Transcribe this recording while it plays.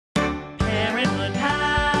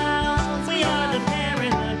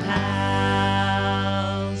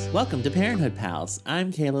Welcome to Parenthood Pals.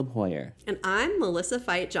 I'm Caleb Hoyer. And I'm Melissa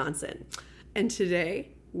Fite Johnson. And today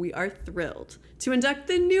we are thrilled to induct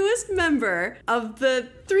the newest member of the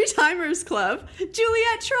Three Timers Club,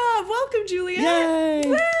 Juliet Traub. Welcome, Juliet. Yay!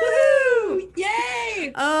 Woo!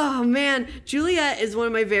 Yay! Oh, man. Juliet is one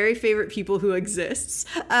of my very favorite people who exists.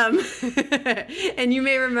 And you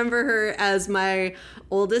may remember her as my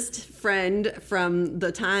oldest friend from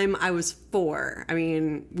the time I was 4. I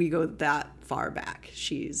mean, we go that far back.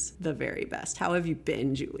 She's the very best. How have you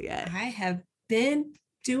been, Juliet? I have been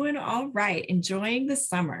doing all right, enjoying the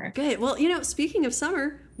summer. Good. Well, speaking of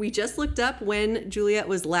summer, we just looked up when Juliet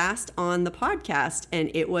was last on the podcast,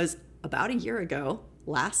 and it was about a year ago,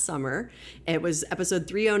 last summer. It was episode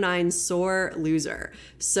 309, Sore Loser.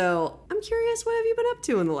 So I'm curious, what have you been up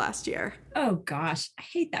to in the last year? Oh gosh, I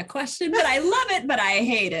hate that question, but I love it, but I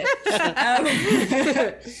hate it.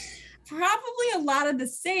 Probably a lot of the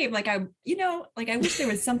same. I wish there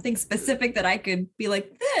was something specific that I could be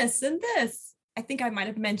like this and this. I think I might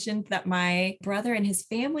have mentioned that my brother and his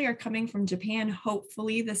family are coming from Japan,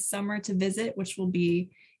 hopefully this summer to visit, which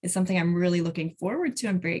is something I'm really looking forward to.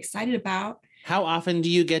 I'm very excited about. How often do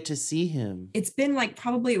you get to see him? It's been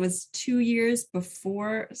it was 2 years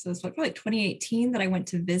before. So it's probably 2018 that I went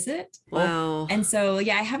to visit. Wow. And so, I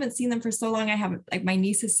haven't seen them for so long. I haven't, my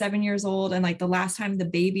niece is 7 years old, and the last time the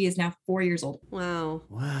baby is now 4 years old. Wow.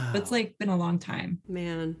 But it's been a long time.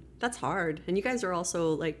 Man, that's hard. And you guys are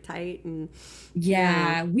also tight and.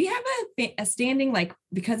 Yeah. We have a standing,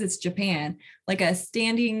 because it's Japan, a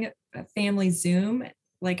standing family Zoom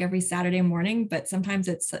every Saturday morning, but sometimes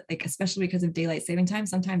it's especially because of daylight saving time,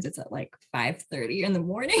 sometimes it's at 5:30 in the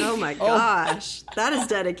morning. Oh my gosh. That is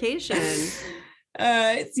dedication.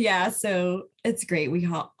 So it's great. We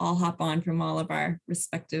all hop on from all of our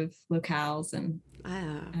respective locales, and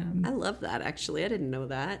I love that. Actually, I didn't know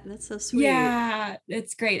that. That's so sweet. Yeah,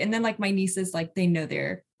 it's great. And then my nieces, they know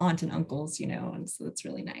their aunt and uncles, and so it's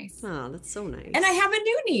really nice. Oh, that's so nice. And I have a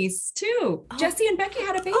new niece too. Oh. Jessie and Becky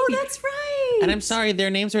had a baby. Oh, that's right. And I'm sorry, their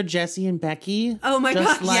names are Jessie and Becky. Oh my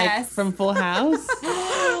gosh. Just yes. from Full House.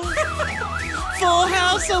 Full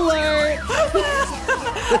House alert.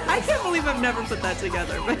 I can't believe I've never put that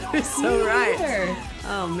together, but you're so right.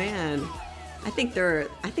 Oh man. I think they're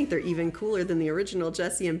even cooler than the original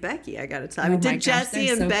Jessie and Becky, I gotta tell you. Did Jessie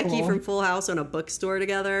and Becky from Full House own a bookstore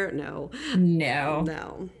together? No.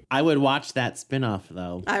 I would watch that spinoff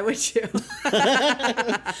though. I would too.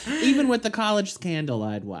 Even with the college scandal,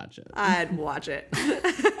 I'd watch it. I'd watch it.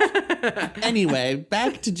 Anyway,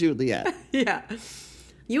 back to Juliet. Yeah.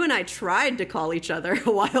 You and I tried to call each other a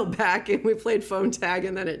while back, and we played phone tag,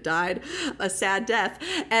 and then it died a sad death.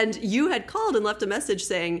 And you had called and left a message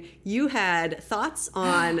saying you had thoughts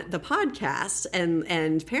on the podcast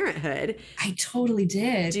and parenthood. I totally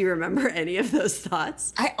did. Do you remember any of those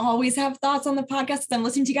thoughts? I always have thoughts on the podcast. I'm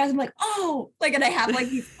listening to you guys. I'm like, oh, and I have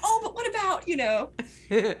these, but what about,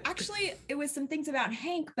 Actually, it was some things about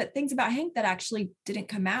Hank, but things about Hank that actually didn't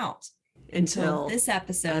come out until this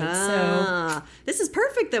episode. So this is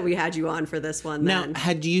perfect that we had you on for this one. Then. Now,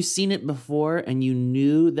 had you seen it before and you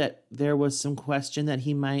knew that there was some question that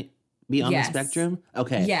he might be on the spectrum?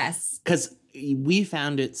 Okay. Yes. Because we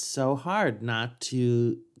found it so hard not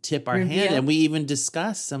to tip our hand. And we even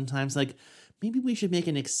discussed sometimes maybe we should make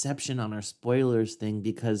an exception on our spoilers thing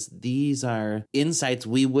because these are insights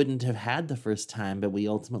we wouldn't have had the first time, but we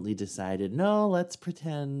ultimately decided, no, let's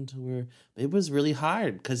pretend it was really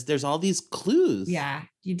hard because there's all these clues. Yeah,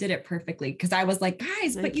 you did it perfectly. Because I was like,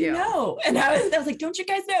 guys, but you know. And I was like, don't you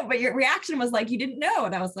guys know? But your reaction was you didn't know.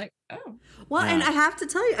 And I was like, oh. Well, and I have to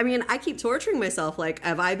tell you, I keep torturing myself.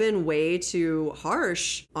 Have I been way too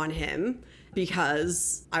harsh on him?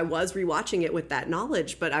 Because I was rewatching it with that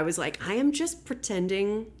knowledge, but I was like, I am just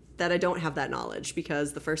pretending that I don't have that knowledge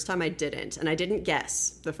because the first time I didn't, and I didn't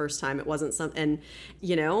guess the first time. It wasn't something,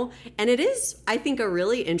 and it is, I think, a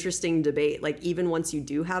really interesting debate. Even once you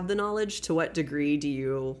do have the knowledge, to what degree do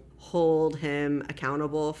you hold him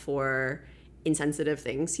accountable for insensitive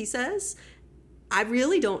things he says? I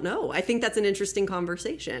really don't know. I think that's an interesting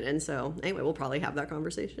conversation. And so, anyway, we'll probably have that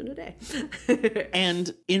conversation today.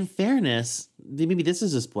 And in fairness, maybe this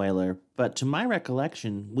is a spoiler, but to my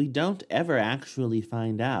recollection, we don't ever actually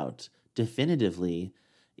find out definitively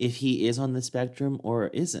if he is on the spectrum or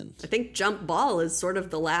isn't. I think jump ball is sort of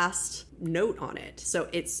the last note on it. So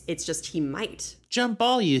it's just he might. Jump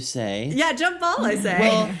ball, you say? Yeah, jump ball, I say.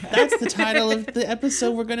 Well, that's the title of the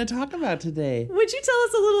episode we're going to talk about today. Would you tell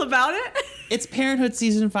us a little about it? It's Parenthood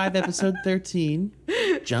Season 5, Episode 13,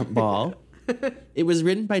 Jump Ball. It was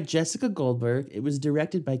written by Jessica Goldberg. It was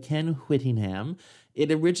directed by Ken Whittingham.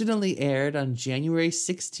 It originally aired on January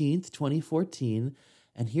 16th, 2014.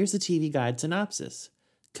 And here's the TV Guide synopsis.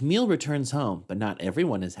 Camille returns home, but not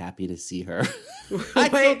everyone is happy to see her. I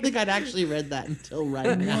don't think I'd actually read that until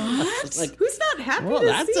right now. Like, who's not happy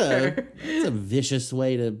to see her? That's a vicious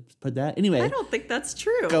way to put that. Anyway. I don't think that's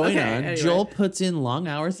true. Going on. Anyway. Joel puts in long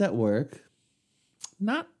hours at work.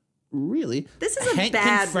 Not really. This is a Hank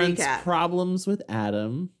bad confronts recap. problems with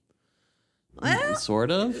Adam. Well, sort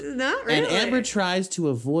of. Not really. And Amber tries to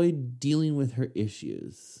avoid dealing with her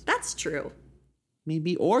issues. That's true.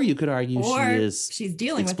 Maybe, or you could argue she's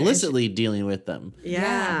dealing explicitly dealing with them.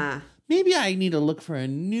 Yeah. Maybe I need to look for a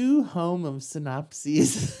new home of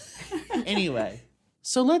synopses. Anyway,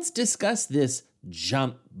 so let's discuss this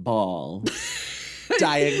jump ball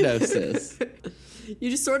diagnosis.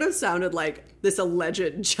 You just sort of sounded like this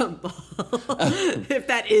alleged jump ball, if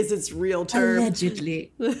that is its real term.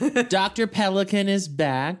 Allegedly. Dr. Pelican is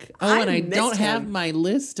back. Oh, and I don't have my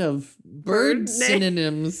list of bird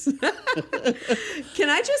synonyms. Can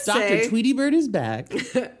I just say... Dr. Tweety Bird is back.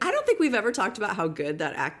 I don't think we've ever talked about how good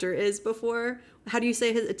that actor is before. How do you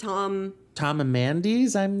say his... Tom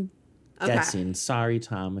Amandes? I'm guessing. Sorry,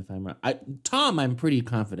 Tom, if I'm wrong. Tom, I'm pretty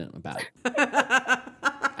confident about.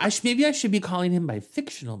 Maybe I should be calling him by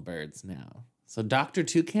fictional birds now. So Dr.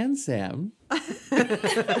 Toucan Sam. All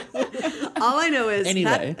I know is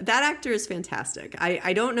anyway. that actor is fantastic.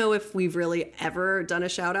 I don't know if we've really ever done a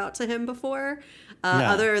shout out to him before,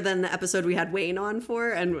 other than the episode we had Wayne on for.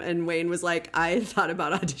 And Wayne was like, I thought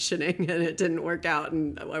about auditioning and it didn't work out.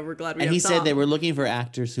 And we're glad we have And he Tom. said they were looking for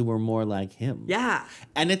actors who were more like him. Yeah.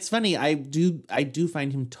 And it's funny. I do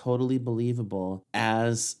find him totally believable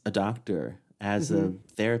as a doctor, as a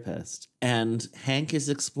therapist. And Hank is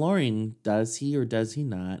exploring, does he or does he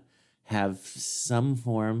not have some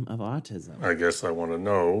form of autism? I guess I want to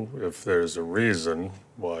know if there's a reason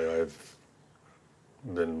why I've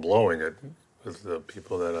been blowing it with the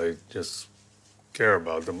people that I just care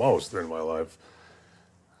about the most in my life.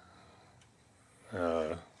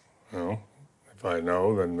 If I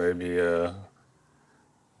know, then maybe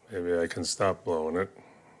I can stop blowing it.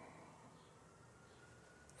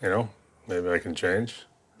 Maybe I can change.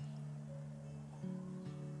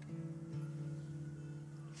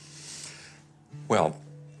 Well,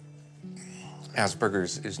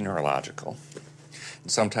 Asperger's is neurological.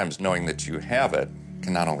 And sometimes knowing that you have it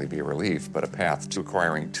can not only be a relief, but a path to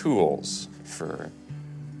acquiring tools for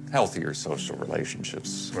healthier social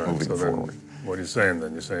relationships moving forward. What are you saying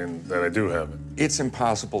then? You're saying that I do have it? It's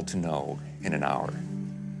impossible to know in an hour.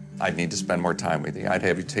 I'd need to spend more time with you. I'd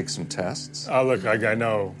have you take some tests. Oh, look, I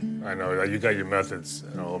know you got your methods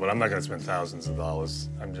and all, but I'm not going to spend thousands of dollars.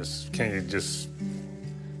 Can't you just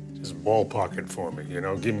ballpark it for me?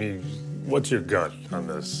 Give me, what's your gut on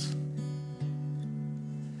this?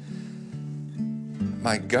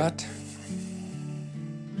 My gut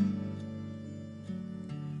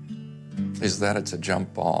is that it's a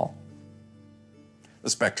jump ball. The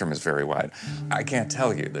spectrum is very wide. I can't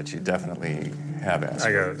tell you that you definitely have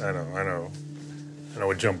Asperger's. I know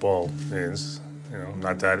what jump ball means.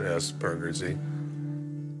 Not that Asperger's-y.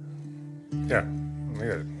 Yeah, I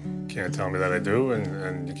get it. Can't tell me that I do,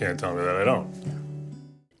 and you can't tell me that I don't.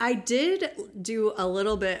 I did do a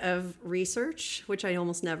little bit of research, which I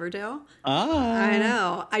almost never do. I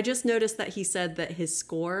know. I just noticed that he said that his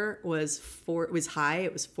score was high.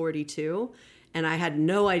 It was 42. And I had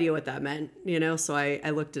no idea what that meant, so I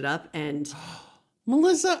looked it up and...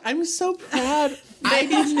 Melissa, I'm so proud.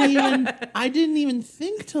 I didn't even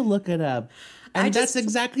think to look it up. And that's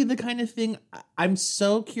exactly the kind of thing I'm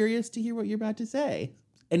so curious to hear what you're about to say.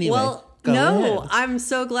 Anyway, go ahead. I'm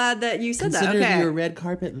so glad that you said that. Consider Okay. your red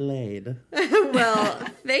carpet laid. Well,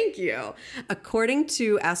 thank you. According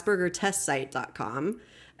to AspergerTestSite.com,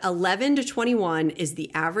 11 to 21 is the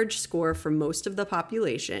average score for most of the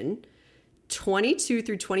population. 22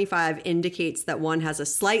 through 25 indicates that one has a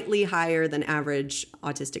slightly higher than average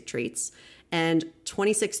autistic traits. And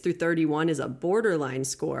 26 through 31 is a borderline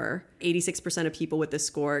score. 86% of people with this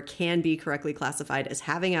score can be correctly classified as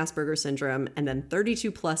having Asperger's syndrome. And then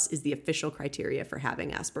 32 plus is the official criteria for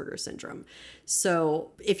having Asperger's syndrome.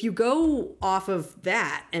 So if you go off of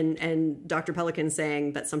that and Dr. Pelican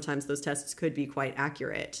saying that sometimes those tests could be quite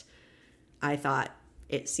accurate, I thought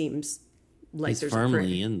it seems like He's there's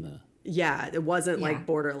firmly in the... Yeah, it wasn't like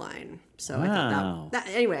borderline. So Wow. I thought that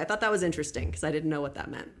anyway, I thought that was interesting because I didn't know what that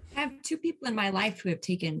meant. I have two people in my life who have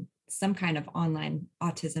taken some kind of online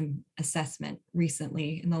autism assessment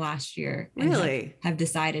recently in the last year. And Really? have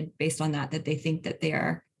decided based on that they think that they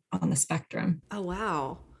are on the spectrum. Oh,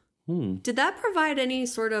 wow. Did that provide any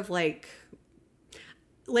sort of like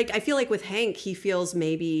I feel like with Hank, he feels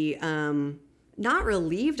maybe not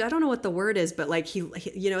relieved. I don't know what the word is, but like he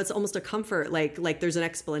it's almost a comfort. Like there's an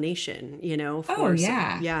explanation, for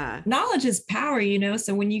yeah. Knowledge is power,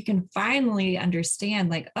 so when you can finally understand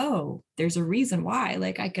like, oh, there's a reason why,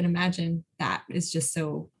 like I can imagine that is just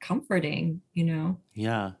so comforting,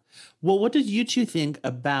 Yeah. Well, what did you two think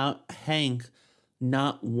about Hank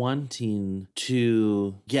not wanting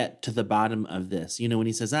to get to the bottom of this? When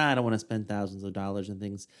he says, I don't want to spend thousands of dollars and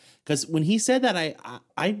things. Because when he said that,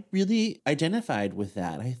 I really identified with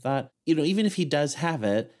that. I thought, even if he does have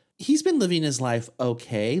it, he's been living his life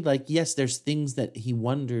okay. Like, yes, there's things that he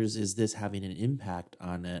wonders, is this having an impact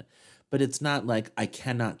on it? But it's not like, I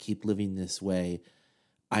cannot keep living this way.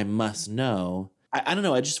 I must know. I don't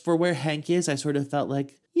know. I just, for where Hank is, I sort of felt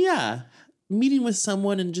like, yeah, meeting with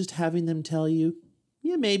someone and just having them tell you,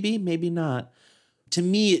 yeah, maybe not. To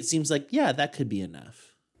me, it seems like, yeah, that could be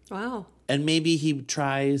enough. Wow. And maybe he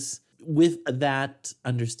tries, with that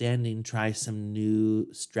understanding, try some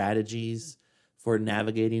new strategies for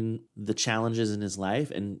navigating the challenges in his life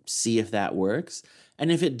and see if that works.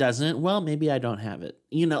 And if it doesn't, well, maybe I don't have it.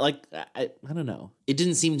 I don't know. It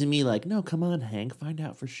didn't seem to me like, no, come on, Hank, find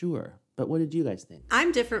out for sure. But what did you guys think?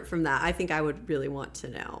 I'm different from that. I think I would really want to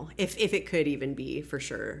know if it could even be for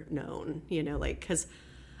sure known, because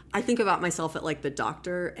I think about myself at like the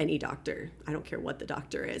doctor, any doctor. I don't care what the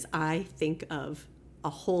doctor is. I think of a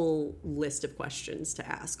whole list of questions to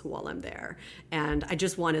ask while I'm there. And I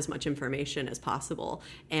just want as much information as possible.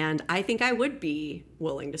 And I think I would be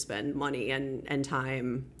willing to spend money and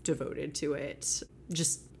time devoted to it.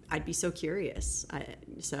 Just, I'd be so curious.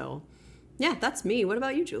 Yeah, that's me. What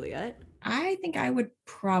about you, Juliet? I think I would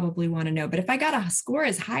probably want to know. But if I got a score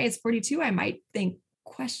as high as 42, I might think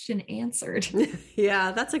question answered.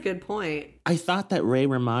 Yeah, that's a good point. I thought that Ray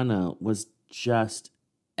Romano was just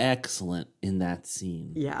excellent in that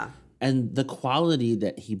scene. Yeah. And the quality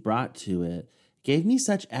that he brought to it gave me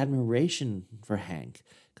such admiration for Hank,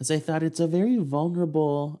 because I thought it's a very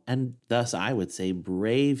vulnerable and thus I would say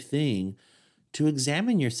brave thing to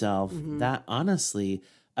examine yourself that honestly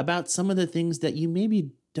about some of the things that you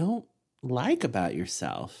maybe don't like about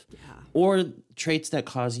yourself, or traits that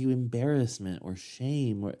cause you embarrassment or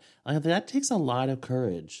shame, or like, that takes a lot of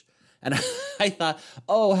courage. And I thought,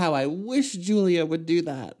 oh, how I wish Julia would do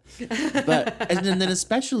that. But and then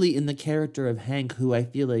especially in the character of Hank, who I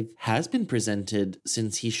feel like has been presented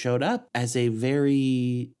since he showed up as a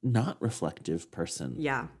very not reflective person.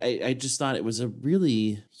 Yeah. I just thought it was a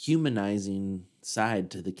really humanizing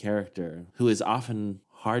side to the character who is often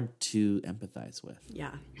hard to empathize with.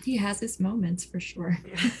 Yeah. He has his moments for sure.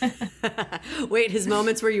 Wait, his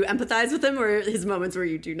moments where you empathize with him or his moments where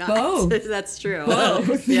you do not? Both. That's true.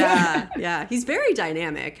 Both. Yeah. He's very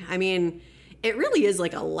dynamic. I mean, it really is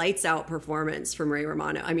like a lights out performance from Ray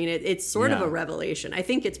Romano. I mean, it's sort of a revelation. I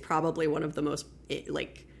think it's probably one of the most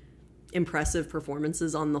impressive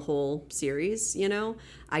performances on the whole series,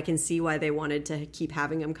 I can see why they wanted to keep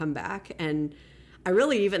having him come back. And I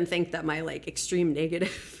really even think that my extreme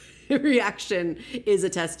negative reaction is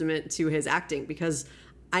a testament to his acting, because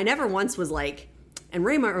I never once was like, and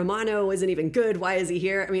Ray Romano isn't even good, why is he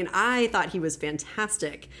here? I mean, I thought he was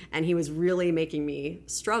fantastic and he was really making me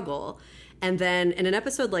struggle. And then in an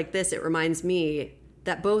episode like this, it reminds me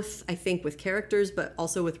that both, I think, with characters, but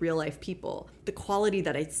also with real life people, the quality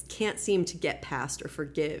that I can't seem to get past or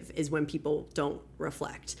forgive is when people don't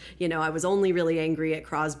reflect. I was only really angry at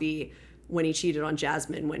Crosby when he cheated on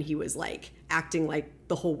Jasmine, when he was acting like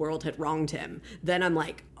the whole world had wronged him. Then I'm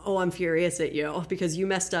like, oh, I'm furious at you because you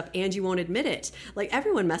messed up and you won't admit it.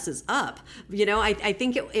 Everyone messes up. I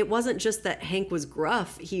think it wasn't just that Hank was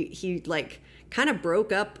gruff. He kind of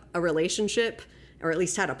broke up a relationship, or at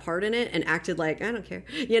least had a part in it, and acted like, I don't care.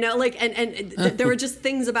 And there were just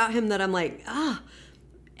things about him that I'm like,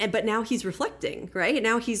 but now he's reflecting, right?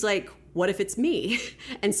 Now he's like, what if it's me?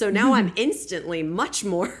 And so now I'm instantly much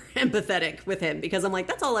more empathetic with him, because I'm like,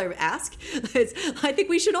 that's all I ask. I think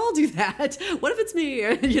we should all do that. What if it's me?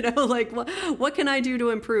 What can I do to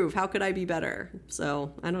improve? How could I be better?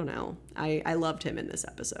 So I don't know. I loved him in this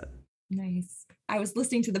episode. Nice. I was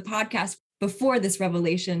listening to the podcast before this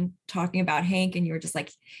revelation talking about Hank, and you were just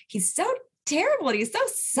like, he's so terrible and he's so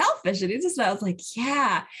selfish, and I was like,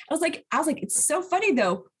 yeah. I was like, it's so funny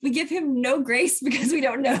though. We give him no grace because we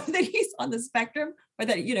don't know that he's on the spectrum, or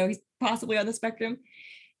that, he's possibly on the spectrum.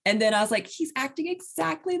 And then I was like, he's acting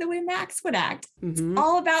exactly the way Max would act. It's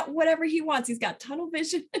all about whatever he wants. He's got tunnel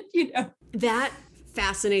vision, That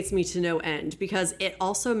fascinates me to no end, because it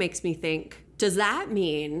also makes me think, does that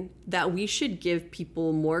mean that we should give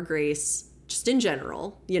people more grace just in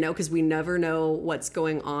general, because we never know what's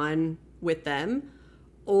going on with them?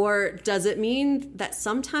 Or does it mean that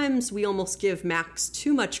sometimes we almost give Max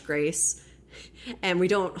too much grace and we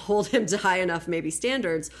don't hold him to high enough maybe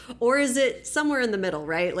standards? Or is it somewhere in the middle,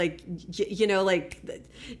 right? Like, you know, like,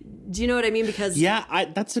 do you know what I mean? Because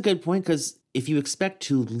that's a good point, because if you expect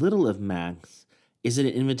too little of Max, is it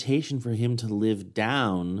an invitation for him to live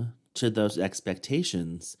down to those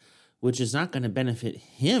expectations, which is not going to benefit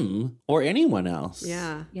him or anyone else?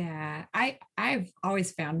 Yeah. I've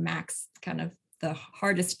always found Max kind of the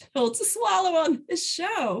hardest pill to swallow on this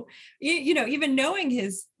show. You know, even knowing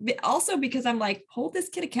also because I'm like, hold this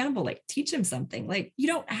kid accountable, like teach him something. Like, you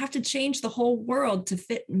don't have to change the whole world to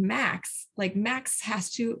fit Max. Like, Max has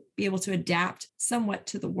to be able to adapt somewhat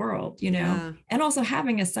to the world, you know? Yeah. And also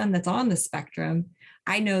having a son that's on the spectrum,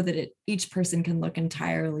 I know that each person can look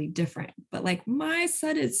entirely different, but like my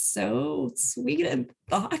son is so sweet and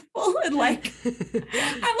thoughtful, and like, I'm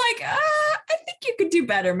like, I think you could do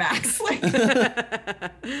better, Max. Like,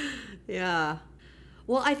 yeah.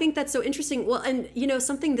 Well, I think that's so interesting. Well, and you know,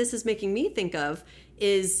 something this is making me think of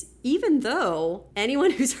is, even though anyone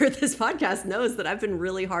who's heard this podcast knows that I've been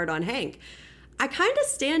really hard on Hank, I kind of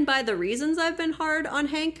stand by the reasons I've been hard on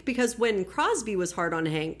Hank, because when Crosby was hard on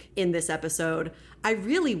Hank in this episode, I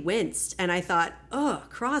really winced and I thought, oh,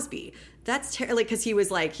 Crosby, that's terrible. Like, because he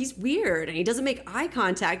was like, he's weird and he doesn't make eye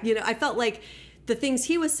contact. You know, I felt like the things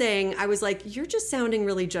he was saying, I was like, you're just sounding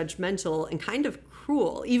really judgmental and kind of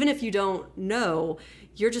cruel. Even if you don't know,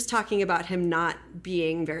 you're just talking about him not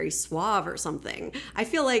being very suave or something. I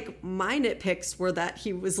feel like my nitpicks were that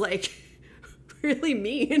he was like really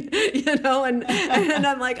mean, you know, and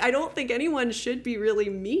I'm like, I don't think anyone should be really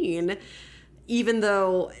mean, even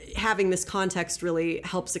though having this context really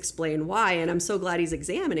helps explain why. And I'm so glad he's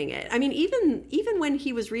examining it. I mean, even when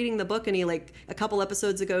he was reading the book and he, like, a couple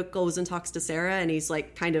episodes ago goes and talks to Sarah and he's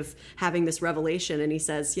like kind of having this revelation and he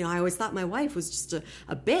says, you know, I always thought my wife was just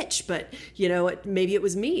a bitch, but you know, maybe it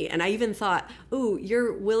was me. And I even thought, oh,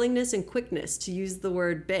 your willingness and quickness to use the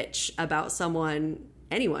word bitch about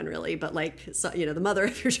anyone really, but like, so, you know, the mother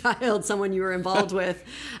of your child, someone you were involved with.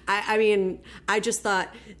 I mean, I just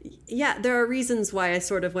thought, yeah, there are reasons why I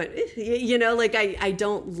sort of went, you know, like I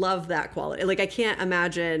don't love that quality. Like, I can't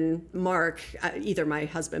imagine Mark, either my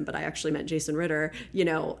husband, but I actually meant Jason Ritter, you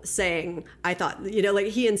know, saying, I thought, you know, like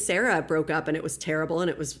he and Sarah broke up and it was terrible and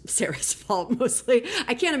it was Sarah's fault mostly.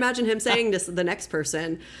 I can't imagine him saying this to the next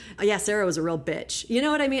person. Oh, yeah, Sarah was a real bitch. You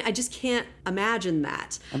know what I mean? I just can't imagine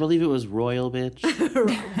that. I believe it was royal bitch.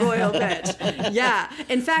 Royal bitch. Yeah.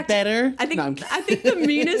 In fact, better. I think the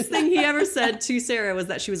meanest thing he ever said to Sarah was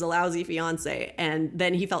that she was a lousy fiance, and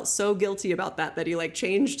then he felt so guilty about that he like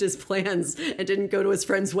changed his plans and didn't go to his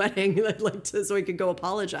friend's wedding so he could go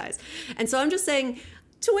apologize. And so I'm just saying,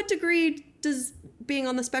 to what degree does being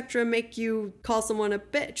on the spectrum make you call someone a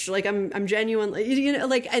bitch? Like, I'm genuinely, you know,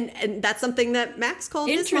 like, and that's something that Max called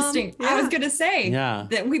interesting. His mom. Yeah. I was gonna say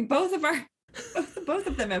that we both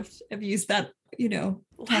of them have used that, you know,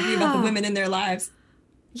 talking about the women in their lives.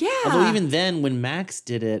 Yeah. Although even then, when Max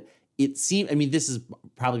did it, it seemed, I mean, this is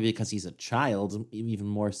probably because he's a child, even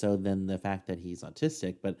more so than the fact that he's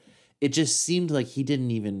autistic, but it just seemed like he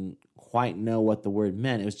didn't even quite know what the word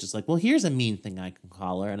meant. It was just like, well, here's a mean thing I can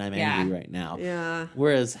call her, and I'm angry right now. Yeah.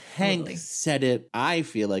 Whereas Hank said it, I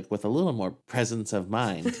feel like, with a little more presence of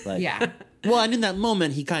mind. Like, yeah. Well, and in that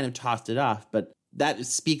moment, he kind of tossed it off, but that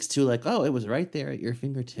speaks to like, oh, it was right there at your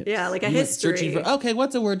fingertips. Yeah, like a history. Searching for, okay,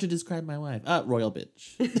 what's a word to describe my wife? Royal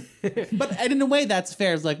bitch. And in a way, that's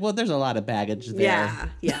fair. It's like, well, there's a lot of baggage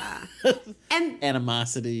there. Yeah. And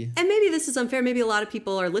animosity. And maybe this is unfair. Maybe a lot of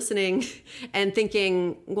people are listening and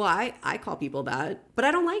thinking, well, I call people that, but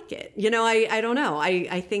I don't like it. You know, I don't know.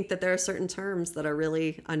 I think that there are certain terms that are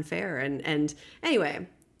really unfair. And anyway,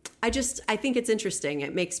 I think it's interesting.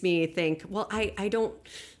 It makes me think, well, I don't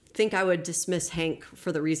think I would dismiss Hank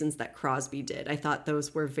for the reasons that Crosby did. I thought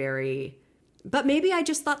those were but maybe I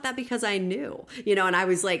just thought that because I knew, you know, and I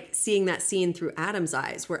was like seeing that scene through Adam's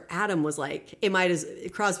eyes, where Adam was like,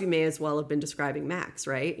 Crosby may as well have been describing Max,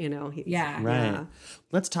 right? You know? Right. Yeah.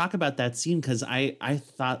 Let's talk about that scene, because I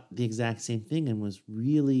thought the exact same thing and was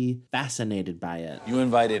really fascinated by it. You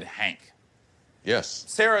invited Hank. Yes.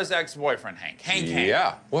 Sarah's ex-boyfriend, Hank. Hank.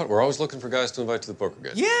 Yeah. What? We're always looking for guys to invite to the poker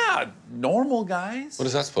game. Yeah, normal guys. What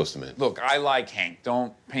is that supposed to mean? Look, I like Hank.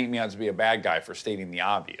 Don't paint me out to be a bad guy for stating the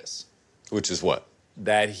obvious. Which is what?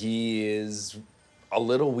 That he is a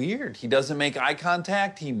little weird. He doesn't make eye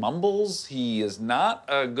contact. He mumbles. He is not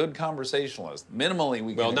a good conversationalist. Minimally,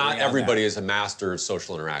 we can Well, not everybody is a master of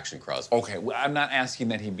social interaction, Crosby. Okay, well, I'm not asking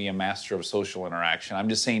that he be a master of social interaction. I'm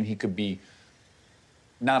just saying he could be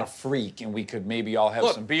not a freak, and we could maybe all have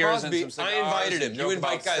some beers Crosby, and some cigars. I invited him. and You joke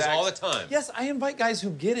invite about guys sex. all the time. Yes, I invite guys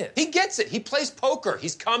who get it. He gets it. He plays poker.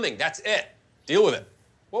 He's coming. That's it. Deal with it.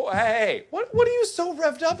 Well, hey, what are you so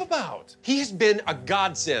revved up about? He has been a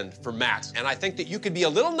godsend for Max, and I think that you could be a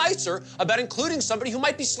little nicer about including somebody who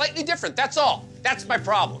might be slightly different. That's all. That's my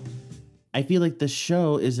problem. I feel like the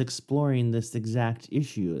show is exploring this exact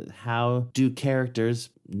issue. How do characters,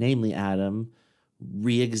 namely Adam,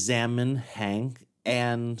 re-examine Hank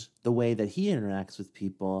and the way that he interacts with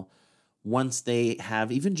people once they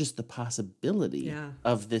have even just the possibility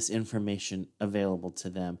of this information available to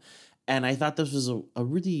them? And I thought this was a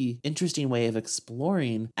really interesting way of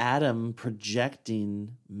exploring Adam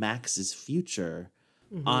projecting Max's future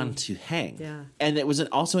onto Hank. Yeah. And it was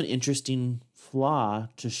also an interesting flaw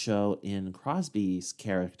to show in Crosby's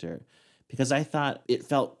character, because I thought it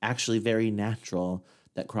felt actually very natural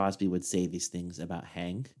that Crosby would say these things about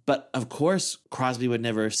Hank. But of course, Crosby would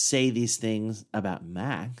never say these things about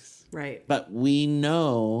Max. Right. But we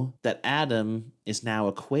know that Adam is now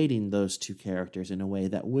equating those two characters in a way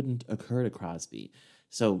that wouldn't occur to Crosby.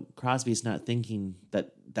 So Crosby's not thinking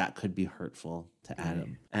that that could be hurtful to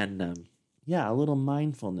Adam. And a little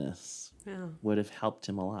mindfulness would have helped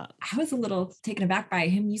him a lot. I was a little taken aback by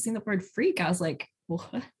him using the word freak. I was like,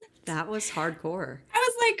 what? That was hardcore. I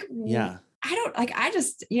was like, yeah. I don't like, I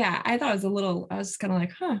thought it was a little, I was just kind of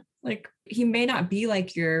like, huh, like he may not be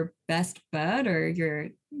like your best bud or your,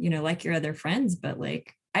 like your other friends, but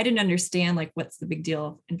like, I didn't understand like, what's the big deal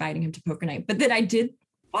of inviting him to poker night? But then I did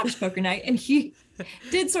watch poker night and he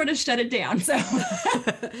did sort of shut it down. So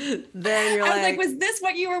then you're I was like, was this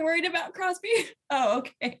what you were worried about, Crosby? Oh,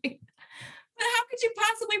 okay. But how could you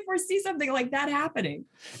possibly foresee something like that happening?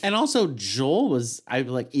 And also Joel was,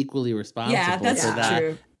 equally responsible for that.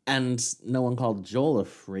 True. And no one called Joel a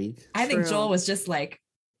freak. I think Joel was just like,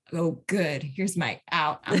 oh, good. Here's my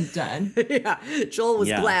out. I'm done. Yeah. Joel was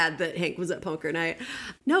glad that Hank was at poker night.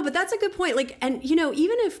 No, but that's a good point. Like, and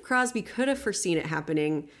even if Crosby could have foreseen it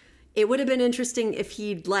happening, it would have been interesting if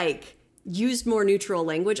he'd used more neutral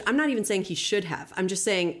language. I'm not even saying he should have. I'm just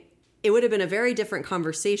saying it would have been a very different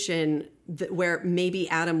conversation where maybe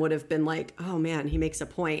Adam would have been like, oh man, he makes a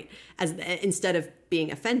point, instead of being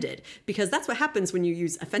offended, because that's what happens when you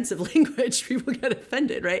use offensive language. People get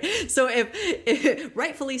offended, right? So if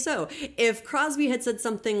rightfully so, if Crosby had said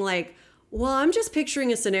something like, well, I'm just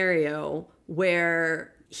picturing a scenario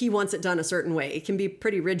where he wants it done a certain way. It can be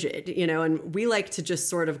pretty rigid, and we like to just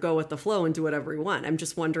sort of go with the flow and do whatever we want. I'm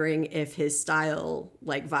just wondering if his style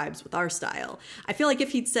vibes with our style. I feel like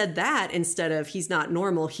if he'd said that instead of he's not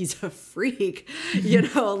normal, he's a freak,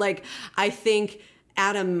 I think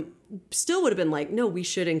Adam still would have been like, no, we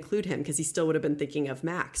should include him, because he still would have been thinking of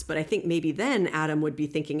Max. But I think maybe then Adam would be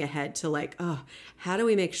thinking ahead to how do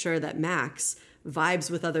we make sure that Max vibes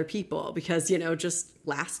with other people? Because, just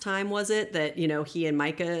last time was it that, he and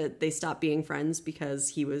Micah, they stopped being friends because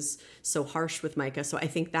he was so harsh with Micah. So I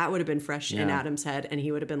think that would have been fresh in Adam's head. And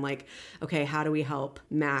he would have been like, okay, how do we help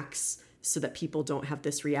Max so that people don't have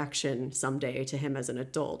this reaction someday to him as an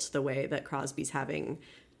adult, the way that Crosby's having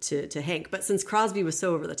to Hank. But since Crosby was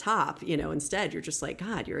so over the top, instead you're just like,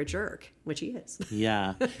 God, you're a jerk, which he is.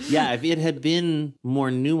 Yeah. If it had been more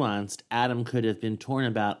nuanced, Adam could have been torn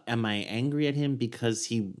about, am I angry at him because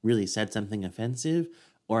he really said something offensive?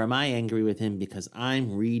 Or am I angry with him because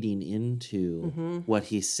I'm reading into what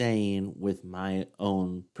he's saying with my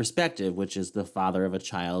own perspective, which is the father of a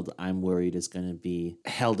child I'm worried is going to be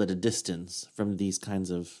held at a distance from these kinds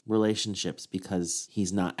of relationships because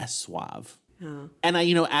he's not as suave. Oh. And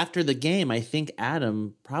after the game, I think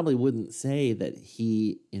Adam probably wouldn't say that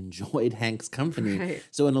he enjoyed Hank's company. Right.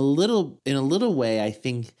 So in a little way, I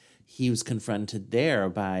think he was confronted there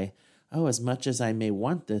by, as much as I may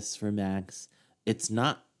want this for Max, it's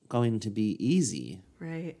not going to be easy.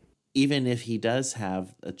 Right. Even if he does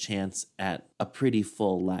have a chance at a pretty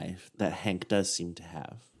full life that Hank does seem to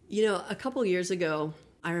have. A couple years ago,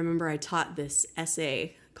 I remember I taught this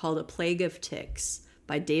essay called A Plague of Ticks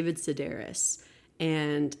by David Sedaris.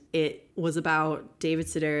 And it was about David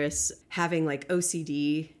Sedaris having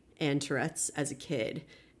OCD and Tourette's as a kid.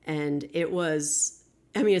 And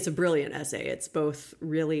it's a brilliant essay. It's both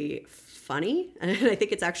really funny, and I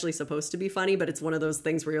think it's actually supposed to be funny, but it's one of those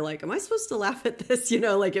things where you're like, am I supposed to laugh at this?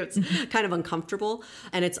 It's kind of uncomfortable.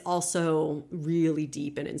 And it's also really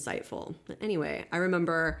deep and insightful. Anyway, I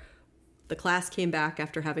remember the class came back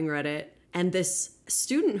after having read it, and this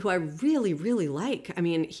student who I really, really like,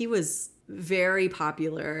 he was very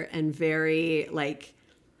popular and very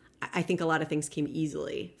I think a lot of things came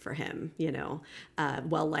easily for him,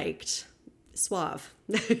 well-liked, suave,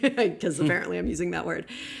 because apparently I'm using that word.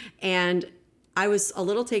 And I was a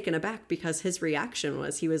little taken aback because his reaction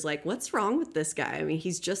was, he was like, what's wrong with this guy? I mean,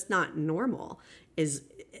 he's just not normal.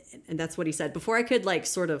 And that's what he said before I could like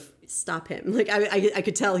sort of stop him. Like I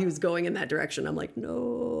could tell he was going in that direction. I'm like,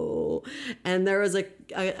 no. And there was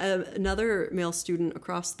another male student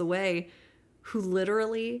across the way who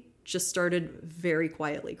literally just started very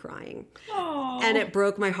quietly crying. Aww. And it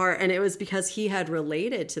broke my heart. And it was because he had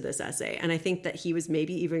related to this essay. And I think that he was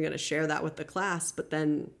maybe even going to share that with the class. But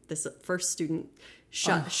then this first student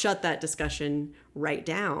shut that discussion right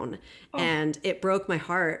down. And it broke my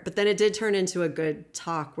heart. But then it did turn into a good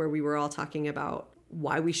talk where we were all talking about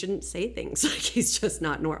why we shouldn't say things like he's just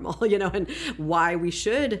not normal, and why we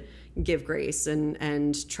should give grace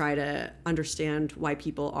and try to understand why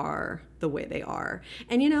people are the way they are.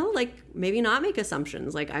 And, like maybe not make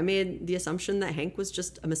assumptions. Like I made the assumption that Hank was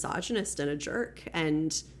just a misogynist and a jerk,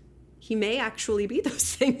 and he may actually be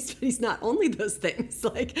those things, but he's not only those things,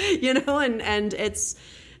 like, and it's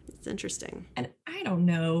interesting. And I don't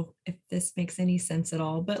know if this makes any sense at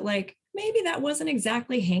all, but like, maybe that wasn't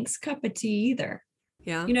exactly Hank's cup of tea either.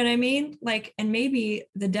 Yeah. You know what I mean? Like, and maybe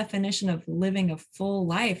the definition of living a full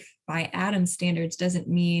life by Adam's standards doesn't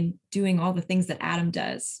mean doing all the things that Adam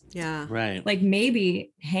does. Yeah. Right. Like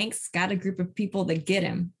maybe Hank's got a group of people that get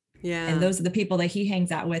him. Yeah. And those are the people that he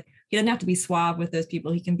hangs out with. He doesn't have to be suave with those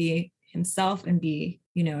people. He can be himself and be,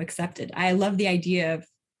 accepted. I love the idea of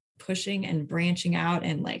pushing and branching out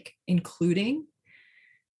and like including,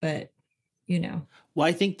 but, Well,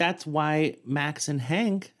 I think that's why Max and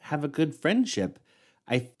Hank have a good friendship.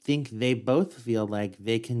 I think they both feel like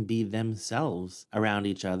they can be themselves around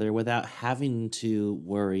each other without having to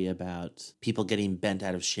worry about people getting bent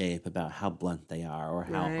out of shape about how blunt they are or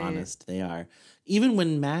how honest they are. Even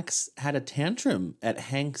when Max had a tantrum at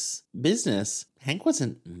Hank's business, Hank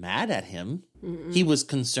wasn't mad at him. Mm-mm. He was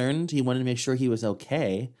concerned. He wanted to make sure he was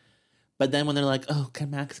okay. But then when they're like, oh, can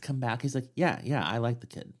Max come back? He's like, yeah, I like the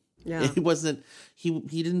kid. Yeah. It wasn't, he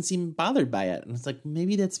didn't seem bothered by it. And it's like,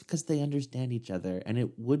 maybe that's because they understand each other. And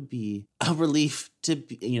it would be a relief to,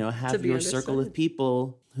 have your circle of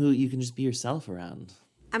people who you can just be yourself around.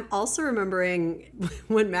 I'm also remembering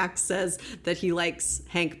when Max says that he likes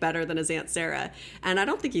Hank better than his Aunt Sarah. And I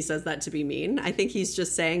don't think he says that to be mean. I think he's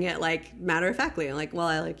just saying it like matter-of-factly. Like, well,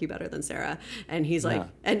 I like you better than Sarah. And he's like,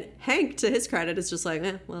 and Hank, to his credit, is just like,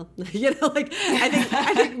 well, like,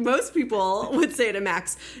 I think most people would say to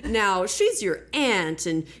Max, now, she's your aunt,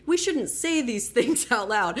 and we shouldn't say these things out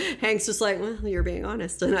loud. Hank's just like, well, you're being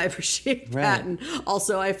honest, and I appreciate that. And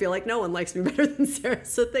also, I feel like no one likes me better than Sarah,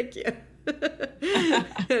 so thank you.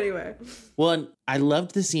 Anyway. Well, and I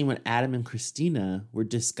loved the scene when Adam and Christina were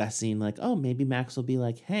discussing like, oh, maybe Max will be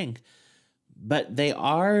like Hank. But they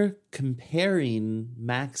are comparing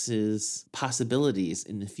Max's possibilities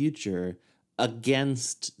in the future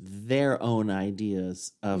against their own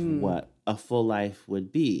ideas of what a full life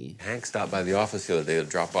would be. Hank stopped by the office the other day to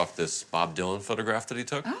drop off this Bob Dylan photograph that he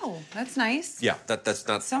took. Oh, that's nice. Yeah, that's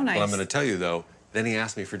not so nice. What I'm going to tell you, though. Then he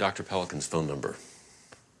asked me for Dr. Pelican's phone number.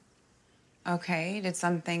 Okay, did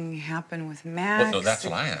something happen with Max? Well, no, that's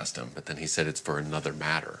what I asked him, but then he said it's for another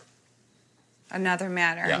matter. Another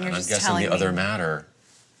matter? Yeah, and you're I'm just guessing telling the me. other matter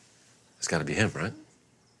has got to be him, right?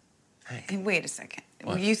 Hey, wait a second.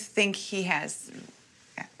 What? You think he has...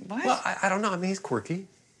 What? Well, I don't know. I mean, he's quirky.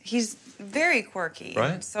 He's very quirky.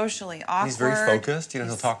 Right? Socially awkward. He's very focused.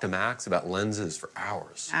 He'll talk to Max about lenses for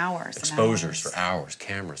hours. Hours. Exposures for hours.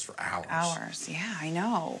 Cameras for hours. Hours. Yeah, I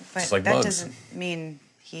know. But Just like that bugs. doesn't mean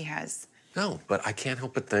he has... No, but I can't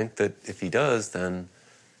help but think that if he does, then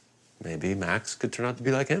maybe Max could turn out to be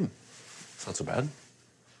like him. It's not so bad.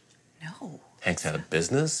 No. Hank's had a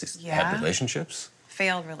business. He's had relationships.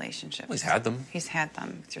 Failed relationships. Well, he's had them. He's had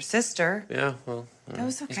them. With your sister. Yeah, well. That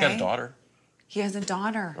was okay. He's got a daughter. He has a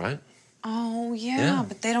daughter. Right? Oh, yeah,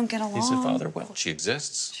 but they don't get along. He's a father. Well, she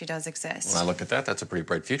exists. She does exist. When I look at that, that's a pretty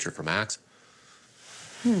bright future for Max.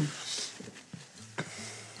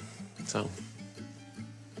 So.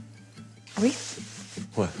 Are we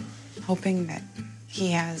What? hoping that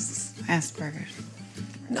he has Asperger's?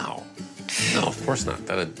 No. No, of course not.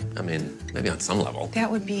 Maybe on some level. That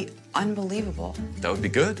would be unbelievable. That would be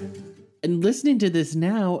good. And listening to this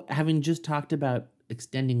now, having just talked about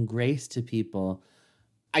extending grace to people,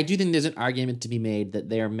 I do think there's an argument to be made that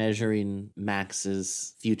they are measuring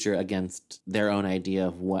Max's future against their own idea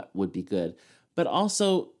of what would be good. But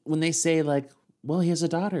also, when they say, like, well, he has a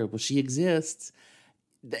daughter, well, she exists,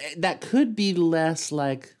 that could be less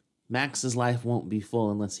like Max's life won't be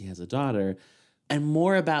full unless he has a daughter, and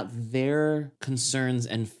more about their concerns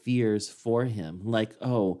and fears for him. Like,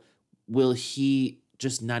 oh, will he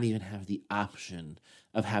just not even have the option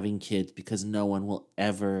of having kids because no one will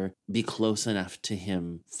ever be close enough to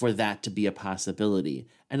him for that to be a possibility.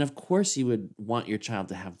 And of course you would want your child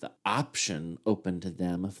to have the option open to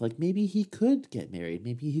them of like, maybe he could get married,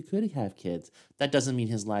 maybe he could have kids. That doesn't mean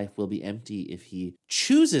his life will be empty if he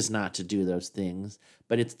chooses not to do those things,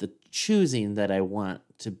 but it's the choosing that I want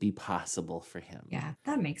to be possible for him. Yeah,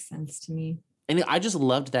 that makes sense to me. And I just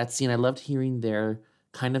loved that scene. I loved hearing their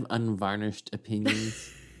kind of unvarnished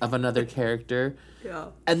opinions of another character. Yeah.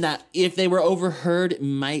 And that if they were overheard, it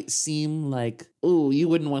might seem like, oh, you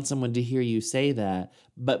wouldn't want someone to hear you say that.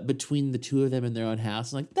 But between the two of them in their own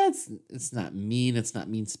house, I'm like, it's not mean, it's not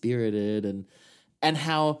mean-spirited. And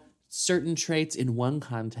how certain traits in one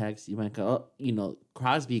context, you might go, oh,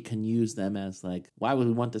 Crosby can use them as like, why would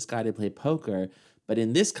we want this guy to play poker? But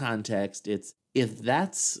in this context, it's, if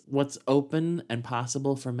that's what's open and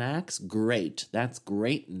possible for Max, great. That's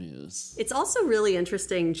great news. It's also really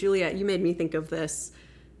interesting, Juliet, you made me think of this.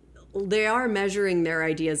 They are measuring their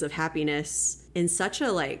ideas of happiness in such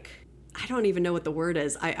a, like, I don't even know what the word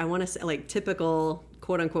is. I want to say, like, typical,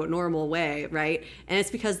 quote unquote, normal way, right? And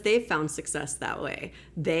it's because they've found success that way.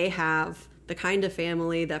 They have the kind of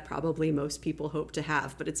family that probably most people hope to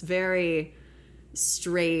have, but it's very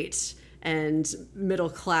straight and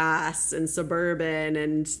middle class and suburban,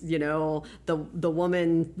 and the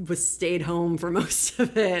woman was stayed home for most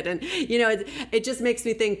of it, and it just makes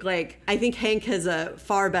me think, like, I think Hank has a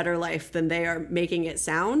far better life than they are making it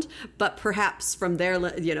sound, but perhaps from their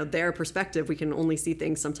their perspective, we can only see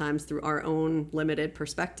things sometimes through our own limited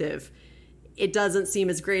perspective. It doesn't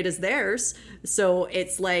seem as great as theirs, so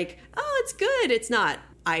it's like, oh, it's good. It's not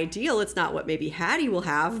ideal, it's not what maybe Hattie will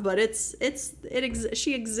have, but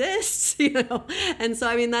she exists, and so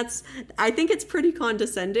I mean, I think it's pretty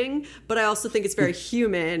condescending, but I also think it's very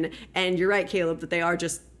human. And you're right, Caleb, that they are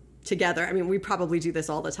just together. I mean, we probably do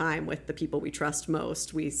this all the time with the people we trust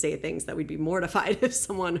most. We say things that we'd be mortified if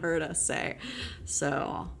someone heard us say.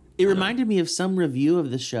 So it reminded me of some review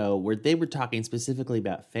of the show where they were talking specifically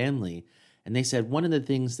about family, and they said one of the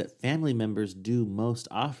things that family members do most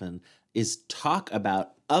often is talk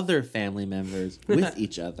about other family members with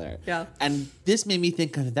each other. Yeah. And this made me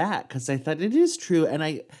think of that, because I thought it is true.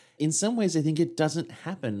 And in some ways, I think it doesn't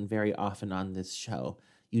happen very often on this show.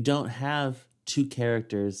 You don't have two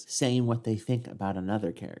characters saying what they think about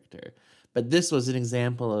another character. But this was an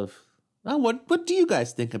example of, oh, what do you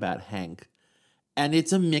guys think about Hank? And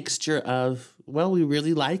it's a mixture of, well, we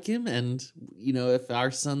really like him, and, if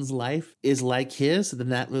our son's life is like his, then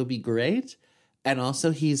that will be great. And also,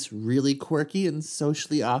 he's really quirky and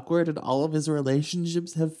socially awkward, and all of his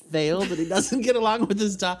relationships have failed, and he doesn't get along with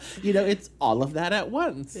his dog. It's all of that at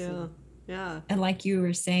once. Yeah. Yeah. And like you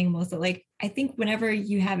were saying, Melissa, like, I think whenever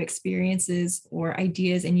you have experiences or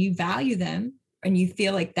ideas and you value them and you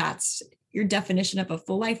feel like that's your definition of a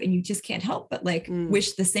full life, and you just can't help but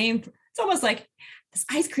wish the same. It's almost like, this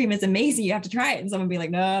ice cream is amazing, you have to try it. And someone be like,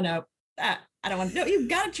 no, I don't want to know. You've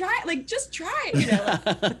got to try it. Like, just try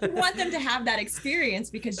it. You want them to have that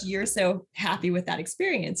experience because you're so happy with that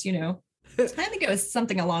experience, I think it was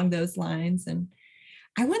something along those lines. And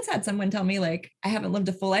I once had someone tell me, like, I haven't lived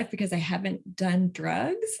a full life because I haven't done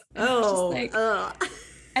drugs. And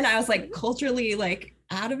and I was like culturally like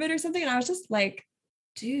out of it or something. And I was just like,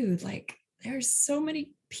 dude, like, there's so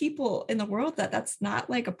many people in the world that's not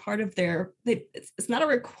like a part of it's not a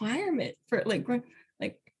requirement for like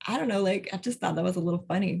I don't know, like, I just thought that was a little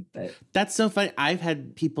funny, but. That's so funny. I've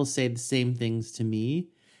had people say the same things to me,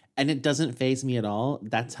 and it doesn't faze me at all.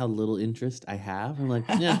 That's how little interest I have. I'm like,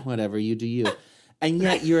 yeah, whatever, you do you. And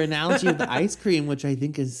yet your analogy of the ice cream, which I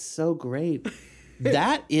think is so great,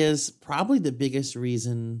 that is probably the biggest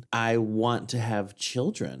reason I want to have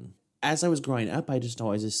children. As I was growing up, I just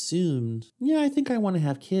always assumed, I think I want to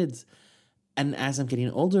have kids. And as I'm getting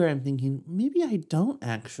older, I'm thinking, maybe I don't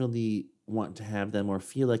actually want to have them or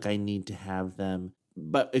feel like I need to have them.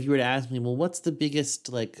 But if you were to ask me, well, what's the biggest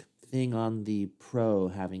thing on the pro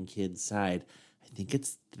having kids side? I think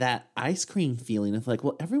it's that ice cream feeling of like,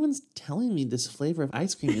 well, everyone's telling me this flavor of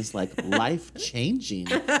ice cream is like life changing.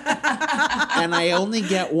 And I only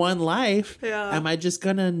get one life. Yeah. Am I just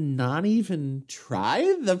gonna not even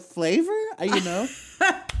try the flavor?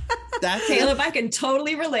 That's Caleb, I can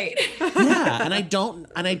totally relate. Yeah, and I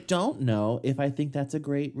don't know if I think that's a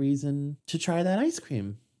great reason to try that ice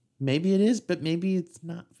cream. Maybe it is, but maybe it's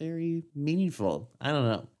not very meaningful. I don't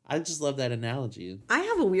know. I just love that analogy. I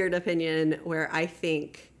have a weird opinion where I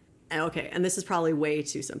think, okay, and this is probably way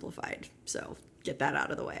too simplified, so get that out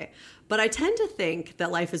of the way. But I tend to think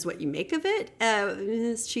that life is what you make of it.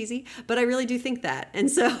 It's cheesy, but I really do think that. And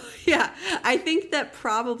so, yeah, I think that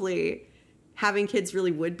probably having kids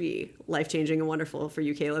really would be life-changing and wonderful for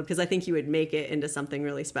you, Caleb, because I think you would make it into something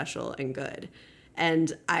really special and good.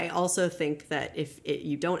 And I also think that if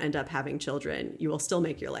you don't end up having children, you will still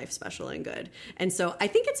make your life special and good. And so I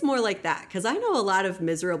think it's more like that, because I know a lot of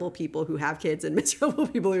miserable people who have kids and miserable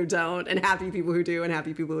people who don't, and happy people who do and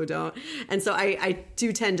happy people who don't. And so I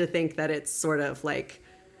do tend to think that it's sort of like,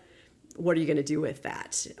 what are you going to do with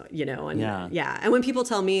that? You know? And yeah. And when people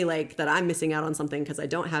tell me like that I'm missing out on something because I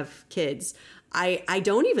don't have kids, I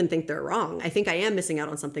don't even think they're wrong. I think I am missing out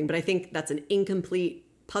on something, but I think that's an incomplete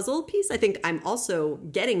puzzle piece. I think I'm also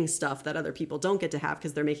getting stuff that other people don't get to have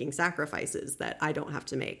because they're making sacrifices that I don't have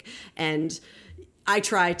to make. And I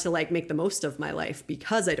try to like make the most of my life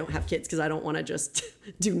because I don't have kids, because I don't want to just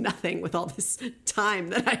do nothing with all this time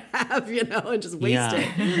that I have, you know, and just waste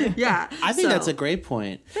it. Yeah. I think that's a great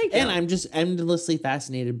point. Thank you. And I'm just endlessly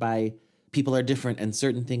fascinated by people are different, and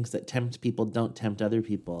certain things that tempt people don't tempt other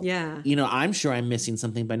people. Yeah. You know, I'm sure I'm missing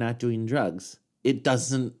something by not doing drugs. It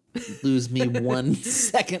doesn't lose me 1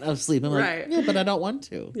 second of sleep. I'm like, yeah, but I don't want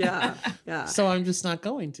to. Yeah. Yeah. So I'm just not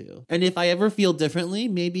going to. And if I ever feel differently,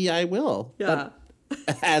 maybe I will. Yeah.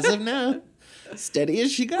 But as of now, steady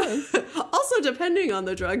as she goes. Also, depending on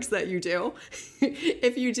the drugs that you do,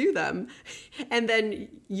 if you do them and then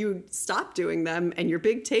you stop doing them and your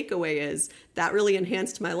big takeaway is that really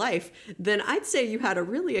enhanced my life, then I'd say you had a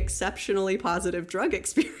really exceptionally positive drug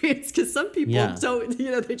experience, because some people don't,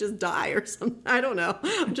 you know, they just die or something. I don't know.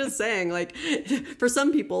 I'm just saying, like, for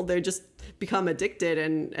some people, they just become addicted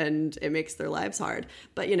and it makes their lives hard.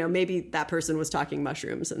 But, you know, maybe that person was talking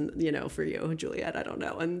mushrooms and, you know, for you, Juliet, I don't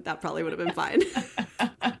know. And that probably would have been fine.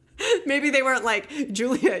 Maybe they weren't like,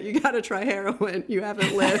 Juliet, you got to try heroin. You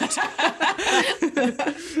haven't lived.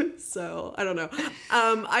 So I don't know.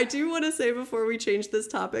 I do want to say before we change this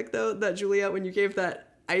topic, though, that Juliet, when you gave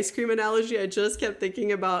that ice cream analogy, I just kept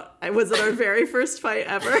thinking about, was it our very first fight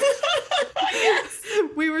ever? Yes.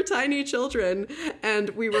 We were tiny children and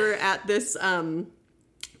we were at this,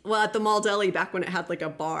 at the mall deli back when it had like a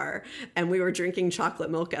bar, and we were drinking chocolate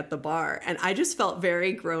milk at the bar, and I just felt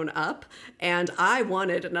very grown up and I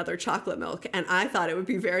wanted another chocolate milk, and I thought it would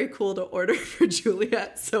be very cool to order for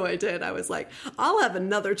Juliet. So I did. I was like, I'll have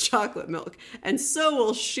another chocolate milk, and so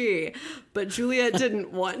will she. But Juliet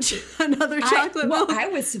didn't want another chocolate milk. I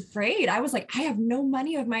was afraid. I was like, I have no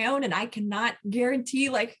money of my own and I cannot guarantee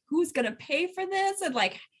like who's going to pay for this. And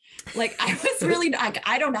like I was really like,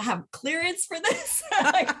 I don't have clearance for this.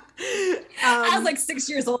 I was like 6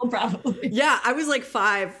 years old, probably. Yeah, I was like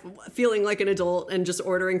 5, feeling like an adult and just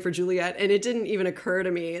ordering for Juliet. And it didn't even occur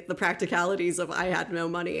to me the practicalities of I had no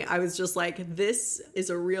money. I was just like, this is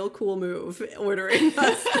a real cool move, ordering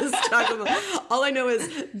us this chocolate milk. All I know is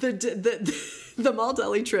the mall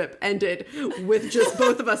deli trip ended with just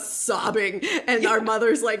both of us sobbing and our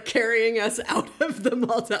mothers like carrying us out of the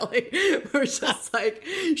mall deli. We're just like,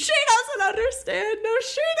 she doesn't understand. No,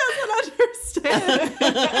 she doesn't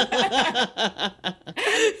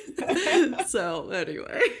understand. So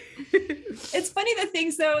anyway. It's funny the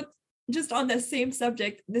things though, just on the same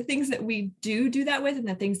subject, the things that we do that with and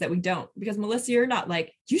the things that we don't, because Melissa, you're not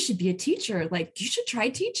like, you should be a teacher. Like you should try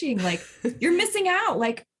teaching. Like you're missing out.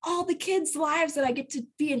 Like all the kids' lives that I get to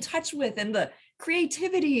be in touch with and the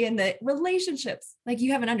creativity and the relationships. Like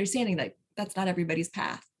you have an understanding that that's not everybody's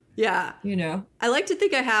path. Yeah. You know, I like to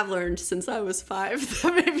think I have learned since I was 5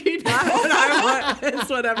 that maybe not what I want. It's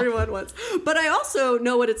what everyone wants. But I also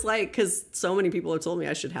know what it's like, because so many people have told me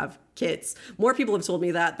I should have kids. More people have told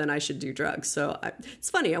me that than I should do drugs. So it's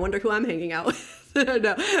funny. I wonder who I'm hanging out with.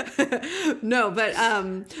 No,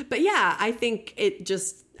 but yeah, I think it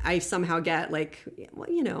just, I somehow get like, well,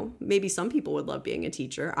 you know, maybe some people would love being a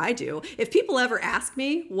teacher. I do. If people ever ask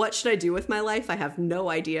me, what should I do with my life? I have no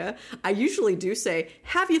idea. I usually do say,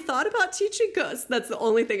 have you thought about teaching? Because that's the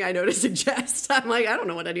only thing I know to suggest. I'm like, I don't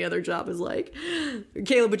know what any other job is like.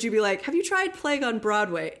 Caleb, would you be like, have you tried playing on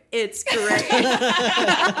Broadway? It's great.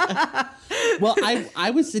 Well, I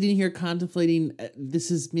was sitting here contemplating, this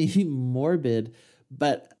is maybe morbid,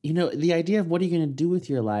 but you know, the idea of what are you going to do with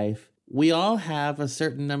your life? We all have a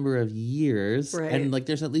certain number of years, right? And like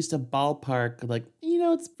there's at least a ballpark, like, you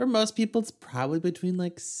know, it's for most people, it's probably between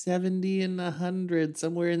like 70 and 100,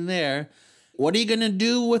 somewhere in there. What are you going to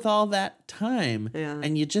do with all that time? Yeah.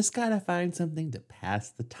 And you just got to find something to pass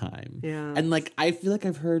the time. Yeah. And like, I feel like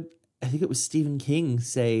I've heard, I think it was Stephen King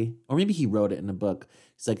say, or maybe he wrote it in a book.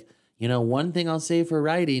 It's like, you know, one thing I'll say for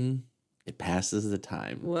writing, it passes the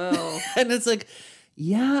time. Whoa. And it's like,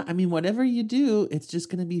 yeah, I mean, whatever you do, it's just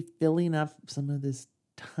going to be filling up some of this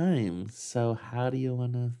time. So how do you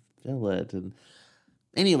want to fill it? And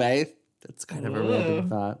anyway, that's kind of a random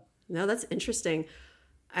thought. No, that's interesting.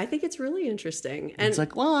 I think it's really interesting. And it's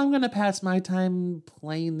like, well, I'm going to pass my time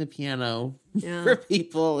playing the piano for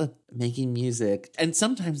people, making music. And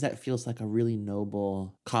sometimes that feels like a really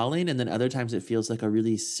noble calling. And then other times it feels like a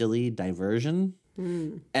really silly diversion.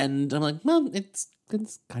 And I'm like, well, it's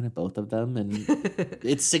kind of both of them. And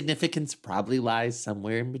its significance probably lies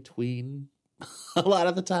somewhere in between a lot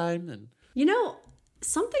of the time. And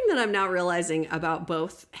something that I'm now realizing about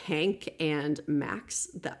both Hank and Max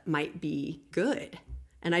that might be good.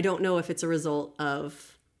 And I don't know if it's a result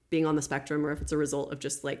of being on the spectrum or if it's a result of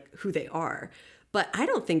just like who they are. But I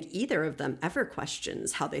don't think either of them ever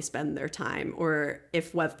questions how they spend their time or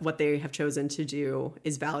if what they have chosen to do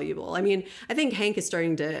is valuable. I mean, I think Hank is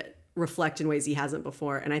starting to reflect in ways he hasn't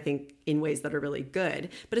before, and I think in ways that are really good.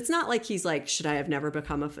 But it's not like he's like, should I have never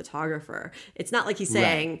become a photographer? It's not like he's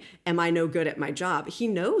saying, am I no good at my job? He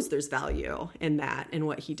knows there's value in that and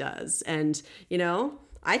what he does. And,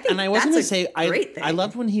 I think and I was going to say, great thing. I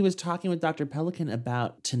loved when he was talking with Dr. Pelican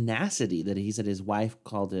about tenacity, that he said his wife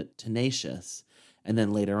called it tenacious. And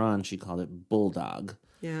then later on, she called it bulldog.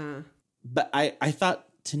 Yeah. But I thought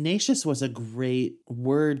tenacious was a great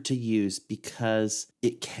word to use because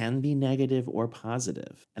it can be negative or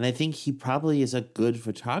positive. And I think he probably is a good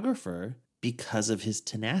photographer because of his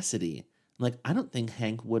tenacity. Like, I don't think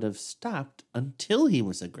Hank would have stopped until he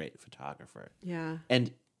was a great photographer. Yeah.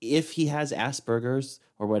 And if he has Asperger's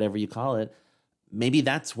or whatever you call it, maybe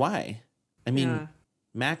that's why. I mean,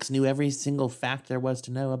 Max knew every single fact there was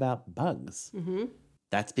to know about bugs. Mm-hmm.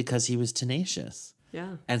 That's because he was tenacious.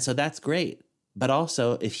 Yeah. And so that's great. But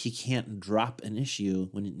also, if he can't drop an issue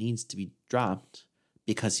when it needs to be dropped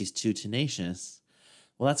because he's too tenacious,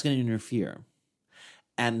 well, that's going to interfere.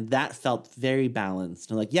 And that felt very balanced.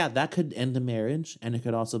 And like, yeah, that could end a marriage and it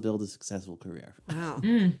could also build a successful career. Wow.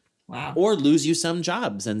 Wow. Or lose you some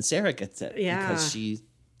jobs, and Sarah gets it. Yeah. Because she,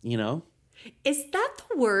 Is that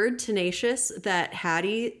the word tenacious that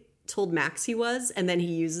Hattie told Max he was, and then he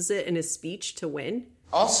uses it in his speech to win?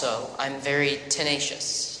 Also, I'm very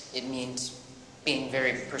tenacious. It means being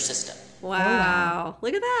very persistent. Wow.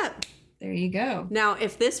 Look at that. There you go. Now,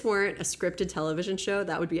 if this weren't a scripted television show,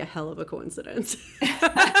 that would be a hell of a coincidence.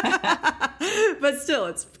 But still,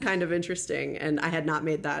 it's kind of interesting. And I had not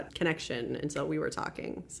made that connection until we were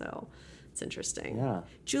talking. So it's interesting. Yeah.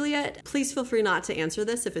 Juliet, please feel free not to answer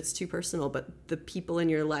this if it's too personal, but the people in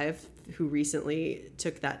your life who recently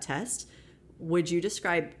took that test, would you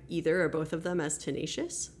describe either or both of them as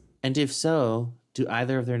tenacious? And if so, do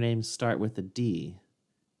either of their names start with a D?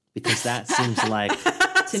 Because that seems like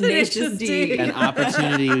Tenacious D. an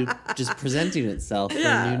opportunity just presenting itself for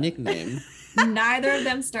a new nickname. Neither of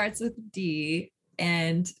them starts with D.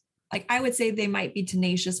 And like, I would say they might be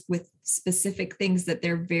tenacious with specific things that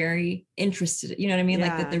they're very interested in. You know what I mean?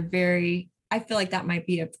 Like that they're I feel like that might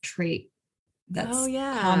be a trait that's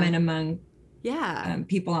common among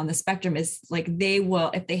people on the spectrum, is like they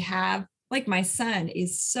will, if they have, like my son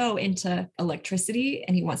is so into electricity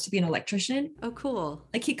and he wants to be an electrician. Oh, cool.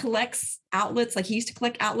 Like he collects outlets, like he used to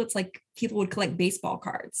collect outlets like people would collect baseball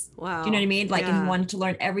cards. Wow. Do you know what I mean? Like, and he wanted to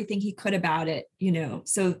learn everything he could about it,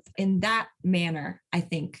 So in that manner, I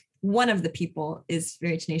think one of the people is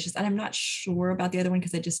very tenacious, and I'm not sure about the other one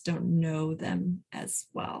because I just don't know them as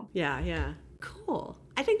well. Yeah. Cool.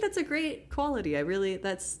 I think that's a great quality.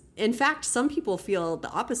 In fact, some people feel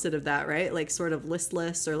the opposite of that, right? Like sort of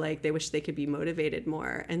listless, or like they wish they could be motivated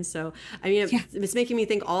more. And so, I mean, it's making me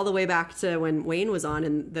think all the way back to when Wayne was on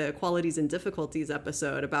in the Qualities and Difficulties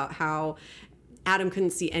episode about how Adam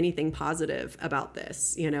couldn't see anything positive about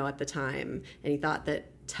this, at the time. And he thought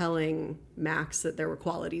that telling Max that there were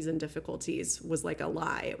qualities and difficulties was like a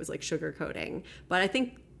lie. It was like sugarcoating. But I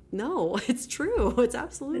think, no, it's true. It's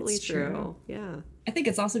absolutely true. Yeah. I think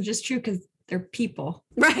it's also just true because they're people.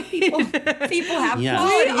 Right. People have qualities.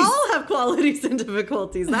 We all have qualities and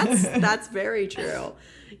difficulties. That's very true.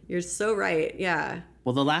 You're so right. Yeah.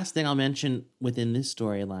 Well, the last thing I'll mention within this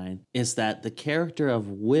storyline is that the character of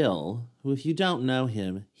Will, who, if you don't know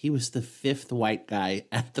him, he was the fifth white guy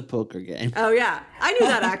at the poker game. Oh, yeah. I knew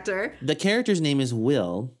that actor. The character's name is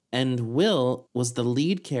Will, and Will was the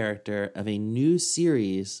lead character of a new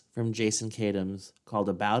series from Jason Katims called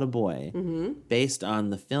About a Boy, based on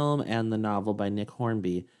the film and the novel by Nick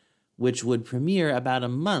Hornby, which would premiere about a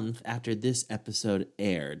month after this episode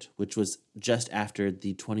aired, which was just after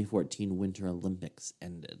the 2014 Winter Olympics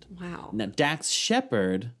ended. Wow. Now, Dax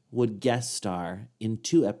Shepard would guest star in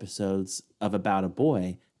 2 episodes of About a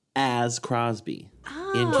Boy as Crosby. Oh,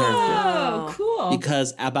 in character. Oh, cool.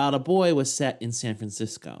 Because About a Boy was set in San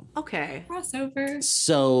Francisco. Okay. Crossover.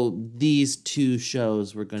 So these two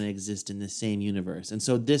shows were going to exist in the same universe. And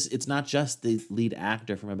so it's not just the lead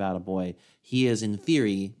actor from About a Boy. He is, in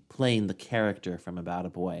theory, playing the character from About a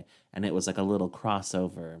Boy. And it was like a little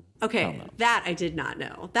crossover. Okay, promo. that I did not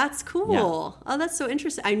know. That's cool. Yeah. Oh, that's so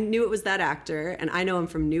interesting. I knew it was that actor, and I know him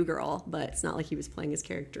from New Girl, but it's not like he was playing his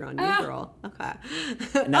character on New Girl. Okay.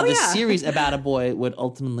 Now, the series About a Boy would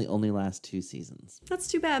ultimately only last 2 seasons. That's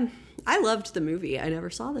too bad. I loved the movie. I never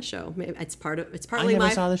saw the show. Maybe it's partly I never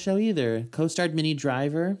saw the show either. Co-starred Minnie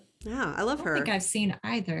Driver. Yeah, I love her. I don't think I've seen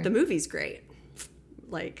either. The movie's great.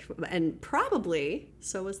 And probably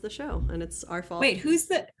so was the show, and it's our fault. Wait,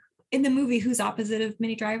 in the movie, who's opposite of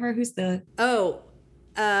Minnie Driver? Who's the...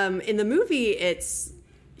 in the movie, it's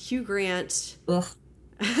Hugh Grant. Ugh.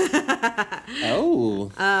 Who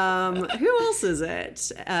else is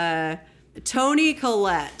it? Toni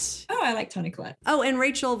Collette. Oh, I like Toni Collette. Oh, and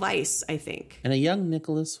Rachel Weisz, I think. And a young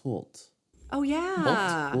Nicholas Hoult. Oh,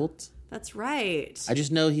 yeah. Hoult. That's right. I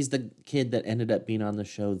just know he's the kid that ended up being on the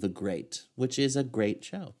show The Great, which is a great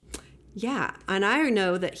show. Yeah, and I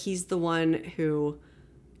know that he's the one who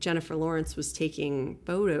Jennifer Lawrence was taking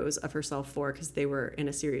photos of herself for because they were in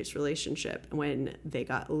a serious relationship when they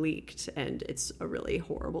got leaked. And it's a really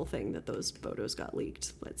horrible thing that those photos got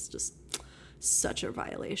leaked. It's just such a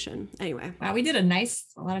violation. Anyway. Wow, we did a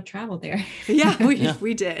lot of travel there. Yeah,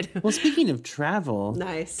 we did. Well, speaking of travel,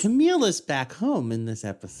 nice. Camille is back home in this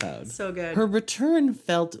episode. So good. Her return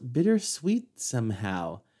felt bittersweet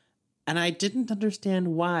somehow. And I didn't understand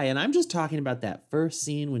why. And I'm just talking about that first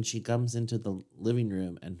scene when she comes into the living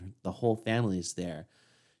room and the whole family's there.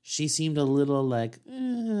 She seemed a little like,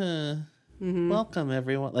 welcome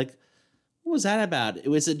everyone. Like, what was that about?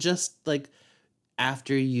 Was it just like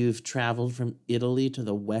after you've traveled from Italy to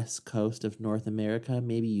the west coast of North America,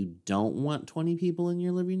 maybe you don't want 20 people in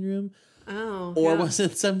your living room? Oh. Or was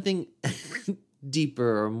it something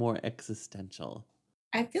deeper or more existential?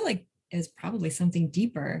 I feel like is probably something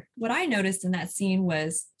deeper. What I noticed in that scene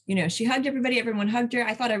was, she hugged everybody, everyone hugged her.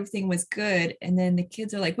 I thought everything was good. And then the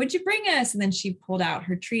kids are like, what'd you bring us? And then she pulled out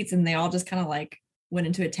her treats and they all just kind of like went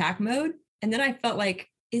into attack mode. And then I felt like,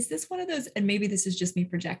 is this one of those, and maybe this is just me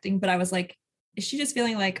projecting, but I was like, is she just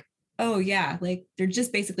feeling like, oh yeah, like they're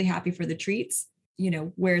just basically happy for the treats?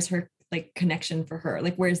 Where's her like connection for her?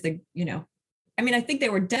 Like, where's the, I think they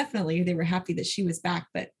were happy that she was back,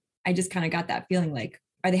 but I just kind of got that feeling like,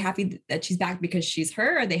 are they happy that she's back because she's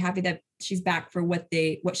her? Or are they happy that she's back for what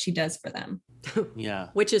she does for them? Yeah.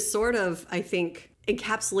 Which is sort of, I think,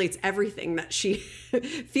 encapsulates everything that she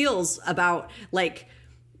feels about, like,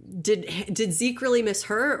 did Zeke really miss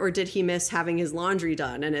her, or did he miss having his laundry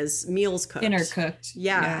done and his meals cooked? Dinner cooked.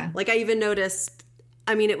 Yeah. Like, I even noticed,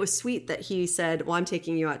 it was sweet that he said, well, I'm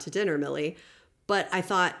taking you out to dinner, Millie. But I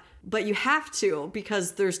thought, but you have to,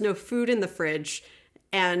 because there's no food in the fridge,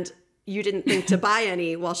 and you didn't think to buy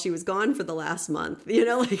any while she was gone for the last month,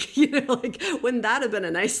 like wouldn't that have been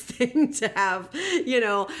a nice thing to have?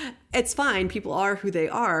 It's fine. People are who they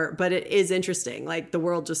are, but it is interesting. Like, the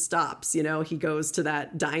world just stops, he goes to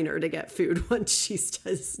that diner to get food once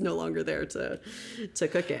she's no longer there to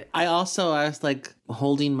cook it. I was like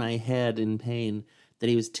holding my head in pain that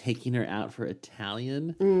he was taking her out for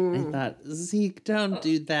Italian. I thought, Zeke, don't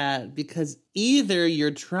do that, because either you're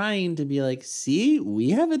trying to be like, see, we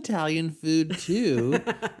have Italian food too.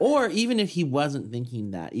 Or even if he wasn't thinking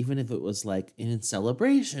that, even if it was like in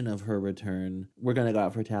celebration of her return, we're going to go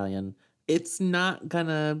out for Italian, it's not going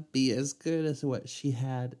to be as good as what she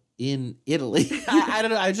had in Italy. I don't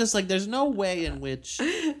know. I just like, there's no way in which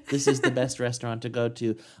this is the best restaurant to go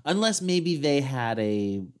to, unless maybe they had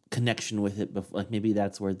a connection with it before. Like, maybe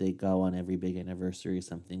that's where they go on every big anniversary or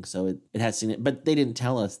something. So it has seen it, but they didn't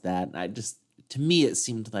tell us that. To me, it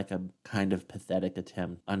seemed like a kind of pathetic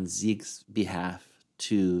attempt on Zeke's behalf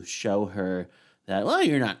to show her that, well,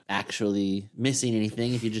 you're not actually missing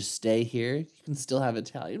anything. If you just stay here, you can still have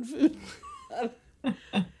Italian food.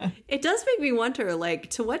 It does make me wonder, like,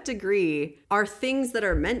 to what degree are things that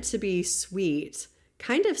are meant to be sweet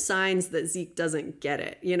kind of signs that Zeke doesn't get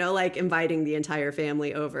it, like inviting the entire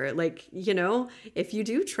family over. Like, if you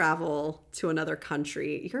do travel to another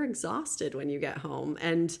country, you're exhausted when you get home.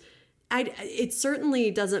 And it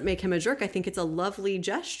certainly doesn't make him a jerk. I think it's a lovely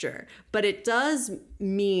gesture, but it does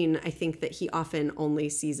mean, I think, that he often only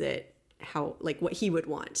sees it how, like, what he would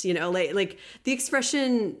want, like the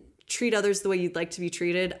expression, treat others the way you'd like to be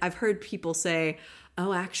treated. I've heard people say,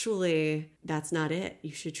 oh, actually, that's not it.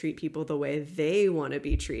 You should treat people the way they want to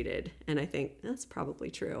be treated. And I think that's probably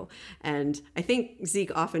true. And I think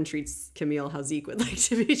Zeke often treats Camille how Zeke would like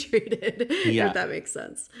to be treated, if that makes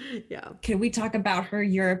sense. Yeah. Can we talk about her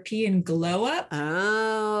European glow up?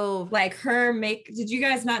 Oh. Like her did you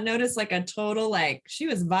guys not notice like a total, like she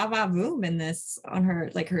was va-va-voom in this on her,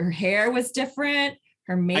 like her hair was different.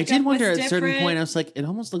 Her makeup I did wonder was at a different. certain point, I was like, it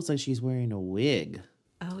almost looks like she's wearing a wig.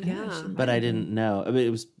 Oh, yeah. But I didn't know. I mean,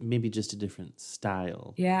 it was maybe just a different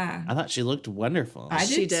style. Yeah. I thought she looked wonderful.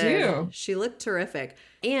 She did too. She looked terrific.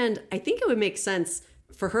 And I think it would make sense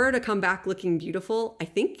for her to come back looking beautiful, I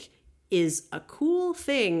think is a cool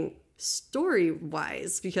thing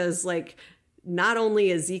story-wise, because like not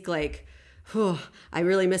only is Zeke like, oh, I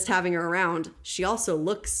really missed having her around, she also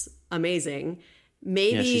looks amazing.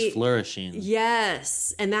 Maybe she's flourishing.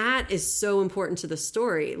 Yes. And that is so important to the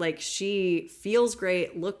story. Like she feels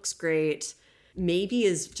great, looks great, maybe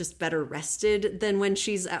is just better rested than when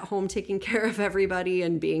she's at home taking care of everybody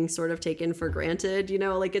and being sort of taken for granted. You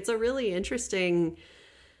know, like it's a really interesting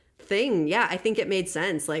thing. Yeah, I think it made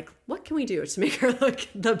sense. Like, what can we do to make her look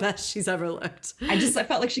the best she's ever looked? I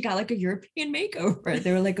felt like she got like a European makeover.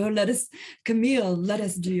 They were like, oh, Camille, let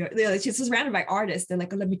us do your, she's surrounded by artists. They're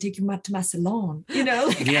like, oh, let me take you to my salon. You know,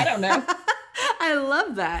 like, I don't know. I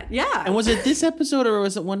love that. Yeah. And was it this episode or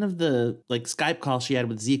was it one of the like Skype calls she had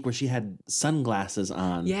with Zeke where she had sunglasses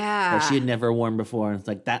on? Yeah. That she had never worn before. And it's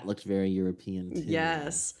like, that looked very European too.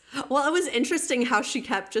 Yes. Well, it was interesting how she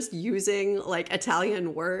kept just using like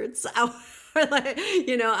Italian words. Like,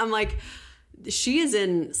 you know, I'm like, she is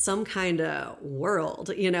in some kind of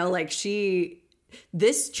world, you know, like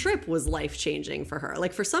this trip was life-changing for her.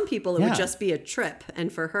 Like for some people, it would just be a trip.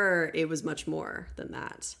 And for her, it was much more than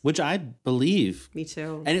that. Which I believe. Me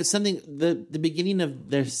too. And it's something, the beginning of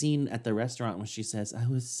their scene at the restaurant when she says, I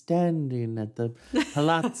was standing at the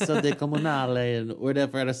Palazzo de Comunale and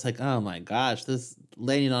whatever. And it's like, oh my gosh, this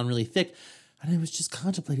laying on really thick. And I was just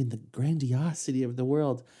contemplating the grandiosity of the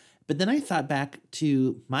world. But then I thought back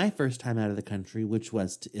to my first time out of the country, which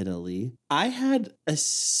was to Italy. I had a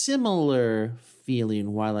similar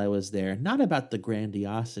feeling while I was there, not about the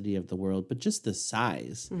grandiosity of the world, but just the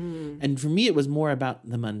size. Mm. And for me, it was more about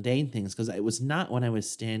the mundane things, because it was not when I was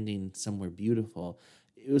standing somewhere beautiful.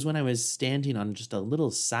 It was when I was standing on just a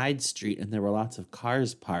little side street and there were lots of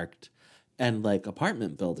cars parked and like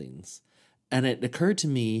apartment buildings. And it occurred to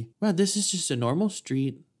me, wow, this is just a normal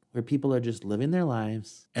street where people are just living their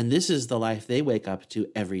lives. And this is the life they wake up to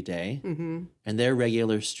every day. Mm-hmm. And their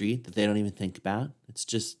regular street that they don't even think about. It's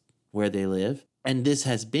just where they live. And this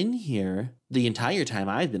has been here the entire time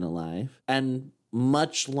I've been alive and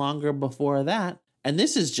much longer before that. And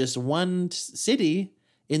this is just one city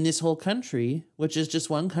in this whole country, which is just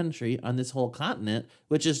one country on this whole continent,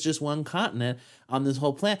 which is just one continent on this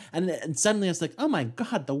whole planet. And suddenly it's like, oh my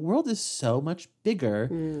God, the world is so much bigger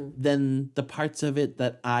than the parts of it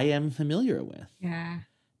that I am familiar with. Yeah.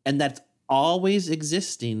 And that's always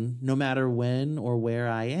existing no matter when or where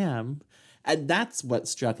I am. And that's what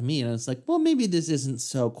struck me. And I was like, well, maybe this isn't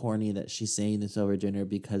so corny that she's saying this over dinner,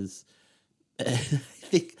 because I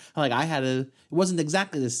think like it wasn't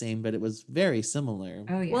exactly the same, but it was very similar.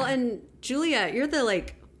 Oh yeah. Well, and Julia, you're the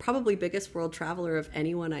like probably biggest world traveler of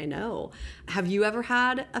anyone I know. Have you ever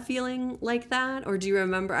had a feeling like that? Or do you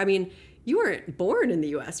remember, I mean, you weren't born in the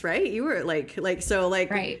US, right? You were so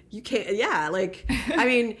right. You can't, yeah, like, I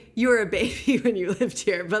mean, you were a baby when you lived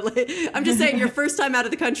here, but like, I'm just saying your first time out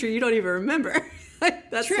of the country, you don't even remember.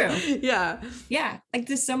 That's true. Yeah. Yeah. Like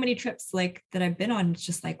there's so many trips like that I've been on. It's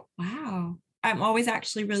just like, wow. I'm always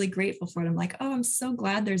actually really grateful for it. I'm like, oh, I'm so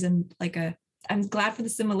glad I'm glad for the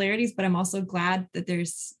similarities, but I'm also glad that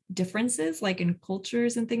there's differences like in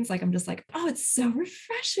cultures and things. Like, I'm just like, oh, it's so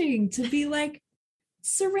refreshing to be like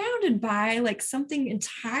surrounded by like something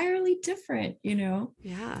entirely different, you know?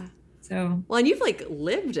 Yeah. So, well, and you've like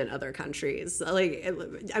lived in other countries. Like,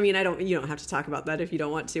 I mean, you don't have to talk about that if you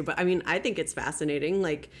don't want to, but I mean, I think it's fascinating.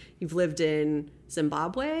 Like, you've lived in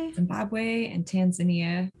Zimbabwe and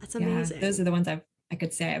Tanzania. That's amazing. Yeah, those are the ones I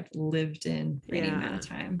could say I've lived in for any amount of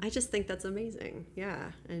time. I just think that's amazing.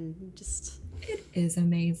 Yeah. And just... It is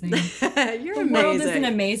amazing. You're the amazing. world is an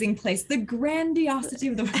amazing place. The grandiosity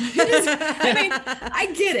of the world. I mean,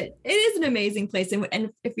 I get it. It is an amazing place.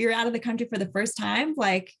 And if you're out of the country for the first time,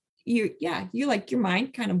 like you like your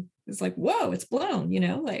mind kind of is like, whoa, it's blown, you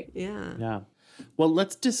know, like. Yeah. Yeah. Well,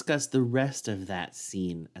 let's discuss the rest of that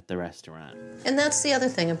scene at the restaurant. And that's the other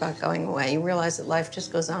thing about going away. You realize that life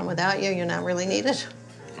just goes on without you. You're not really needed.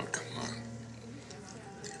 Oh, come on.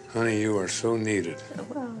 Honey, you are so needed.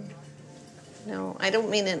 Well, no, I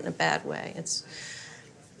don't mean it in a bad way.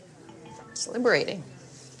 It's liberating.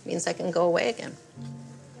 It means I can go away again.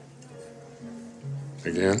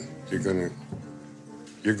 Again?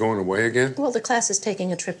 You're going away again? Well, the class is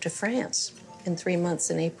taking a trip to France in 3 months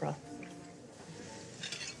in April.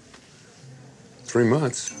 3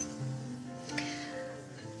 months?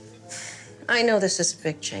 I know this is a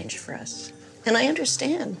big change for us. And I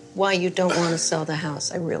understand why you don't want to sell the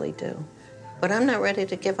house. I really do. But I'm not ready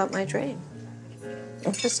to give up my dream.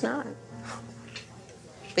 I'm just not.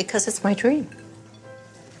 Because it's my dream.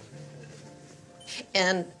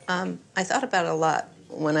 And I thought about it a lot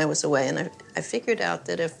when I was away, and I figured out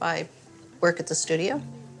that if I work at the studio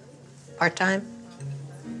part-time,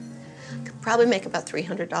 I could probably make about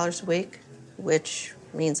 $300 a week, which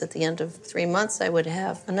means at the end of 3 months, I would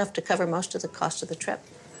have enough to cover most of the cost of the trip.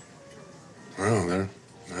 Well,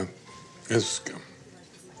 that is...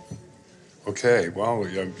 Okay, well,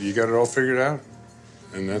 you got it all figured out,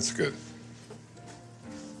 and that's good.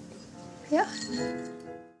 Yeah.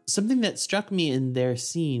 Something that struck me in their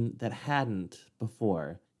scene that hadn't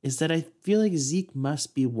before is that I feel like Zeke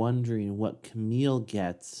must be wondering what Camille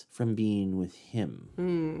gets from being with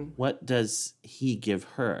him. What does he give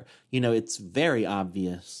her? You know, it's very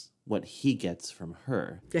obvious what he gets from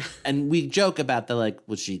her. Yeah. And we joke about the like,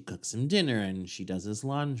 well, she cooks him dinner and she does his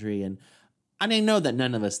laundry. And I know that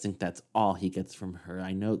none of us think that's all he gets from her.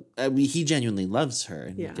 I know he genuinely loves her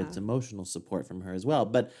and he gets emotional support from her as well.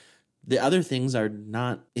 But the other things are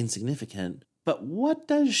not insignificant. But what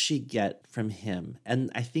does she get from him?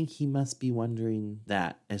 And I think he must be wondering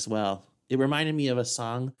that as well. It reminded me of a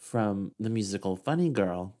song from the musical Funny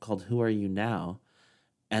Girl called Who Are You Now?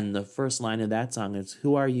 And the first line of that song is,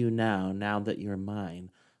 who are you now, now that you're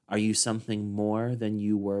mine? Are you something more than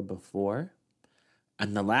you were before?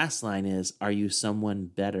 And the last line is, are you someone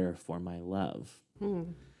better for my love?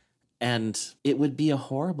 And it would be a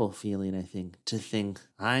horrible feeling, I think, to think,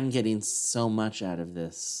 I'm getting so much out of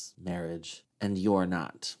this marriage and you're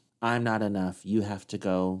not. I'm not enough. You have to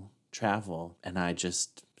go travel and I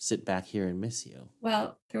just sit back here and miss you.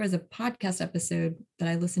 Well, there was a podcast episode that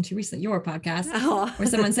I listened to recently, your podcast, where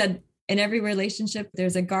someone said, in every relationship,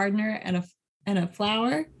 there's a gardener and a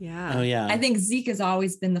flower. Yeah. Oh, yeah. I think Zeke has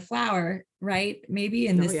always been the flower, right? Maybe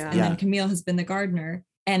in this, and then Camille has been the gardener.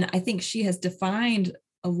 And I think she has defined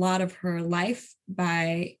a lot of her life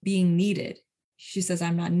by being needed. She says,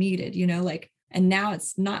 I'm not needed, and now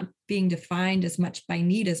it's not being defined as much by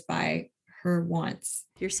need as by her wants.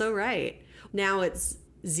 You're so right. Now it's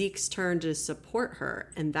Zeke's turn to support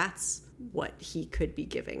her, and that's what he could be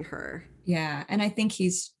giving her. Yeah. And I think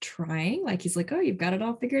he's trying, he's like, oh, you've got it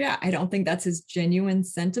all figured out. I don't think that's his genuine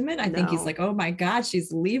sentiment. I think he's like, oh my God,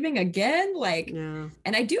 she's leaving again.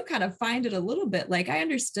 And I do kind of find it a little bit I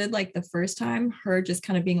understood the first time her just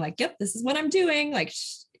kind of being like, yep, this is what I'm doing.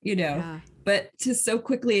 But to so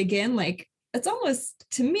quickly again, it's almost,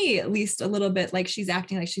 to me at least, a little bit like she's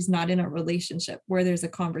acting like she's not in a relationship where there's a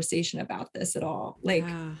conversation about this at all.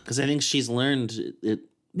 Because I think she's learned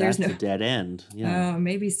that's a dead end. Yeah.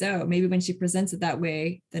 Maybe so. Maybe when she presents it that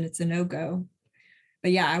way, then it's a no-go.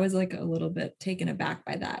 But yeah, I was a little bit taken aback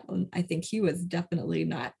by that. And I think he was definitely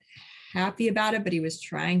not happy about it, but he was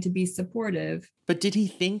trying to be supportive. But did he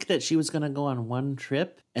think that she was going to go on one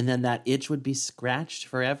trip and then that itch would be scratched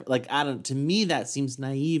forever? To me, that seems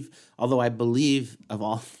naive, although I believe of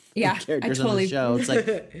all the characters on the show.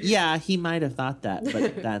 It's he might have thought that,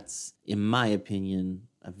 but that's, in my opinion,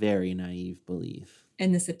 a very naive belief.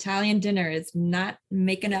 And this Italian dinner is not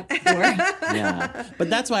making up for. Yeah. But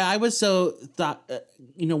that's why I was so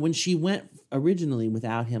when she went originally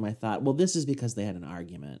without him, I thought, well, this is because they had an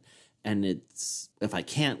argument. And it's, if I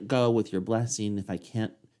can't go with your blessing, if I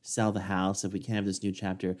can't sell the house, if we can't have this new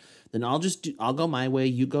chapter, then I'll go my way,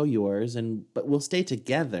 you go yours, but we'll stay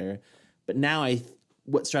together. But now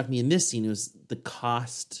what struck me in this scene was the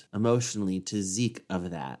cost emotionally to Zeke of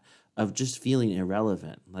that, of just feeling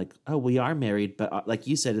irrelevant. We are married, but like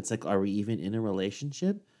you said, it's are we even in a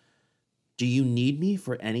relationship? Do you need me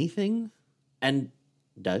for anything? And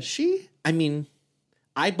does she? I mean,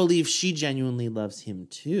 I believe she genuinely loves him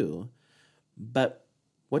too, but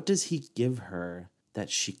what does he give her that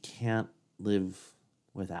she can't live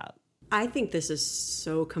without? I think this is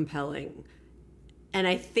so compelling. And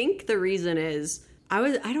I think the reason is,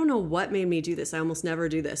 I don't know what made me do this. I almost never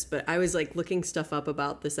do this, but I was looking stuff up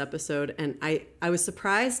about this episode, and I was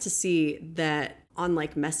surprised to see that on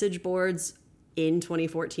message boards in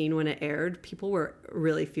 2014 when it aired, people were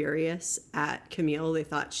really furious at Camille. They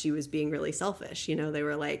thought she was being really selfish. They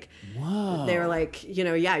were whoa. They were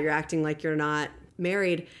you're acting like you're not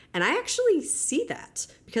married. And I actually see that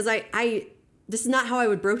because this is not how I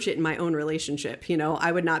would broach it in my own relationship.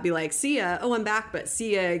 I would not be like, see ya, oh, I'm back, but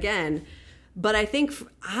see ya again. But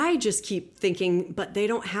I just keep thinking, but they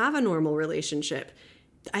don't have a normal relationship.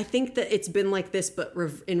 I think that it's been like this, but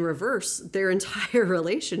in reverse, their entire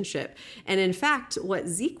relationship. And in fact, what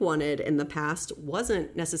Zeke wanted in the past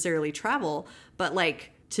wasn't necessarily travel, but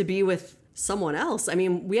like to be with someone else. I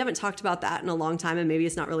mean, we haven't talked about that in a long time, and maybe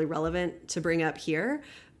it's not really relevant to bring up here,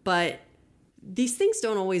 but these things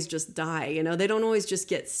don't always just die, you know, they don't always just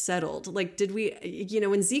get settled. Like, did we, you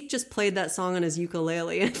know, when Zeke just played that song on his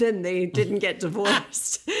ukulele and then they didn't get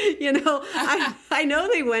divorced, you know, I know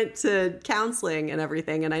they went to counseling and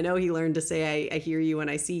everything. And I know he learned to say, I hear you when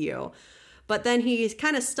I see you. But then he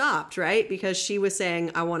kind of stopped, right? Because she was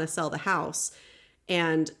saying, I want to sell the house.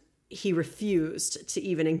 And he refused to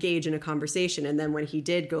even engage in a conversation. And then when he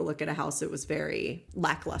did go look at a house, it was very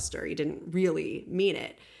lackluster. He didn't really mean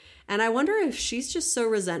it. And I wonder if she's just so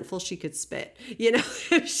resentful she could spit, you know,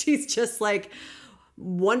 if she's just like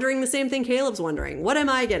wondering the same thing Caleb's wondering. What am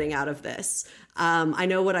I getting out of this? I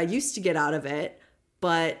know what I used to get out of it,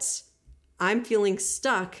 but I'm feeling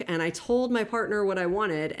stuck. And I told my partner what I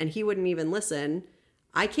wanted and he wouldn't even listen.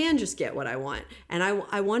 I can just get what I want. And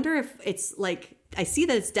I wonder if it's like, I see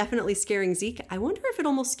that it's definitely scaring Zeke. I wonder if it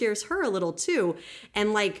almost scares her a little too.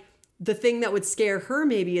 And like, the thing that would scare her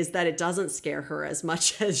maybe is that it doesn't scare her as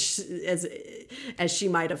much as she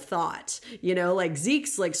might have thought. You know, like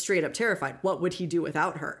Zeke's like straight up terrified. What would he do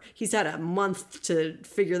without her? He's had a month to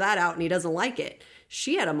figure that out and he doesn't like it.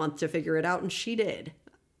 She had a month to figure it out and she did.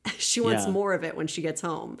 She wants more of it when she gets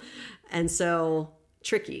home. And so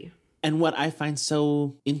tricky. And what I find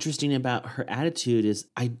so interesting about her attitude is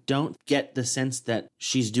I don't get the sense that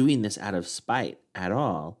she's doing this out of spite at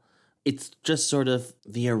all. It's just sort of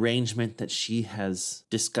the arrangement that she has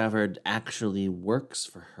discovered actually works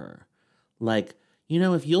for her. Like, you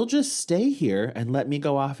know, if you'll just stay here and let me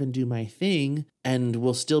go off and do my thing and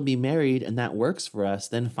we'll still be married and that works for us,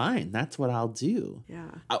 then fine. That's what I'll do. Yeah.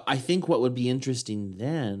 I think what would be interesting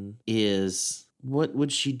then is what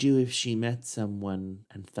would she do if she met someone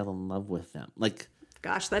and fell in love with them? Like,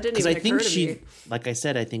 gosh, that didn't even occur to me. Like I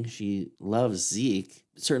said, I think she loves Zeke.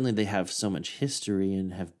 Certainly they have so much history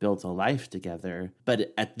and have built a life together.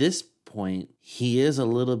 But at this point, he is a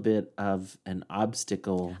little bit of an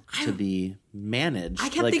obstacle to be managed. I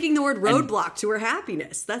kept thinking the word roadblock to her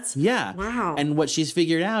happiness. That's, yeah. Wow. And what she's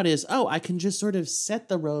figured out is, I can just sort of set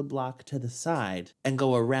the roadblock to the side and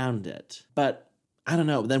go around it. But I don't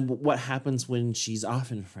know. Then what happens when she's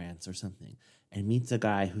off in France or something and meets a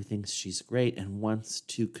guy who thinks she's great and wants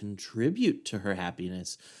to contribute to her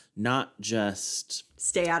happiness, not just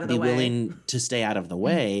stay out of the way. Be willing to stay out of the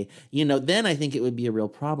way, you know, then I think it would be a real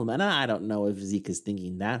problem. And I don't know if Zeke is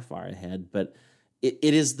thinking that far ahead, but it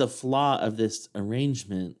is the flaw of this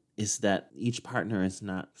arrangement is that each partner is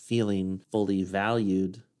not feeling fully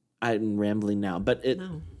valued. I'm rambling now, but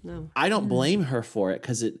no. I don't blame her for it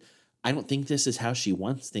because I don't think this is how she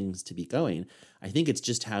wants things to be going. I think it's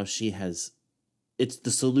just how it's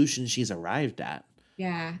the solution she's arrived at.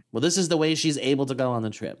 Yeah. Well, this is the way she's able to go on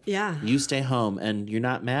the trip. Yeah. You stay home and you're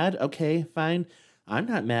not mad? Okay, fine. I'm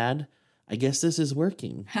not mad. I guess this is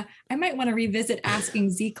working. I might want to revisit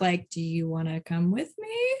asking Zeke, like, do you want to come with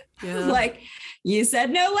me? Yeah. Like, you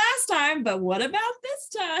said no last time, but what about this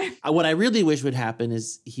time? What I really wish would happen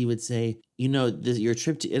is he would say, you know, your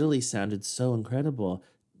trip to Italy sounded so incredible.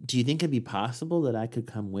 Do you think it'd be possible that I could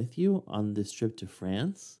come with you on this trip to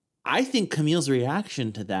France? I think Camille's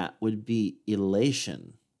reaction to that would be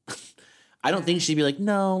elation. I don't think she'd be like,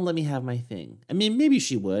 no, let me have my thing. I mean, maybe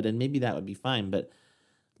she would, and maybe that would be fine. But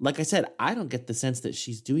like I said, I don't get the sense that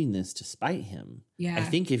she's doing this to spite him. Yeah. I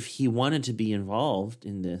think if he wanted to be involved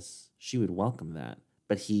in this, she would welcome that.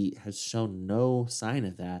 But he has shown no sign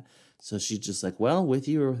of that. So she's just like, well, with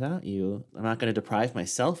you or without you, I'm not going to deprive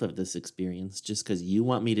myself of this experience just because you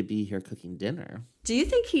want me to be here cooking dinner. Do you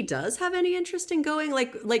think he does have any interest in going?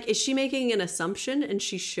 Like, is she making an assumption and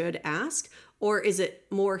she should ask? Or is it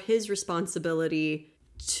more his responsibility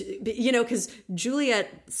to, you know, because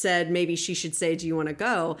Juliet said maybe she should say, do you want to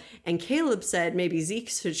go? And Caleb said maybe Zeke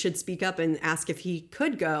should speak up and ask if he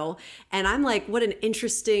could go. And I'm like, what an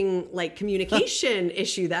interesting like communication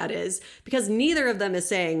issue that is, because neither of them is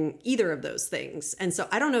saying either of those things. And so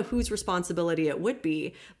I don't know whose responsibility it would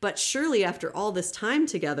be, but surely after all this time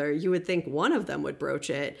together, you would think one of them would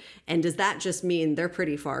broach it. And does that just mean they're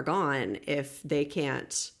pretty far gone if they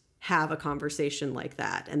can't have a conversation like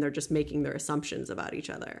that and they're just making their assumptions about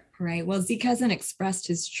each other? Right. Well, Zeke hasn't expressed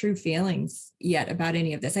his true feelings yet about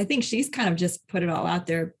any of this. I think she's kind of just put it all out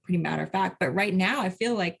there pretty matter of fact. But right now I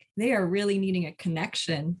feel like they are really needing a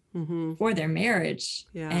connection for their marriage.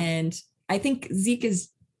 Yeah. And I think Zeke is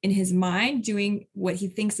in his mind doing what he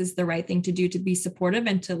thinks is the right thing to do to be supportive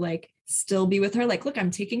and to like still be with her. Like, look, I'm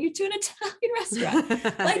taking you to an Italian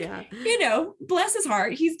restaurant. Like, you know, bless his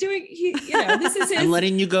heart. He's doing, this is his. I'm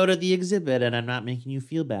letting you go to the exhibit and I'm not making you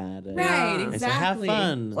feel bad. Right, exactly. I say, have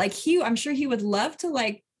fun. Like I'm sure he would love to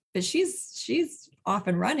like, but she's off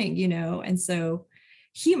and running, you know? And so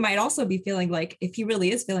he might also be feeling like, if he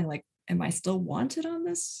really is feeling like, am I still wanted on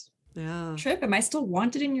this trip? Am I still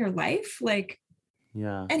wanted in your life? Like,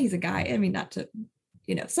 yeah. And he's a guy. I mean, not to,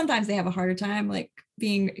 sometimes they have a harder time like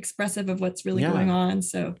being expressive of what's really going on.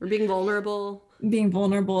 So or being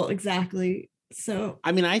vulnerable. Exactly. So,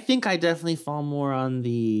 I mean, I think I definitely fall more on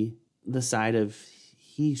the side of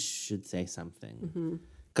he should say something.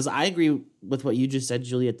 Because I agree with what you just said,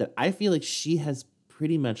 Juliet, that I feel like she has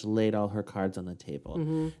pretty much laid all her cards on the table.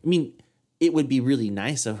 I mean, it would be really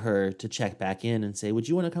nice of her to check back in and say, would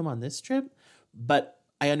you want to come on this trip? But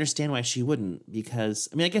I understand why she wouldn't, because,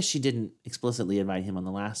 I mean, I guess she didn't explicitly invite him on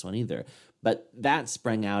the last one either, but that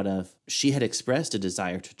sprang out of, she had expressed a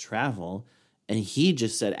desire to travel, and he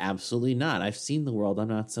just said, absolutely not. I've seen the world. I'm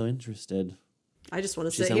not so interested. I just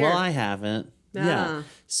want to sit here. She said, well, I haven't. Yeah.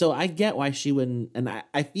 So I get why she wouldn't, and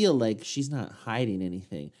I feel like she's not hiding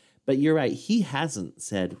anything. But you're right, he hasn't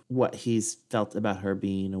said what he's felt about her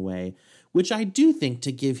being away, which I do think,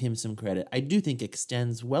 to give him some credit, I do think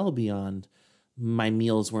extends well beyond my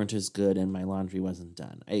meals weren't as good and my laundry wasn't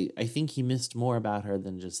done. I think he missed more about her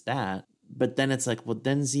than just that. But then it's like, well,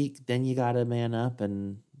 then Zeke, then you got to man up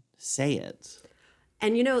and say it.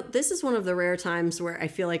 And, this is one of the rare times where I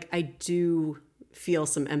feel like I do feel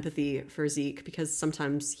some empathy for Zeke, because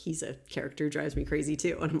sometimes he's a character who drives me crazy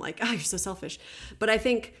too. And I'm like, oh, you're so selfish. But I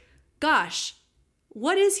think, gosh,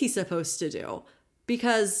 what is he supposed to do?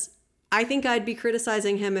 Because I think I'd be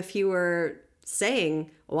criticizing him if he were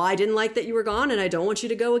saying, well, I didn't like that you were gone and I don't want you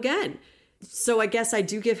to go again. So I guess I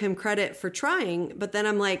do give him credit for trying, but then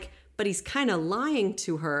I'm like, but he's kind of lying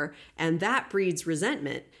to her, and that breeds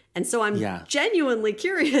resentment. And so I'm genuinely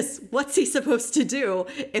curious, what's he supposed to do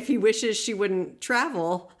if he wishes she wouldn't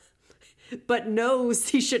travel, but knows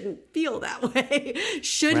he shouldn't feel that way?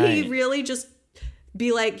 Should he really just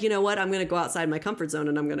be like, you know what, I'm going to go outside my comfort zone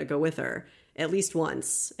and I'm going to go with her at least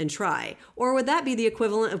once and try? Or would that be the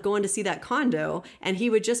equivalent of going to see that condo and he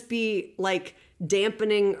would just be like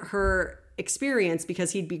dampening her experience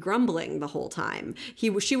because he'd be grumbling the whole time? She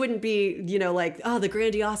wouldn't be, like, oh, the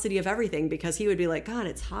grandiosity of everything, because he would be like, God,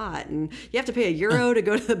 it's hot and you have to pay €1 to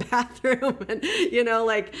go to the bathroom. And,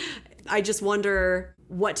 like, I just wonder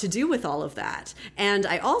what to do with all of that. And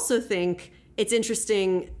I also think it's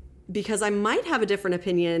interesting because I might have a different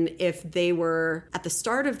opinion if they were at the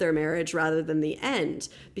start of their marriage rather than the end,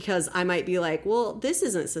 because I might be like, well, this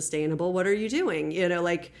isn't sustainable. What are you doing?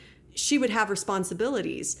 Like, she would have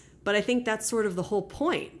responsibilities. But I think that's sort of the whole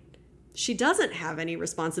point. She doesn't have any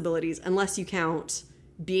responsibilities unless you count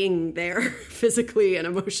being there physically and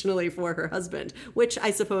emotionally for her husband, which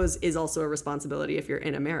I suppose is also a responsibility if you're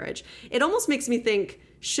in a marriage. It almost makes me think,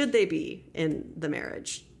 should they be in the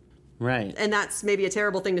marriage? Right. And that's maybe a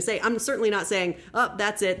terrible thing to say. I'm certainly not saying, oh,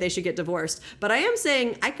 that's it, they should get divorced. But I am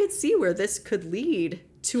saying I could see where this could lead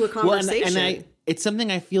to a conversation. Well, and it's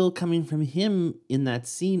something I feel coming from him in that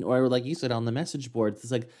scene, or like you said on the message boards.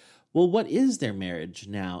 It's like, well, what is their marriage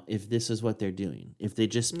now if this is what they're doing? If they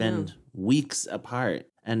just spend weeks apart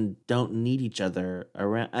and don't need each other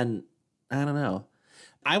around? And I don't know.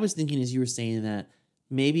 I was thinking as you were saying that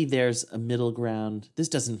maybe there's a middle ground. This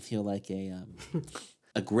doesn't feel like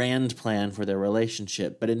a grand plan for their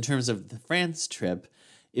relationship. But in terms of the France trip,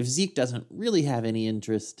 if Zeke doesn't really have any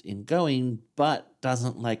interest in going, but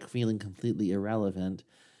doesn't like feeling completely irrelevant,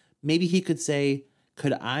 maybe he could say,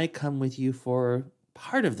 could I come with you for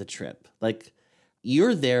part of the trip? Like,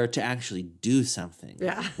 you're there to actually do something,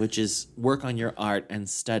 which is work on your art and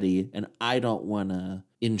study, and I don't want to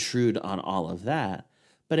intrude on all of that.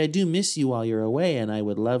 But I do miss you while you're away, and I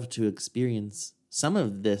would love to experience some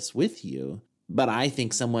of this with you. But I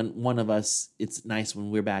think one of us, it's nice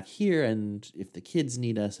when we're back here, and if the kids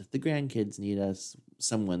need us, if the grandkids need us,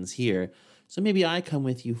 someone's here. So maybe I come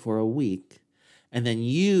with you for a week, and then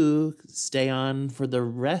you stay on for the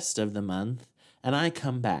rest of the month, and I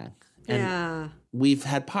come back. And we've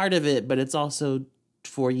had part of it, but it's also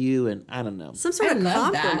for you, and I don't know. Some sort of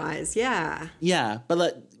compromise, Yeah,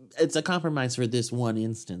 but it's a compromise for this one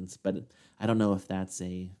instance, but I don't know if that's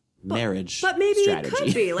a marriage strategy. But maybe it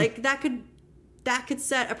could be. Like, that could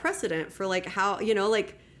set a precedent for, like, how,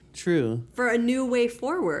 like... True. For a new way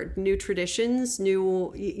forward, new traditions,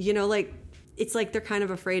 new, like, it's like they're kind of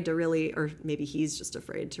afraid to really, or maybe he's just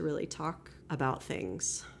afraid to really talk about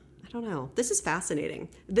things. I don't know. This is fascinating.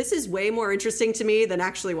 This is way more interesting to me than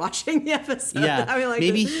actually watching the episode. Yeah, I mean, like,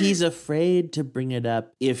 maybe he's afraid to bring it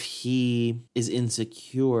up if he is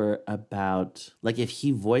insecure about, like, if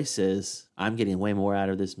he voices, I'm getting way more out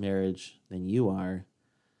of this marriage than you are.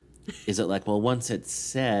 Is it like, well, once it's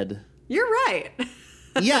said... You're right.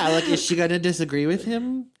 Yeah, like, is she going to disagree with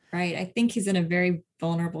him? Right. I think he's in a very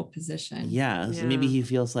vulnerable position. Yeah, so maybe he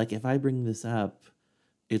feels like if I bring this up,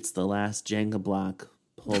 it's the last Jenga block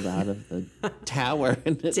pulled out of the tower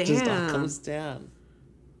and it just all comes down.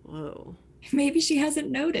 Whoa. Maybe she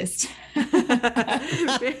hasn't noticed.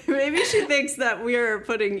 Maybe she thinks that we're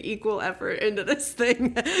putting equal effort into this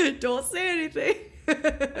thing. Don't say anything.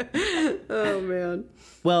 Oh, man.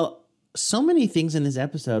 Well, so many things in this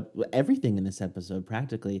episode, everything in this episode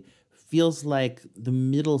practically, feels like the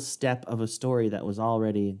middle step of a story that was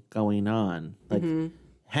already going on. Like,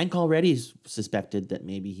 Hank already suspected that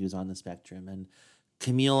maybe he was on the spectrum, and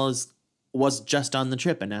Camille was just on the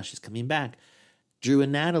trip, and now she's coming back. Drew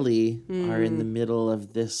and Natalie are in the middle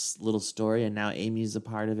of this little story, and now Amy's a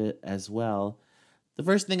part of it as well. The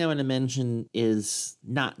first thing I want to mention is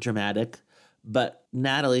not dramatic, but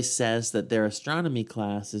Natalie says that their astronomy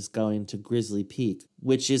class is going to Grizzly Peak,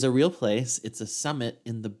 which is a real place. It's a summit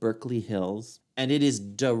in the Berkeley Hills, and it is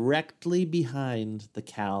directly behind the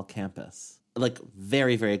Cal campus. Like,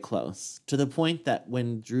 very, very close. To the point that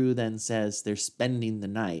when Drew then says they're spending the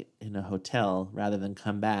night in a hotel rather than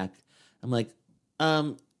come back, I'm like,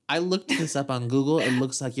 I looked this up on Google. It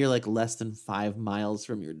looks like you're like less than 5 miles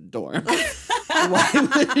from your dorm.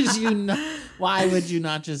 Why would you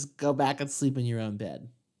not just go back and sleep in your own bed?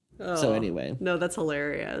 Oh, so anyway. No, that's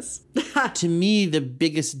hilarious. To me, the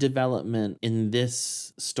biggest development in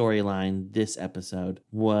this storyline, this episode,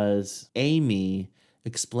 was Amy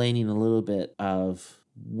explaining a little bit of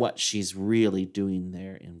what she's really doing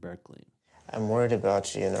there in Berkeley. I'm worried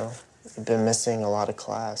about you, You've been missing a lot of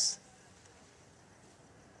class.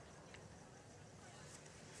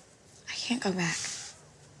 I can't go back.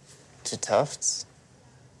 To Tufts?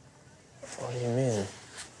 What do you mean?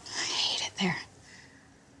 I hate it there.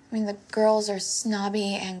 I mean, the girls are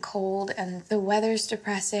snobby and cold, and the weather's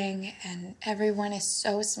depressing, and everyone is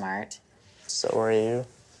so smart. So are you?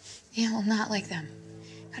 Yeah, well, not like them.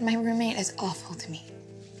 God, my roommate is awful to me.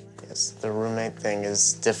 Yes, the roommate thing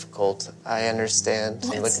is difficult. I understand.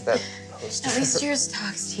 Look at that poster. At least yours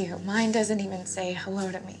talks to you. Mine doesn't even say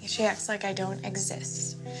hello to me. She acts like I don't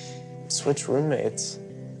exist. Switch roommates.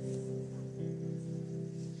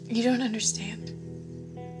 You don't understand.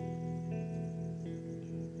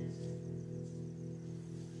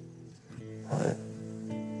 What?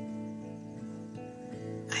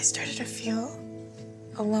 I started to feel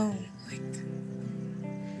alone,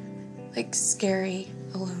 like scary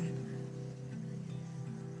alone.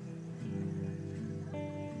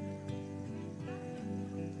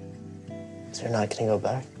 So you're not gonna go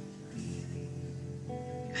back?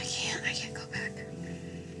 I can't go back.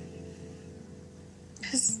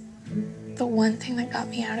 Because the one thing that got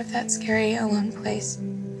me out of that scary, alone place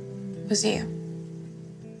was you.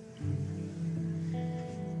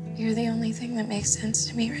 You're the only thing that makes sense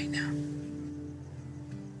to me right now.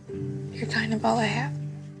 You're kind of all I have.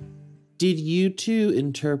 Did you two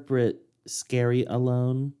interpret Scary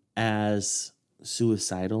Alone as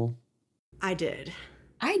suicidal? I did.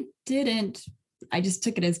 I didn't. I just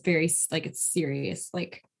took it as very, it's serious.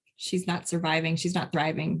 Like, she's not surviving. She's not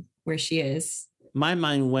thriving where she is. My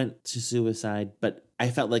mind went to suicide, but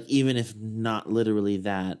I felt like even if not literally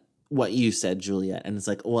that, what you said, Juliet, and it's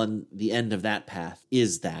like, well, the end of that path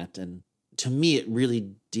is that. And to me, it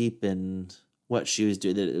really deepened what she was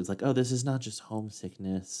doing. It was like, oh, this is not just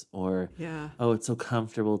homesickness, or, oh, it's so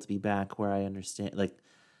comfortable to be back where I understand. Like,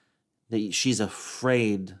 that she's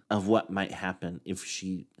afraid of what might happen if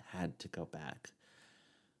she had to go back,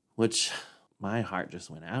 which my heart just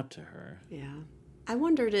went out to her. Yeah. I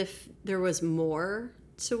wondered if there was more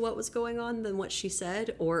to what was going on than what she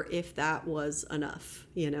said, or if that was enough,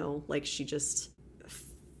 like she just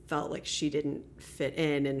felt like she didn't fit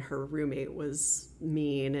in and her roommate was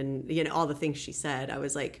mean and, all the things she said. I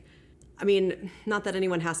was like, I mean, not that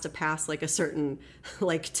anyone has to pass like a certain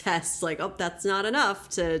test, oh, that's not enough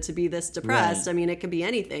to be this depressed. Right. I mean, it could be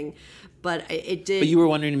anything, but it did. But you were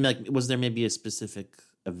wondering, was there maybe a specific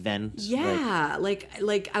event? Yeah,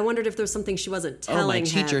 like I wondered if there was something she wasn't telling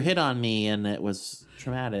him. My teacher hit on me and it was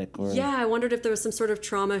traumatic. Or yeah, I wondered if there was some sort of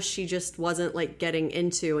trauma she just wasn't getting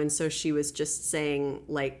into, and so she was just saying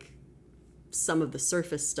some of the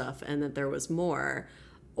surface stuff, and that there was more.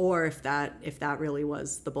 Or if that really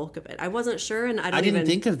was the bulk of it. I wasn't sure, and I didn't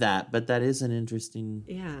think of that, but that is an interesting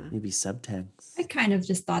maybe subtext. I kind of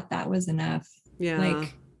just thought that was enough. Yeah.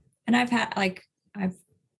 And I've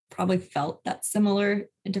probably felt that similar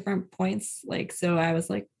at different points. Like, so I was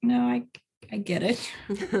like, no, I get it.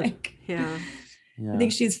 Like, yeah. I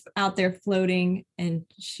think she's out there floating and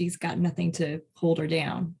she's got nothing to hold her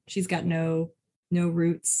down. She's got no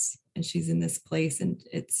roots, and she's in this place and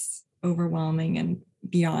it's overwhelming and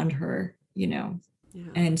beyond her, you know. Yeah.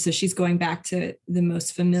 And so she's going back to the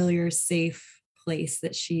most familiar, safe place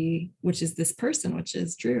which is this person, which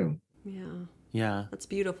is Drew. Yeah. Yeah. That's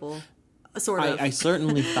beautiful. Sort of. I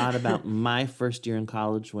certainly thought about my first year in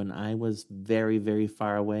college when I was very, very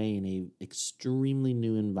far away in a extremely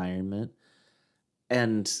new environment.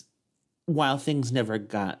 And while things never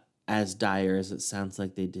got as dire as it sounds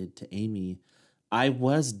like they did to Amy, I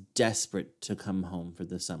was desperate to come home for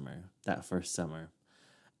the summer, that first summer,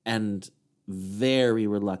 and very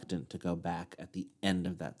reluctant to go back at the end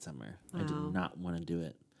of that summer. Wow. I did not want to do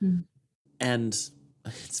it. Mm. And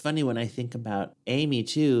it's funny when I think about Amy,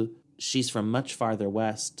 too. She's from much farther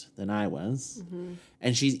west than I was. Mm-hmm.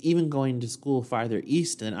 And she's even going to school farther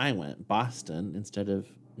east than I went, Boston instead of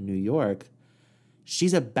New York.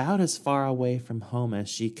 She's about as far away from home as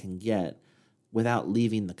she can get without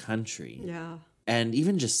leaving the country. Yeah. And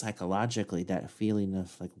even just psychologically, that feeling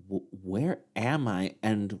of like, where am I?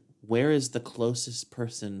 And where is the closest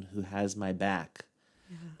person who has my back?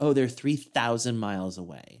 Yeah. Oh, they're 3,000 miles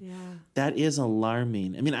away. Yeah. That is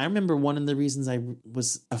alarming. I mean, I remember one of the reasons I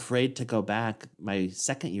was afraid to go back my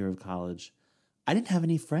second year of college. I didn't have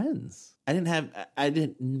any friends.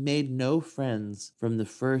 I made no friends from the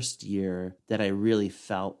first year that I really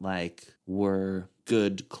felt like were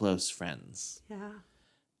good, close friends. Yeah.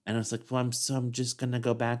 And I was like, well, I'm just going to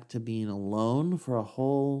go back to being alone for a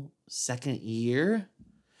whole second year.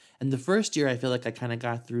 And the first year, I feel like I kind of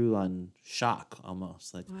got through on shock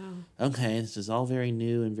almost. Like, wow. Okay, this is all very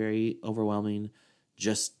new and very overwhelming.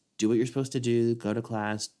 Just do what you're supposed to do, go to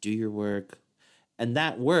class, do your work. And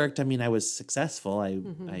that worked. I mean, I was successful.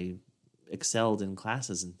 I excelled in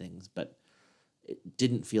classes and things, but it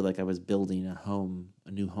didn't feel like I was building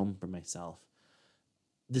a new home for myself.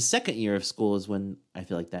 The second year of school is when I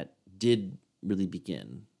feel like that did really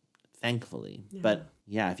begin, thankfully. Yeah. But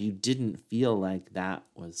yeah, if you didn't feel like that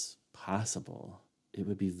was possible, it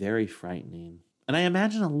would be very frightening. And I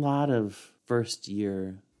imagine a lot of first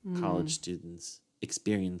year college students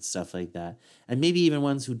experience stuff like that. And maybe even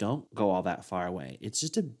ones who don't go all that far away. It's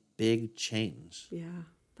just a big change. Yeah,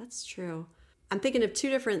 that's true. I'm thinking of two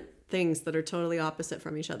different things that are totally opposite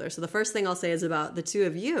from each other. So the first thing I'll say is about the two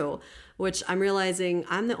of you, which I'm realizing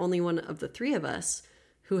I'm the only one of the three of us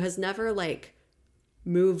who has never like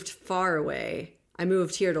moved far away. I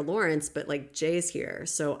moved here to Lawrence, but like Jay's here.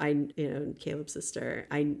 So Caleb's sister,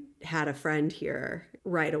 I had a friend here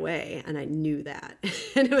right away and I knew that.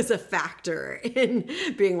 And it was a factor in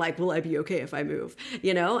being like, will I be okay if I move?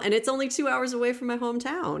 And it's only 2 hours away from my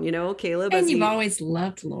hometown, Caleb. And you've always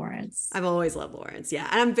loved Lawrence. I've always loved Lawrence. Yeah.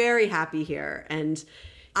 And I'm very happy here. And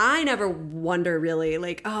I never wonder really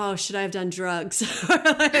like, oh, should I have done drugs? but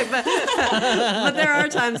there are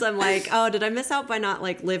times I'm like, oh, did I miss out by not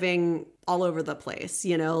like living all over the place?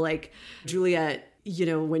 Like Juliet,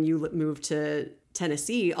 when you moved to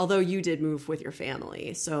Tennessee, although you did move with your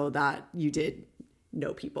family, so that you did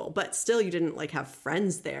know people, but still you didn't like have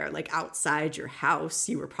friends there, like outside your house.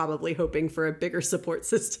 You were probably hoping for a bigger support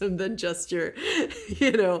system than just your,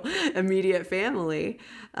 immediate family.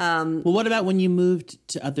 Well, what about when you moved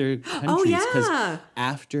to other countries? Oh, yeah.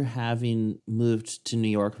 After having moved to New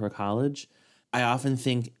York for college, I often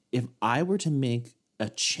think if I were to make a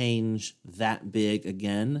change that big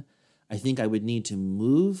again, I think I would need to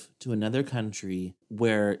move to another country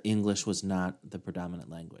where English was not the predominant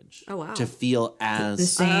language. Oh, wow. To feel as the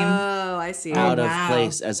same. Oh, I see. Out of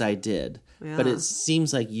place as I did. Yeah. But it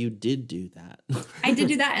seems like you did do that. I did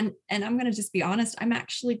do that. And I'm going to just be honest. I'm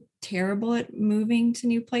actually terrible at moving to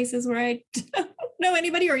new places where I don't know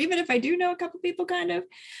anybody, or even if I do know a couple people, kind of.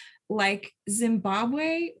 Like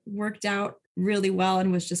Zimbabwe worked out really well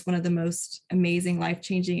and was just one of the most amazing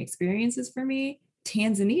life-changing experiences for me.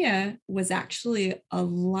 Tanzania was actually a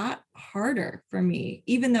lot harder for me,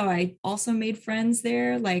 even though I also made friends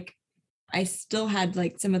there. Like I still had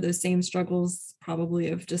like some of those same struggles probably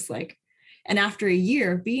of just like, and after a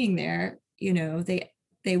year of being there,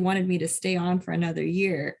 they wanted me to stay on for another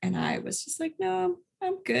year. And I was just like, no,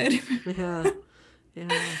 I'm good. Yeah.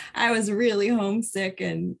 Yeah. I was really homesick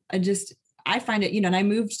and I find it, and I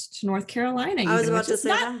moved to North Carolina. I was about to say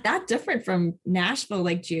not that different from Nashville,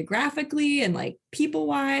 like geographically and like people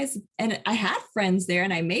wise. And I had friends there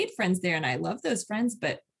and I made friends there and I love those friends,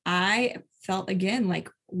 but I felt again, like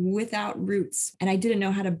without roots and I didn't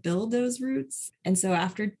know how to build those roots. And so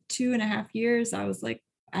after 2.5 years, I was like,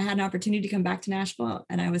 I had an opportunity to come back to Nashville,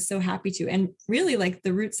 and I was so happy to. And really, like,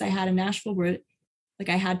 the roots I had in Nashville were like,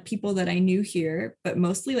 I had people that I knew here, but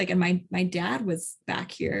mostly like, and my dad was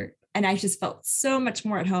back here, and I just felt so much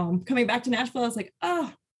more at home coming back to Nashville. I was like,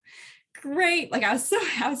 oh, great. Like, I was so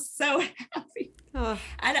happy. Oh.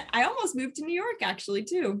 And I almost moved to New York actually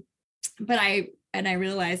too. But I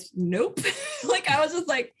realized, nope. Like, I was just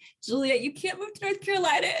like, Juliet, you can't move to North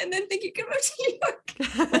Carolina and then think you can move to New York.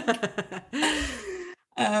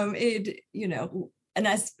 And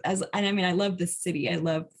I mean, I love this city. I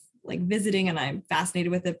love like visiting, and I'm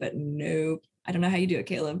fascinated with it, but nope. I don't know how you do it,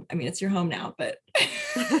 Caleb. I mean, it's your home now, but.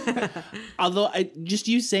 Although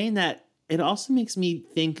you saying that, it also makes me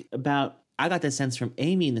think about, I got the sense from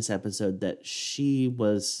Amy in this episode that she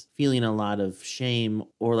was feeling a lot of shame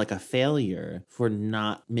or like a failure for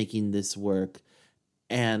not making this work.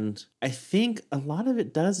 And I think a lot of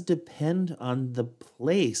it does depend on the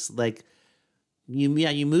place. Like, you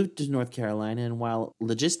moved to North Carolina, and while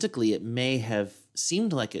logistically it may have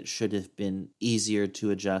seemed like it should have been easier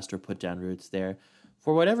to adjust or put down roots there,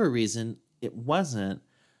 for whatever reason, it wasn't.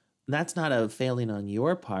 That's not a failing on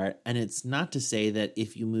your part, and it's not to say that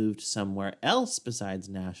if you moved somewhere else besides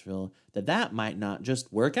Nashville, that might not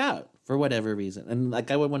just work out for whatever reason. And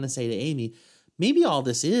like I would want to say to Amy, maybe all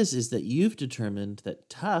this is that you've determined that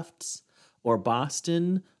Tufts or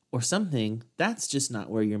Boston or something, that's just not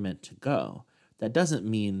where you're meant to go. That doesn't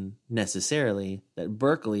mean necessarily that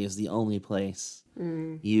Berkeley is the only place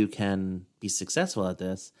you can be successful at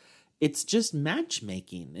this. It's just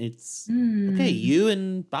matchmaking. It's, okay, you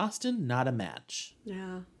and Boston, not a match.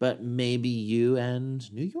 Yeah. But maybe you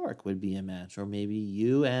and New York would be a match. Or maybe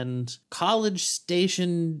you and College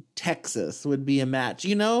Station, Texas would be a match.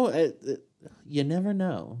 You know, you never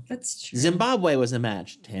know. That's true. Zimbabwe was a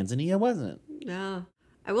match. Tanzania wasn't. Yeah.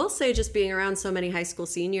 I will say, just being around so many high school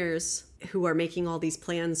seniors who are making all these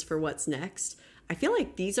plans for what's next, I feel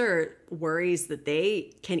like these are worries that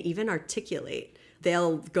they can even articulate.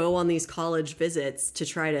 They'll go on these college visits to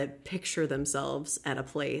try to picture themselves at a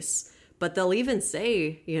place, but they'll even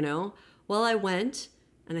say, well, I went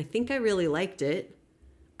and I think I really liked it.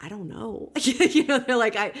 I don't know. They're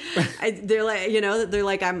like, they're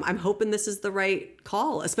like, I'm hoping this is the right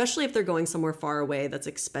call, especially if they're going somewhere far away that's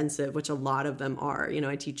expensive, which a lot of them are.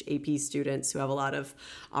 I teach AP students who have a lot of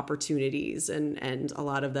opportunities, and a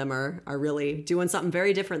lot of them are really doing something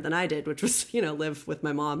very different than I did, which was, live with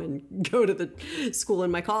my mom and go to the school in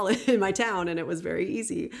my college, in my town. And it was very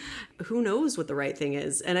easy. Who knows what the right thing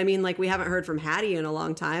is? And I mean, like, we haven't heard from Hattie in a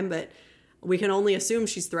long time, but we can only assume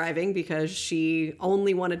she's thriving because she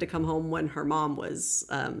only wanted to come home when her mom was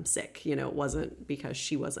sick. It wasn't because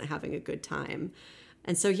she wasn't having a good time.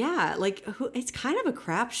 And so, yeah, like, it's kind of a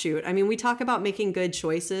crapshoot. I mean, we talk about making good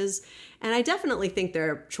choices, and I definitely think there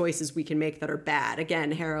are choices we can make that are bad.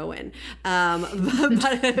 Again, heroin.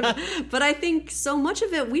 But I think so much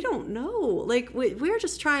of it, we don't know. Like, we're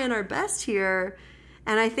just trying our best here.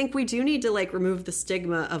 And I think we do need to, like, remove the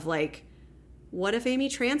stigma of, like, what if Amy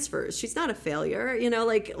transfers? She's not a failure.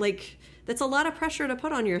 Like that's a lot of pressure to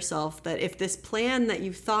put on yourself, that if this plan that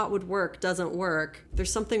you thought would work doesn't work,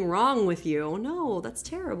 there's something wrong with you. No, that's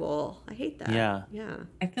terrible. I hate that. Yeah.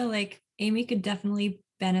 I feel like Amy could definitely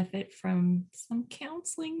benefit from some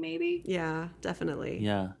counseling, maybe. Yeah, definitely.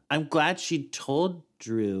 Yeah. I'm glad she told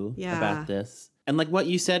Drew about this. And like what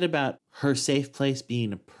you said about her safe place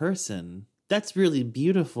being a person, that's really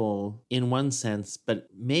beautiful in one sense, but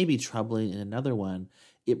maybe troubling in another one.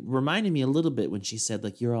 It reminded me a little bit when she said,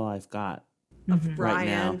 like, you're all I've got of right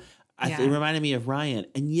Ryan. now. It reminded me of Ryan.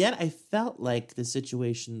 And yet I felt like the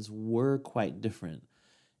situations were quite different.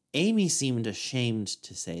 Amy seemed ashamed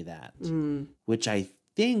to say that, which I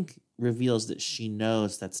think reveals that she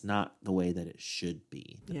knows that's not the way that it should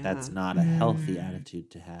be. That's not a healthy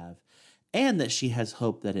attitude to have. And that she has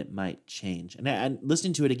hope that it might change. And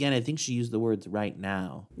listening to it again, I think she used the words right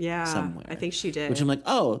now somewhere. I think she did. Which I'm like,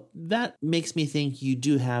 oh, that makes me think you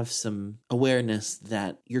do have some awareness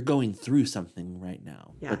that you're going through something right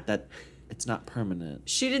now. Yeah. But that it's not permanent.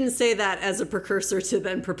 She didn't say that as a precursor to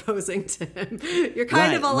then proposing to him. You're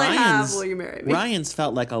kind of all I have. Will you marry me? Ryan's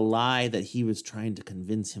felt like a lie that he was trying to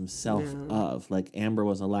convince himself of. Like Amber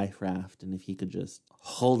was a life raft, and if he could just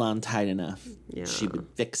hold on tight enough, she would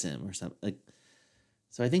fix him or something. Like,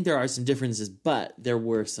 so I think there are some differences, but there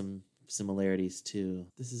were some similarities too.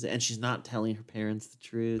 And she's not telling her parents the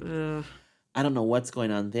truth. I don't know what's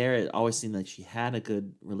going on there. It always seemed like she had a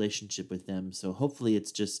good relationship with them. So hopefully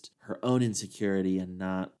it's just her own insecurity and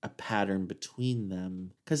not a pattern between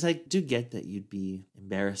them. Because I do get that you'd be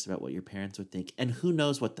embarrassed about what your parents would think. And who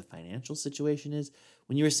knows what the financial situation is.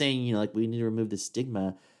 When you were saying, like, we need to remove the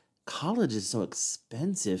stigma, college is so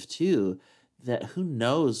expensive too that who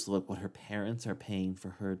knows what her parents are paying for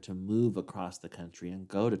her to move across the country and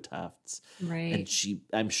go to Tufts. Right. And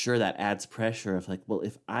I'm sure that adds pressure of like, well,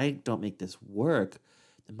 if I don't make this work,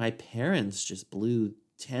 then my parents just blew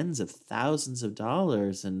tens of thousands of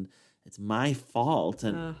dollars and it's my fault.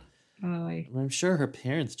 And I'm sure her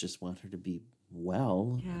parents just want her to be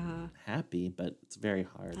happy, but it's very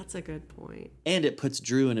hard. That's a good point. And it puts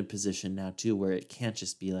Drew in a position now too where it can't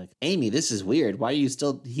just be like, Amy, this is weird, why are you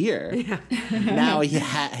still here? Now he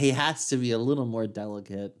has to be a little more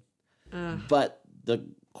delicate. But the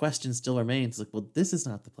question still remains like, well, this is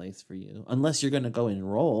not the place for you unless you're going to go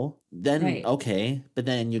enroll, then okay, but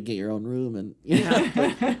then you get your own room and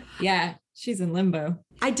yeah, she's in limbo.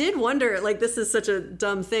 I did wonder, like, this is such a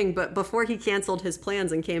dumb thing, but before he canceled his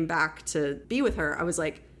plans and came back to be with her, I was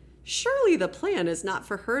like, surely the plan is not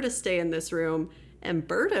for her to stay in this room and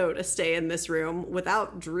Berto to stay in this room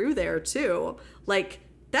without Drew there too. Like,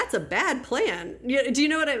 that's a bad plan. Do you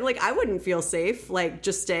know what I wouldn't feel safe, like,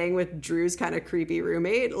 just staying with Drew's kind of creepy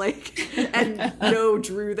roommate, like, and no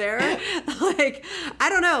Drew there. Like, I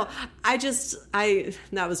don't know.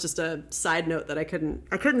 That was just a side note that I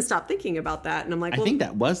couldn't stop thinking about that. And I'm like, I think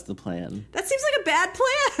that was the plan. That seems like a bad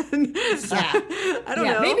plan. I don't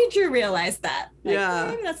know. Maybe Drew realized that. Like, yeah.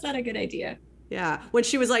 Maybe that's not a good idea. Yeah. When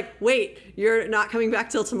she was like, wait, you're not coming back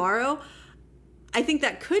till tomorrow? I think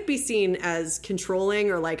that could be seen as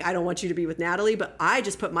controlling or like, I don't want you to be with Natalie, but I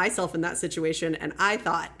just put myself in that situation and I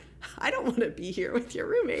thought, I don't want to be here with your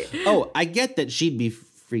roommate. Oh, I get that she'd be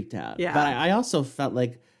freaked out. Yeah. But I also felt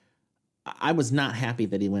like I was not happy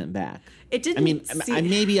that he went back. It didn't. I mean, I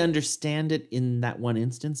maybe understand it in that one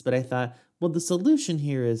instance, but I thought, well, the solution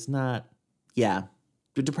here is not, to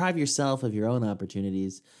deprive yourself of your own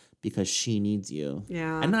opportunities because she needs you.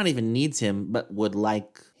 Yeah. And not even needs him, but would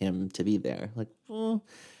like him to be there. Like, well,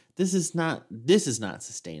 this is not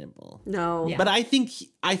sustainable. No. Yeah. But I think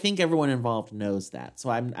everyone involved knows that.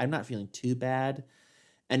 So I'm not feeling too bad.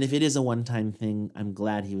 And if it is a one-time thing, I'm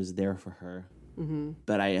glad he was there for her. Mm-hmm.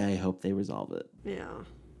 But I hope they resolve it. Yeah.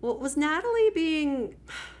 Well, was Natalie being...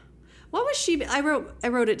 What was she? I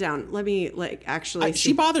wrote it down. Let me actually.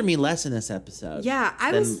 She bothered me less in this episode. Yeah,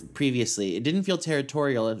 than previously. It didn't feel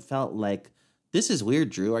territorial. It felt like, this is weird,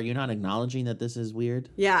 Drew. Are you not acknowledging that this is weird?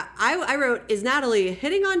 Yeah, I wrote, is Natalie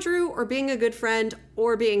hitting on Drew or being a good friend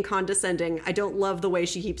or being condescending? I don't love the way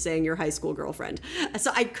she keeps saying your high school girlfriend.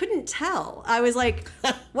 So I couldn't tell. I was like,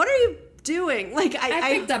 what are you doing? Like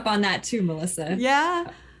I picked up on that too, Melissa.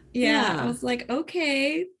 Yeah. I was like,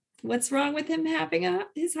 okay. What's wrong with him having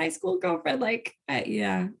his high school girlfriend? Like,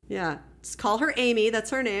 yeah. Just call her Amy.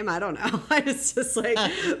 That's her name. I don't know. I was just like,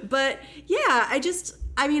 but yeah, I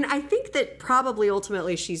think that probably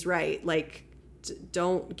ultimately she's right. Like,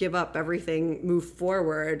 don't give up everything, move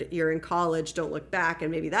forward. You're in college, don't look back.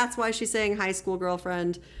 And maybe that's why she's saying high school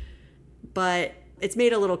girlfriend. But it's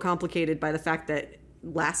made a little complicated by the fact that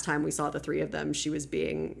last time we saw the three of them, she was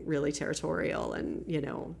being really territorial and,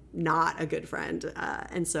 not a good friend.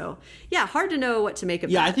 And so, hard to know what to make of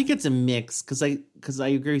that. Yeah, I think it's a mix because I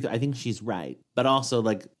agree with you. I think she's right. But also,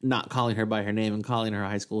 like, not calling her by her name and calling her a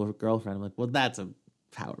high school girlfriend. I'm like, well, that's a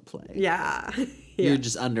power play. Yeah. You're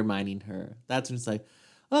just undermining her. That's when it's like,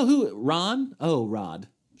 oh, who? Ron? Oh, Rod.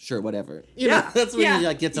 Sure, whatever. You know, that's when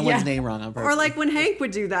you get someone's name wrong on purpose. Or like when Hank would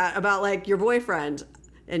do that about like your boyfriend.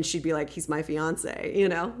 And she'd be like, he's my fiance,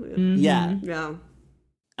 Mm-hmm. Yeah. Yeah.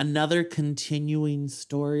 Another continuing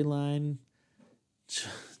storyline.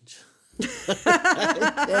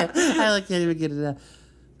 I can't even get it out.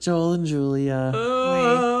 Joel and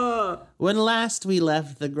Julia. When last we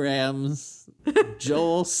left the Grahams,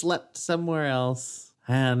 Joel slept somewhere else.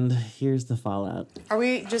 And here's the fallout. Are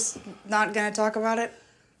we just not going to talk about it?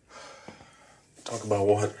 Talk about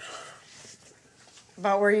what?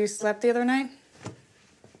 About where you slept the other night?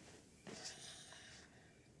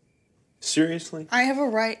 Seriously? I have a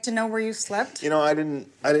right to know where you slept. I didn't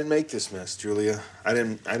make this mess, Julia. I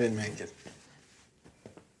didn't make it.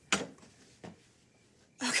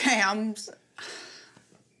 Okay,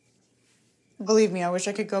 believe me, I wish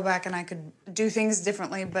I could go back and I could do things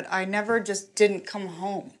differently, but I never just didn't come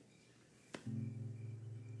home.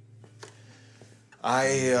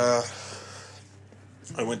 I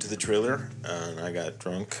went to the trailer and I got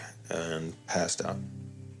drunk and passed out.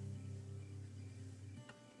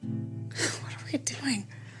 What are we doing?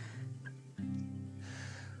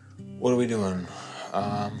 What are we doing?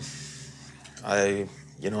 I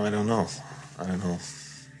don't know.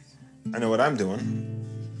 I know what I'm doing.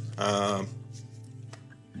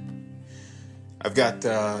 I've got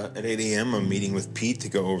at 8 a.m. I'm meeting with Pete to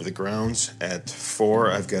go over the grounds. At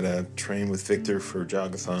 4, I've got to train with Victor for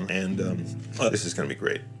Jogathon, and this is going to be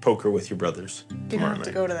great. Poker with your brothers You don't have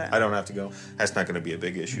to go to that. I don't have to go. That's not going to be a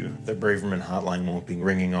big issue. The Braverman hotline won't be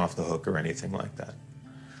ringing off the hook or anything like that.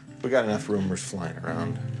 We got enough rumors flying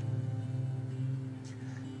around.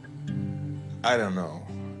 I don't know,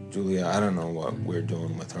 Julia. I don't know what we're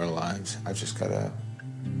doing with our lives. I just gotta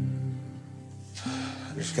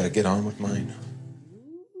get on with mine.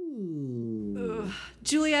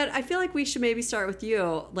 Juliet, I feel like we should maybe start with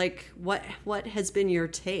you. Like, what has been your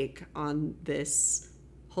take on this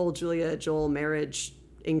whole Julia Joel marriage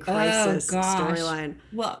in crisis storyline?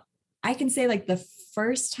 Well, I can say like the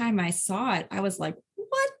first time I saw it, I was like,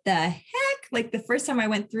 what the heck? Like the first time I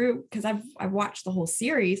went through, because I've watched the whole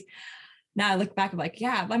series. Now I look back, I'm like,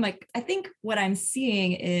 yeah, I'm like, I think what I'm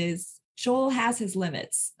seeing is Joel has his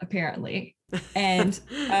limits apparently. And,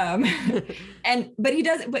 but he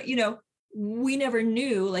doesn't, but you know, we never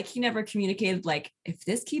knew, like he never communicated, like, if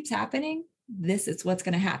this keeps happening, this is what's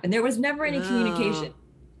going to happen. There was never any communication.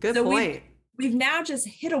 Good point. We've now just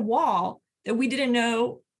hit a wall that we didn't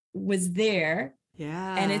know was there.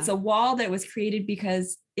 Yeah. And it's a wall that was created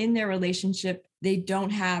because in their relationship, they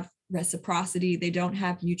don't have reciprocity. They don't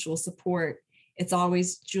have mutual support. It's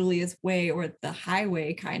always Julia's way or the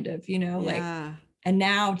highway kind of, you know, like, and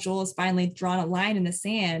now Joel has finally drawn a line in the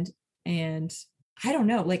sand. And I don't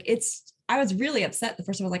know, like I was really upset the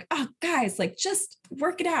first time. I was like, oh guys, like just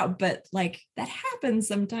work it out. But like that happens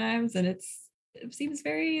sometimes. And it seems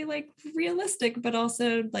very like realistic, but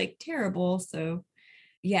also like terrible. So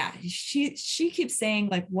yeah, she keeps saying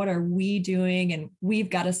like, what are we doing? And we've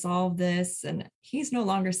got to solve this. And he's no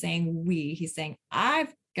longer saying we, he's saying,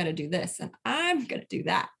 I've got to do this and I'm going to do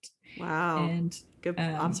that. Wow. And good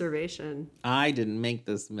observation. I didn't make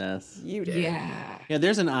this mess. You did. Yeah. Yeah,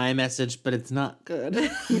 there's an iMessage, but it's not good.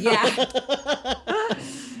 Yeah.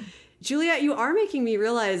 Juliet, you are making me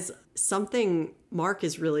realize something Mark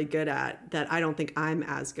is really good at that I don't think I'm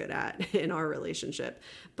as good at in our relationship,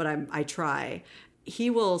 but I try. He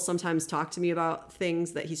will sometimes talk to me about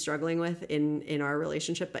things that he's struggling with in our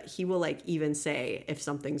relationship, but he will like even say if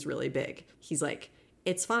something's really big, he's like,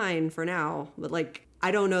 it's fine for now, but like,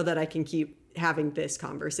 I don't know that I can keep having this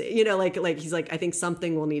conversation, you know, like he's like, I think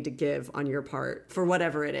something will need to give on your part for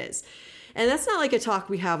whatever it is. And that's not like a talk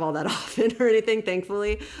we have all that often or anything,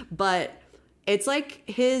 thankfully, but it's like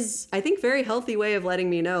his, I think, very healthy way of letting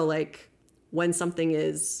me know like when something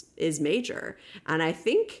is major. And I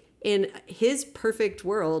think in his perfect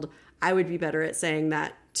world, I would be better at saying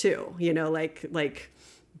that too, you know, like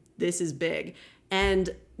this is big. And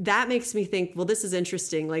that makes me think, well, this is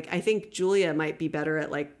interesting. Like, I think Julia might be better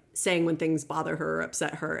at like saying when things bother her or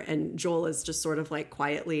upset her. And Joel is just sort of like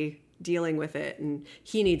quietly dealing with it. And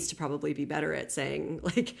he needs to probably be better at saying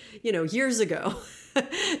like, you know, years ago,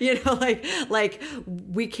 you know, like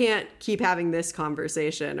we can't keep having this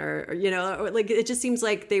conversation or, you know, or, like, it just seems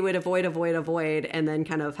like they would avoid and then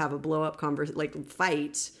kind of have a blow up like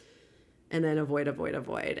fight and then avoid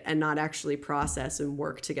and not actually process and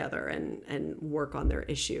work together and work on their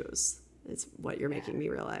issues. It's what you're making me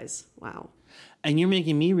realize. Wow. And you're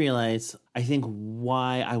making me realize, I think,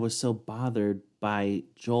 why I was so bothered by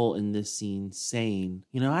Joel in this scene saying,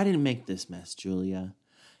 you know, I didn't make this mess, Julia.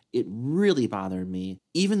 It really bothered me,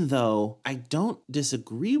 even though I don't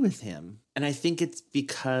disagree with him. And I think it's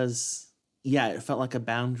because, yeah, it felt like a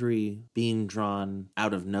boundary being drawn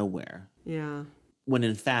out of nowhere. Yeah. When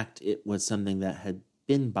in fact, it was something that had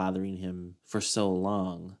been bothering him for so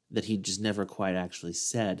long that he just never quite actually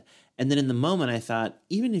said. And then in the moment, I thought,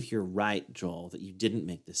 even if you're right, Joel, that you didn't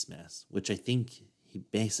make this mess, which I think he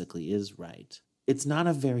basically is right, it's not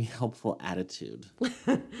a very helpful attitude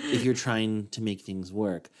if you're trying to make things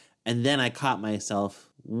work. And then I caught myself,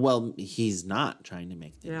 well, he's not trying to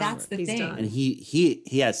make things work. That's the thing. And he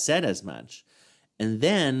has said as much. And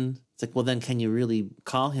then it's like, well, then can you really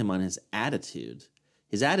call him on his attitude?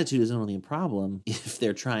 His attitude is only a problem if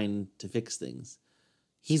they're trying to fix things.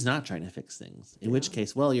 He's not trying to fix things, in which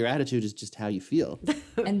case, well, your attitude is just how you feel.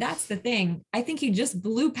 And that's the thing. I think he just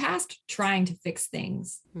blew past trying to fix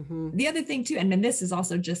things. Mm-hmm. The other thing too, and then this is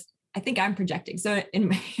also just, I think I'm projecting. So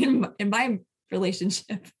in my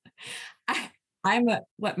relationship, I'm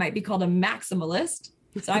what might be called a maximalist.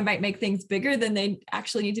 So I might make things bigger than they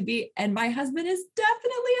actually need to be. And my husband is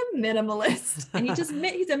definitely a minimalist and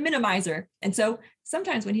he's a minimizer. And so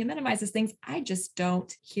sometimes when he minimizes things, I just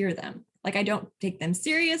don't hear them. Like I don't take them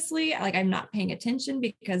seriously. Like I'm not paying attention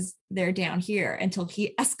because they're down here until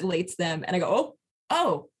he escalates them. And I go,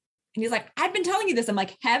 oh. And he's like, I've been telling you this. I'm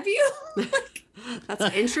like, have you?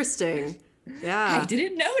 That's interesting. Yeah. I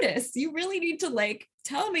didn't notice. You really need to like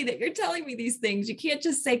tell me that you're telling me these things. You can't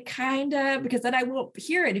just say kinda, because then I won't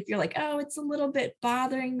hear it. If you're like, oh, it's a little bit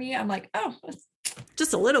bothering me, I'm like, oh,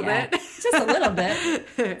 just a little bit. Just a little bit.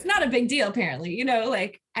 It's not a big deal, apparently. You know,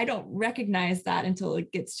 like I don't recognize that until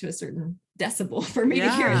it gets to a certain decibel for me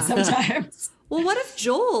to hear it sometimes. Well, what if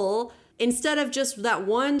Joel, instead of just that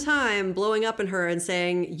one time blowing up in her and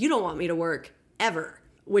saying, you don't want me to work ever,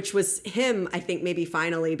 which was him, I think, maybe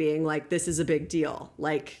finally being like, this is a big deal.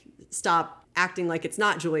 Like, stop acting like it's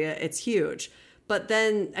not, Julia. It's huge. But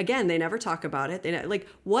then again, they never talk about it. They like,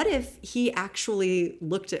 what if he actually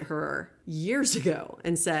looked at her years ago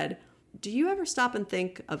and said, do you ever stop and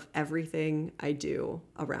think of everything I do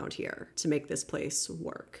around here to make this place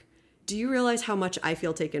work? Do you realize how much I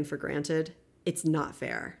feel taken for granted? It's not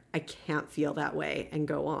fair. I can't feel that way and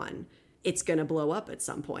go on. It's going to blow up at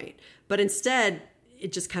some point. But instead,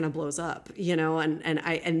 it just kind of blows up, you know,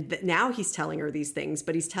 and now he's telling her these things,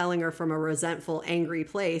 but he's telling her from a resentful, angry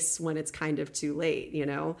place when it's kind of too late, you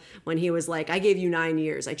know, when he was like, I gave you 9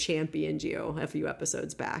 years, I championed you a few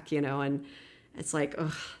episodes back, you know, and it's like,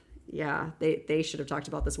 ugh, yeah, they should have talked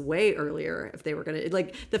about this way earlier if they were going to,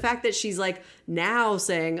 like, the fact that she's like now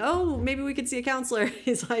saying, oh, maybe we could see a counselor.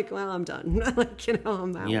 He's like, well, I'm done. Like, you know,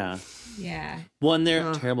 I'm out. Yeah. Yeah. Well, and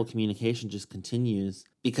their terrible communication just continues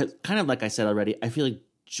because, kind of like I said already, I feel like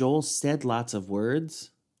Joel said lots of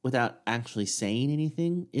words without actually saying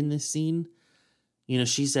anything in this scene. You know,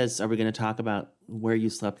 she says, are we going to talk about where you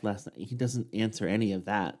slept last night? He doesn't answer any of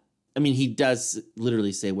that. I mean, he does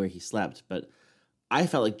literally say where he slept, but I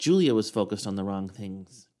felt like Julia was focused on the wrong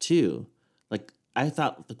things too. Like, I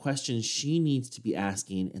thought the question she needs to be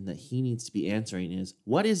asking and that he needs to be answering is,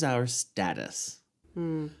 what is our status?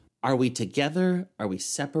 Are we together? Are we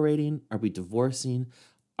separating? Are we divorcing?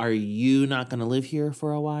 Are you not going to live here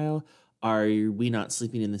for a while? Are we not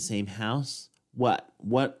sleeping in the same house? What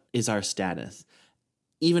is our status?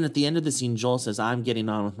 Even at the end of the scene, Joel says, I'm getting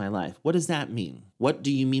on with my life. What does that mean? What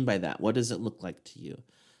do you mean by that? What does it look like to you?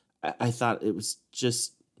 I thought it was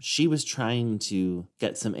just, she was trying to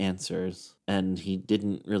get some answers and he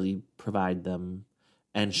didn't really provide them.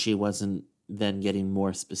 And she wasn't then getting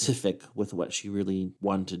more specific with what she really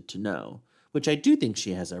wanted to know, which I do think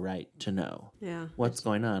she has a right to know what's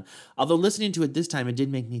going on. Although listening to it this time, it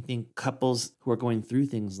did make me think couples who are going through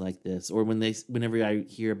things like this, or whenever I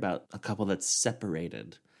hear about a couple that's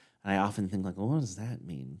separated, I often think like, well, what does that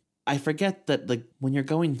mean? I forget that like when you're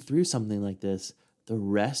going through something like this, the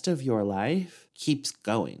rest of your life keeps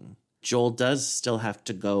going. Joel does still have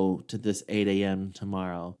to go to this 8 a.m.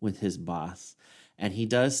 tomorrow with his boss. And he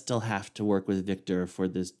does still have to work with Victor for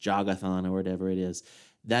this jogathon or whatever it is.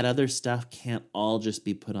 That other stuff can't all just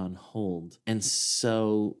be put on hold. And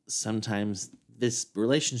so sometimes this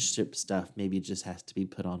relationship stuff maybe just has to be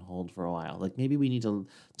put on hold for a while. Like maybe we need to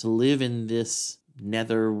live in this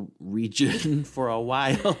nether region for a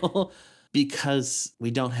while because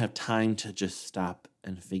we don't have time to just stop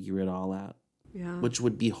and figure it all out. Yeah. Which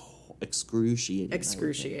would be excruciating.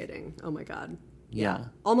 Excruciating. Oh my God. Yeah.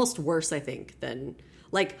 Almost worse, I think, than,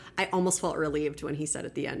 like, I almost felt relieved when he said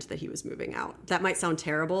at the end that he was moving out. That might sound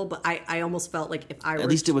terrible, but I almost felt like if I were... At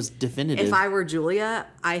least it was definitive. If I were Julia,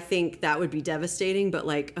 I think that would be devastating, but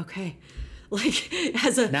like, okay. Like,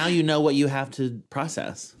 as a... Now you know what you have to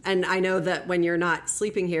process. And I know that when you're not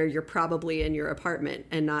sleeping here, you're probably in your apartment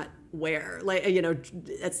and not where. Like, you know,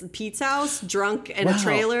 it's Pete's house, drunk in a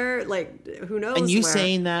trailer. Like, who knows? And you where.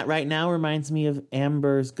 saying that right now reminds me of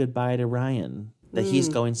Amber's goodbye to Ryan. That he's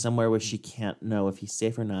going somewhere where she can't know if he's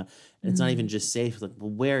safe or not. And it's not even just safe. Like, well,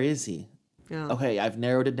 where is he? Yeah. Okay, I've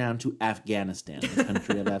narrowed it down to Afghanistan, the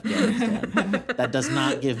country of Afghanistan. That does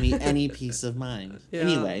not give me any peace of mind. Yeah.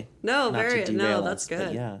 Anyway. No, that's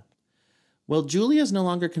good. Yeah. Well, Julia's no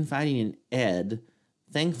longer confiding in Ed.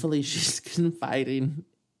 Thankfully, she's confiding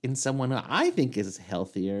in someone who I think is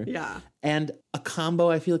healthier. Yeah. And a combo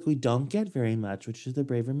I feel like we don't get very much, which is the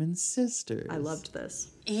Braverman sisters. I loved this.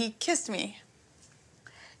 He kissed me.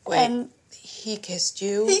 Wait, And he kissed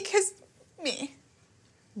you? he kissed me.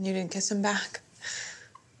 You didn't kiss him back?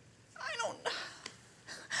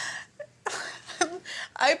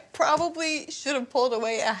 I probably should have pulled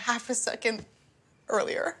away a half a second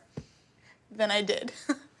earlier than I did.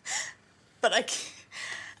 But I can't.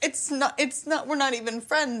 It's not, we're not even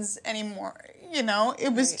friends anymore, you know?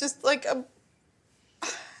 It was just like a...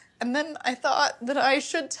 And then I thought that I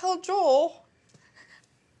should tell Joel.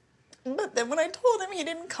 But then when I told him, he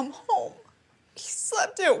didn't come home. He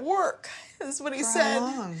slept at work, is what he said. How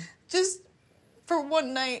long? Just for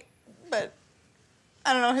one night. But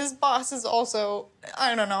I don't know, his boss is also...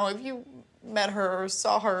 I don't know if you met her or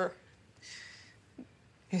saw her.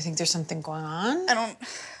 You think there's something going on?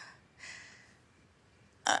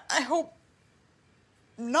 I hope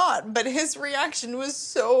not, but his reaction was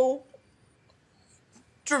so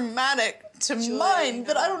dramatic to mine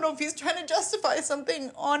that I don't know if he's trying to justify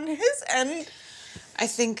something on his end. I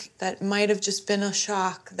think that might have just been a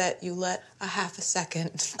shock that you let a half a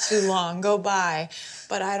second too long go by,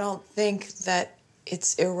 but I don't think that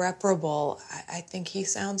it's irreparable. I think he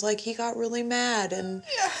sounds like he got really mad, and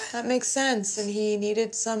that makes sense, and he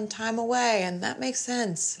needed some time away, and that makes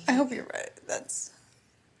sense. I hope you're right. That's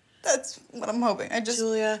what I'm hoping.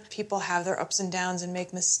 Julia, people have their ups and downs and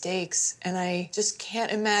make mistakes, and I just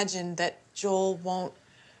can't imagine that Joel won't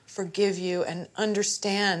forgive you and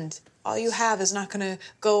understand. All you have is not going to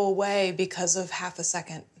go away because of half a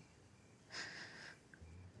second.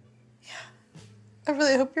 Yeah, I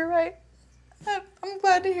really hope you're right. I'm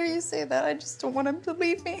glad to hear you say that. I just don't want him to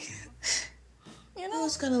leave me. You know?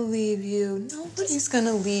 Who's gonna leave you? Nobody's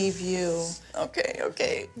gonna leave you.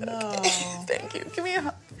 Okay. No. Okay. Thank you. Give me a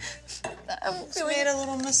hug. I'm feeling... made a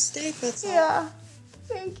little mistake, that's all. Yeah.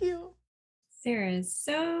 Thank you. Sarah is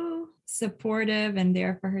so supportive and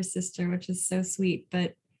there for her sister, which is so sweet.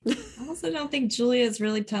 But I also don't think Julia is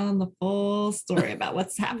really telling the full story about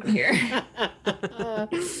what's happened here.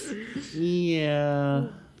 Yeah.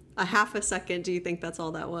 A half a second, do you think that's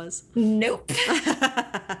all that was? Nope.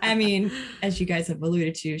 I mean, as you guys have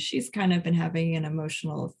alluded to, she's kind of been having an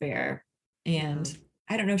emotional affair. And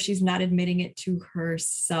I don't know if she's not admitting it to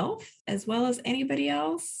herself as well as anybody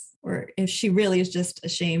else, or if she really is just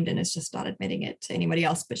ashamed and is just not admitting it to anybody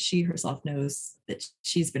else, but she herself knows that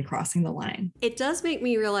she's been crossing the line. It does make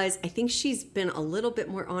me realize I think she's been a little bit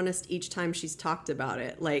more honest each time she's talked about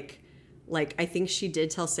it. Like I think she did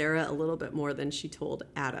tell Sarah a little bit more than she told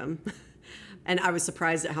Adam. And I was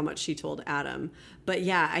surprised at how much she told Adam. But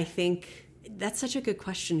yeah, I think that's such a good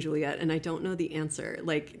question, Juliet, and I don't know the answer.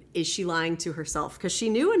 Like, is she lying to herself? Because she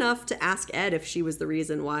knew enough to ask Ed if she was the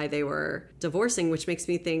reason why they were divorcing, which makes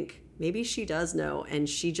me think maybe she does know, and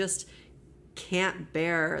she just can't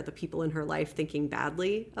bear the people in her life thinking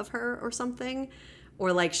badly of her or something.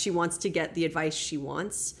 Or like she wants to get the advice she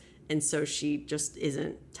wants, and so she just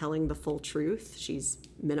isn't telling the full truth. She's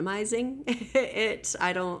minimizing it.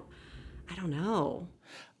 I don't know.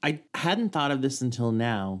 I hadn't thought of this until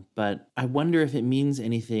now, but I wonder if it means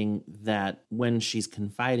anything that when she's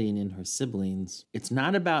confiding in her siblings, it's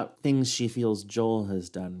not about things she feels Joel has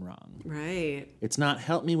done wrong. Right. It's not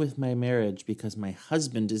help me with my marriage because my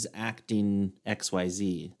husband is acting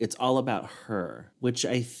XYZ. It's all about her, which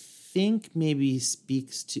I think maybe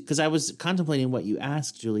speaks to, because I was contemplating what you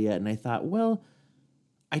asked, Juliet, and I thought, well,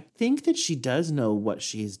 I think that she does know what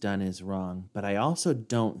she's done is wrong, but I also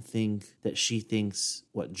don't think that she thinks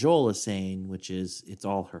what Joel is saying, which is it's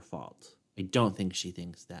all her fault. I don't think she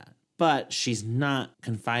thinks that. But she's not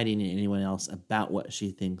confiding in anyone else about what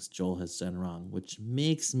she thinks Joel has done wrong, which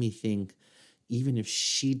makes me think even if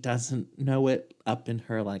she doesn't know it up in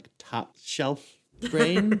her like top shelf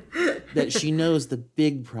brain, that she knows the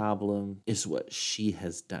big problem is what she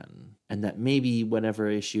has done, and that maybe whatever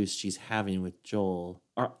issues she's having with Joel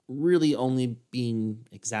are really only being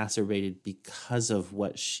exacerbated because of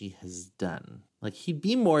what she has done. Like, he'd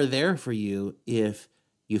be more there for you if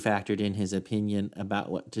you factored in his opinion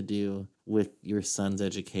about what to do with your son's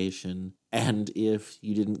education, and if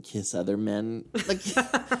you didn't kiss other men, like,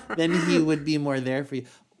 then he would be more there for you.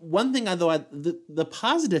 One thing, the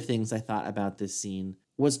positive things I thought about this scene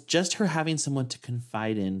was just her having someone to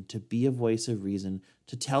confide in, to be a voice of reason,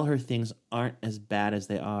 to tell her things aren't as bad as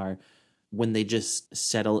they are when they just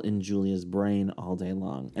settle in Julia's brain all day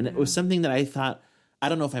long. And it was something that I thought, I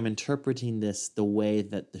don't know if I'm interpreting this the way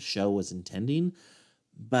that the show was intending,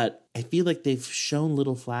 but I feel like they've shown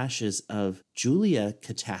little flashes of Julia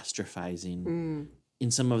catastrophizing in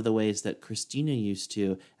some of the ways that Christina used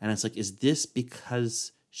to. And it's like, is this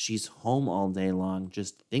because she's home all day long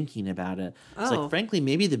just thinking about it? It's like, frankly,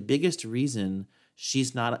 maybe the biggest reason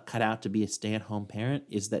she's not cut out to be a stay-at-home parent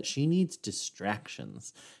is that she needs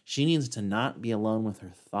distractions. She needs to not be alone with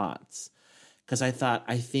her thoughts. Because I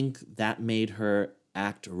think that made her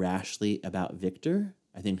act rashly about Victor.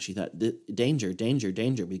 I think she thought, danger.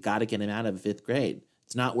 We got to get him out of 5th grade.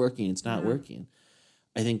 It's not working.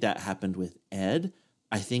 I think that happened with Ed.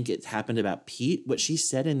 I think it's happened about Pete. What she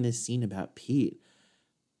said in this scene about Pete,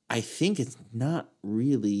 I think it's not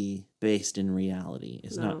really based in reality.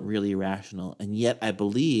 It's not really rational. And yet I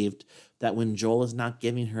believed that when Joel is not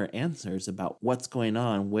giving her answers about what's going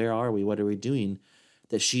on, where are we, what are we doing,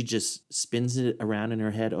 that she just spins it around in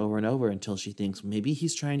her head over and over until she thinks maybe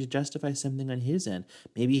he's trying to justify something on his end.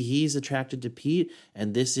 Maybe he's attracted to Pete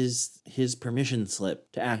and this is his permission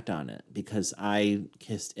slip to act on it because I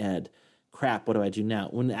kissed Ed. Crap, what do I do now?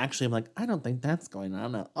 When actually I'm like, I don't think that's going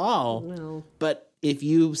on at all. No. But if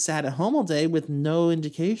you sat at home all day with no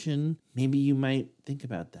indication, maybe you might think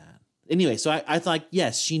about that. Anyway, so I thought,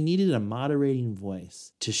 yes, she needed a moderating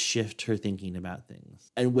voice to shift her thinking about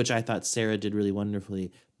things, and which I thought Sarah did really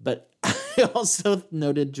wonderfully. But I also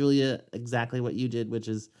noted, Julia, exactly what you did, which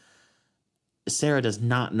is Sarah does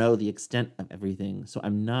not know the extent of everything. So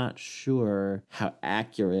I'm not sure how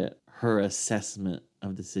accurate her assessment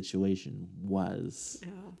of the situation was.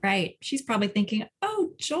 Right. She's probably thinking,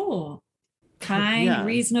 oh, Joel, kind,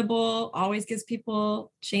 reasonable, always gives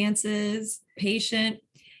people chances, patient.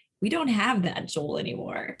 We don't have that Joel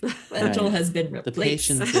anymore. Right. Joel has been replaced.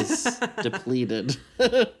 The patience is depleted.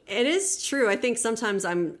 It is true. I think sometimes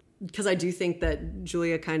because I do think that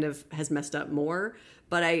Julia kind of has messed up more,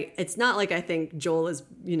 but it's not like I think Joel is,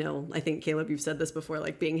 I think Caleb, you've said this before,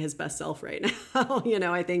 like being his best self right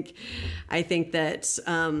now. I think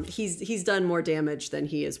that he's done more damage than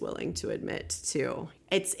he is willing to admit to.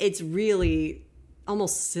 It's really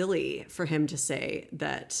almost silly for him to say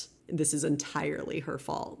that this is entirely her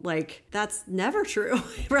fault. Like, that's never true,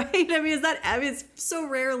 right? I mean, it's so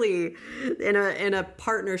rarely in a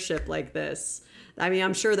partnership like this. I mean,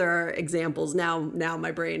 I'm sure there are examples now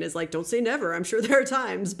my brain is like, don't say never. I'm sure there are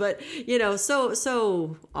times, but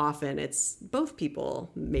so often it's both people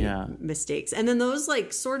make mistakes. And then those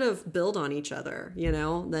like sort of build on each other,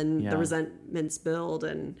 then the resentments build.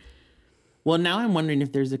 And well, now I'm wondering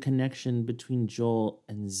if there's a connection between Joel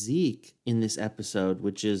and Zeke in this episode,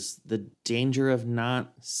 which is the danger of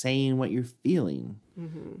not saying what you're feeling.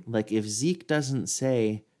 Mm-hmm. Like if Zeke doesn't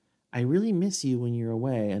say, I really miss you when you're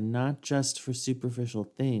away, and not just for superficial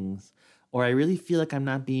things, or I really feel like I'm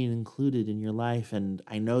not being included in your life, and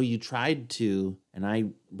I know you tried to, and I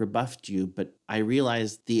rebuffed you, but I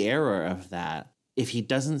realized the error of that. If he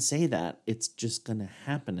doesn't say that, it's just going to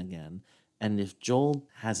happen again. And if Joel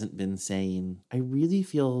hasn't been saying, I really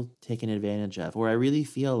feel taken advantage of, or I really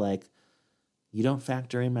feel like you don't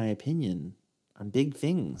factor in my opinion on big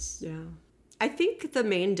things. Yeah. I think the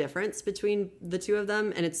main difference between the two of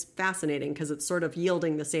them, and it's fascinating because it's sort of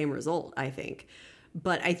yielding the same result, I think.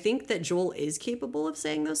 But I think that Joel is capable of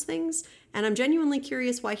saying those things. And I'm genuinely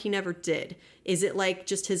curious why he never did. Is it like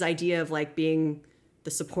just his idea of like being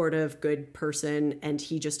the supportive, good person, and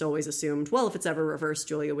he just always assumed, well, if it's ever reversed,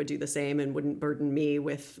 Julia would do the same and wouldn't burden me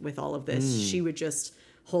with all of this. She would just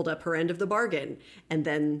hold up her end of the bargain. And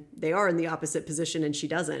then they are in the opposite position and she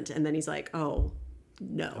doesn't. And then he's like, oh,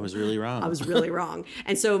 no. I was really wrong. I was really wrong.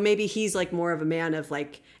 And so maybe he's like more of a man of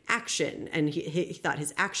like action, and he thought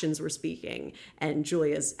his actions were speaking and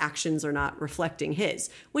Julia's actions are not reflecting his,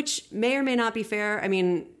 which may or may not be fair. I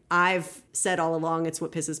mean, I've said all along it's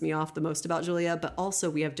what pisses me off the most about Julia, but also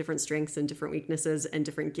we have different strengths and different weaknesses and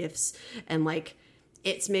different gifts. And like,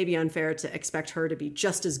 it's maybe unfair to expect her to be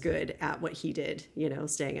just as good at what he did,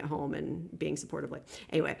 staying at home and being supportive.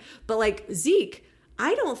 Anyway, but like Zeke,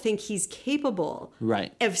 I don't think he's capable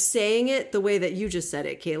of saying it the way that you just said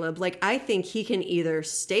it, Caleb. Like, I think he can either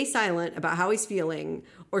stay silent about how he's feeling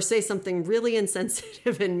or say something really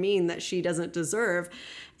insensitive and mean that she doesn't deserve.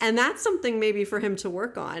 And that's something maybe for him to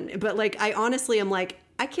work on. But like, I honestly am like,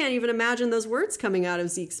 I can't even imagine those words coming out of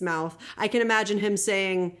Zeke's mouth. I can imagine him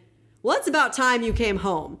saying, well, it's about time you came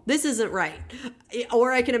home. This isn't right.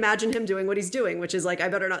 Or I can imagine him doing what he's doing, which is like, I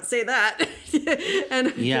better not say that.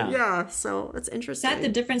 And so that's interesting. Is that the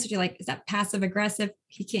difference between like, is that passive aggressive?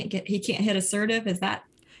 He can't hit assertive. Is that?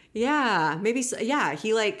 Yeah, maybe so. Yeah.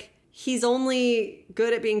 He's only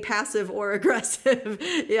good at being passive or aggressive.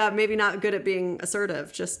 Yeah. Maybe not good at being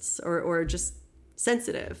assertive, or just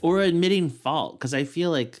sensitive. Or admitting fault. Cause I feel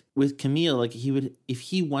like with Camille, like if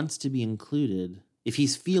he wants to be included, if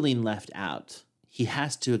he's feeling left out, he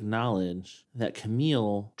has to acknowledge that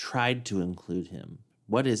Camille tried to include him.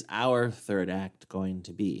 What is our third act going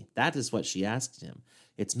to be? That is what she asked him.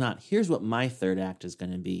 It's not, here's what my third act is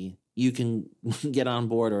going to be. You can get on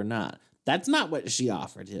board or not. That's not what she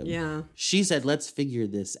offered him. Yeah. She said, let's figure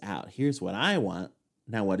this out. Here's what I want.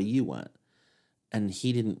 Now, what do you want? And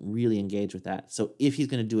he didn't really engage with that. So if he's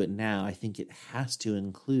going to do it now, I think it has to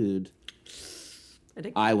include,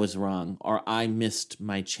 I was wrong, or I missed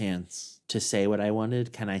my chance to say what I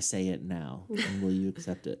wanted. Can I say it now? And will you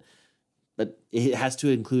accept it? But it has to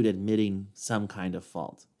include admitting some kind of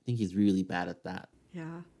fault. I think he's really bad at that.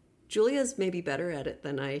 Yeah. Julia's maybe better at it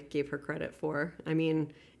than I gave her credit for. I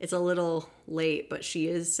mean, it's a little late, but she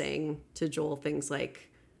is saying to Joel things like,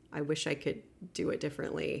 I wish I could do it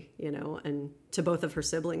differently, you know, and to both of her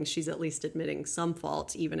siblings, she's at least admitting some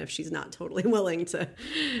fault, even if she's not totally willing to,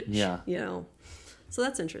 you know, so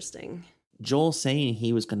that's interesting. Joel saying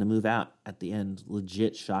he was going to move out at the end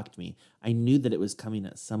legit shocked me. I knew that it was coming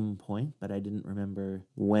at some point, but I didn't remember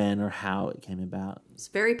when or how it came about. It's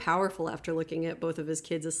very powerful after looking at both of his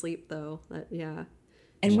kids asleep, though.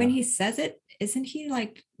 And when he says it, isn't he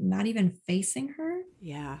like not even facing her?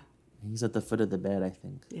 Yeah. He's at the foot of the bed, I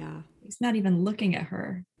think. Yeah. He's not even looking at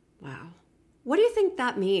her. Wow. What do you think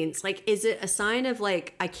that means? Like, is it a sign of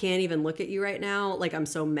like, I can't even look at you right now? Like, I'm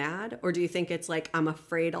so mad? Or do you think it's like, I'm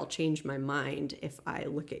afraid I'll change my mind if I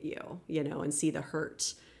look at you, you know, and see the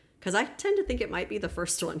hurt? Because I tend to think it might be the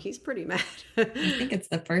first one. He's pretty mad. I think it's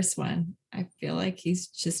the first one. I feel like he's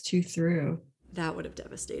just too through. That would have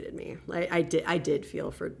devastated me. I did feel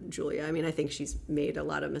for Julia. I mean, I think she's made a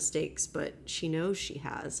lot of mistakes, but she knows she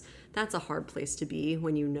has. That's a hard place to be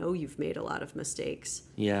when you know you've made a lot of mistakes.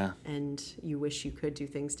 Yeah. And you wish you could do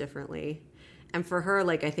things differently. And for her,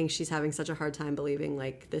 like, I think she's having such a hard time believing,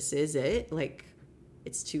 like, this is it. Like,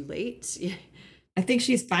 it's too late. I think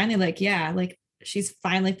she's finally like, yeah, like, she's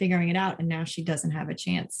finally figuring it out. And now she doesn't have a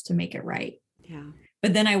chance to make it right. Yeah.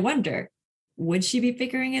 But then I wonder, would she be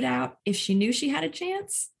figuring it out if she knew she had a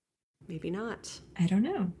chance? Maybe not. I don't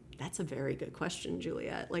know. That's a very good question,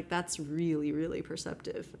 Juliet. Like, that's really, really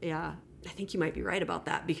perceptive. Yeah. I think you might be right about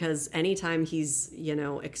that, because anytime he's, you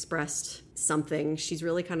know, expressed something, she's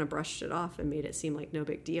really kind of brushed it off and made it seem like no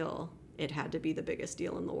big deal. It had to be the biggest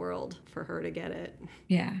deal in the world for her to get it.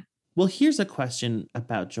 Yeah. Well, here's a question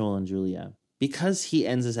about Joel and Julia. Because he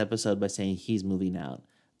ends this episode by saying he's moving out,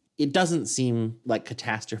 it doesn't seem like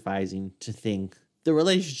catastrophizing to think the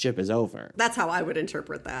relationship is over. That's how I would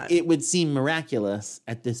interpret that. It would seem miraculous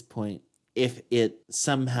at this point if it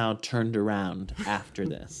somehow turned around after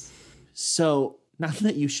this. So, not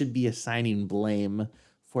that you should be assigning blame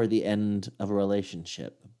for the end of a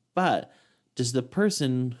relationship, but does the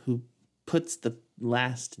person who puts the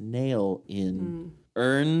last nail in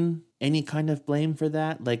earn any kind of blame for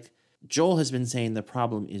that? Like, Joel has been saying the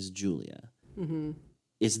problem is Julia. Mm-hmm.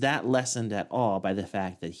 Is that lessened at all by the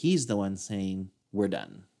fact that he's the one saying, we're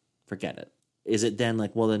done, forget it? Is it then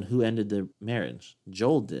like, well, then who ended the marriage?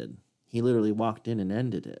 Joel did. He literally walked in and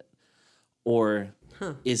ended it. Or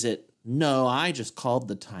is it, no, I just called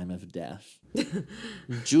the time of death.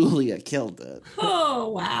 Julia killed it. Oh,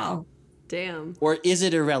 wow. Damn. Or is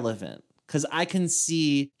it irrelevant? Because I can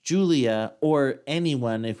see Julia or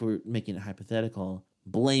anyone, if we're making it hypothetical,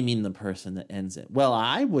 blaming the person that ends it. Well,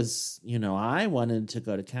 I was, you know, I wanted to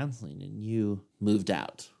go to counseling and you moved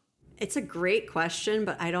out. It's a great question,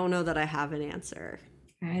 but I don't know that I have an answer.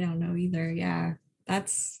 I don't know either. Yeah.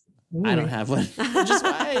 That's... I don't have one, which is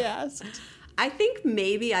why I asked. I think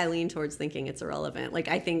maybe I lean towards thinking it's irrelevant. Like,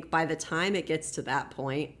 I think by the time it gets to that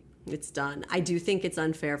point, it's done. I do think it's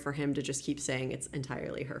unfair for him to just keep saying it's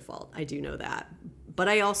entirely her fault. I do know that. But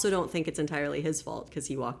I also don't think it's entirely his fault because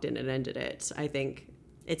he walked in and ended it. I think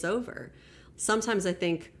it's over. Sometimes I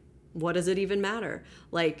think, what does it even matter?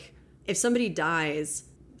 Like, if somebody dies,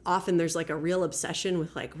 often there's like a real obsession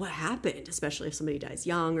with like, what happened? Especially if somebody dies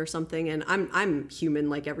young or something. And I'm human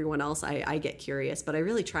like everyone else. I get curious, but I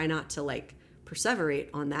really try not to like perseverate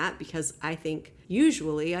on that, because I think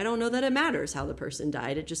usually I don't know that it matters how the person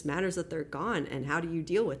died. It just matters that they're gone, and how do you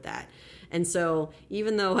deal with that? And so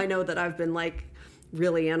even though I know that I've been like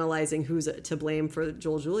really analyzing who's to blame for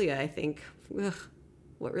Joel Julia, I think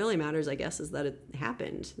what really matters, I guess, is that it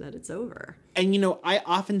happened, that it's over. And, you know, I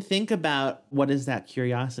often think about what is that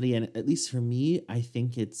curiosity, and at least for me, I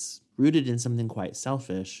think it's rooted in something quite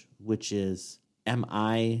selfish, which is, am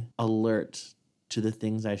I alert to the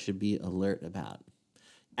things I should be alert about?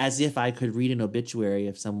 As if I could read an obituary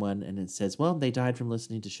of someone and it says, well, they died from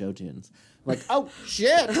listening to show tunes. I'm like, oh,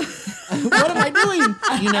 shit, what am I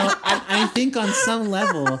doing? You know, I think on some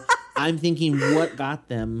level, I'm thinking what got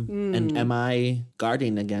them and am I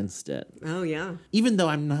guarding against it? Oh, yeah. Even though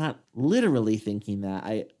I'm not literally thinking that,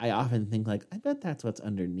 I often think like, I bet that's what's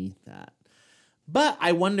underneath that. But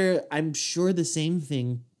I wonder, I'm sure the same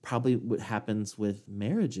thing probably what happens with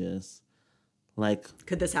marriages. Like,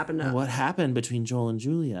 could this happen now? What happened between Joel and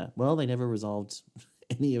Julia? Well, they never resolved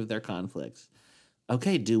any of their conflicts.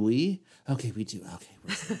 Okay, do we? Okay, we do.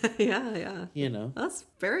 Okay. Yeah. You know? That's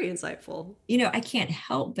very insightful. You know, I can't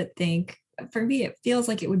help but think, for me, it feels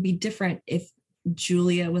like it would be different if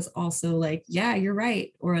Julia was also like, yeah, you're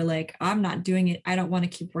right. Or like, I'm not doing it. I don't want to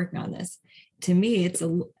keep working on this. To me,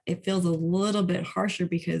 it feels a little bit harsher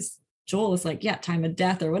because Joel is like, yeah, time of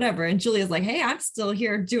death or whatever. And Julia's like, hey, I'm still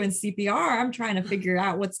here doing CPR. I'm trying to figure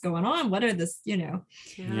out what's going on. What are this, Yeah.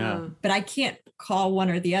 But I can't call one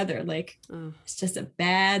or the other. Like, it's just a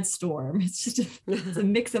bad storm. It's just it's a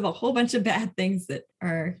mix of a whole bunch of bad things that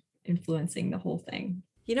are influencing the whole thing.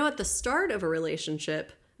 At the start of a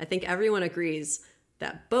relationship, I think everyone agrees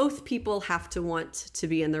that both people have to want to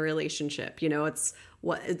be in the relationship.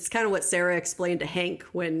 It's kind of what Sarah explained to Hank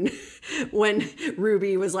when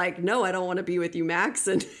Ruby was like, no, I don't want to be with you, Max.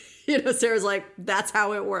 And, Sarah's like, that's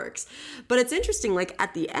how it works. But it's interesting, like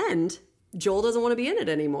at the end, Joel doesn't want to be in it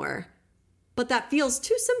anymore. But that feels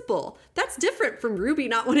too simple. That's different from Ruby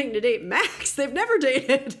not wanting to date Max. They've never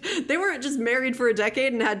dated. They weren't just married for a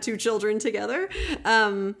decade and had 2 children together.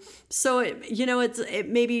 So, it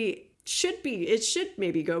should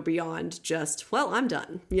maybe go beyond just, well, I'm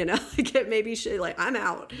done. Like it maybe should, like, I'm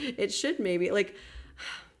out. It should maybe, like,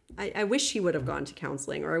 I wish he would have gone to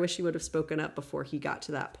counseling, or I wish he would have spoken up before he got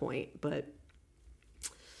to that point. But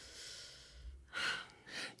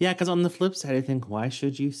yeah, because on the flip side, I think, why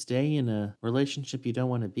should you stay in a relationship you don't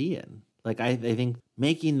want to be in? Like, I think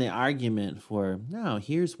making the argument for, no,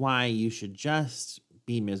 here's why you should just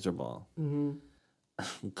be miserable. Mm-hmm.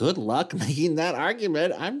 Good luck making that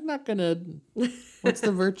argument. I'm not going to... What's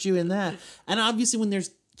the virtue in that? And obviously when there's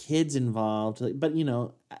kids involved, but,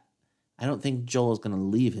 I don't think Joel is going to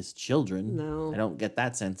leave his children. No. I don't get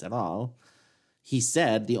that sense at all. He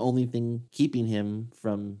said the only thing keeping him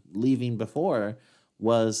from leaving before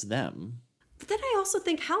was them. But then I also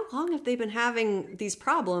think, how long have they been having these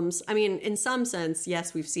problems? I mean, in some sense,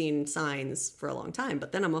 yes, we've seen signs for a long time,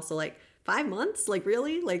 but then I'm also like, 5 months? Like,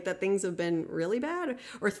 really? Like, that things have been really bad?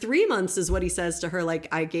 Or 3 months is what he says to her, like,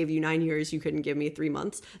 I gave you 9 years, you couldn't give me 3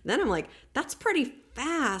 months. Then I'm like, that's pretty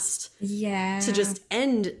fast. Yeah. To just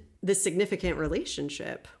end this significant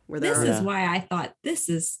relationship. This is why I thought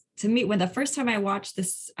to me, when the first time I watched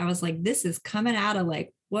this, I was like, this is coming out of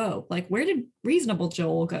like, whoa, like, where did reasonable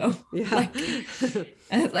Joel go? Yeah.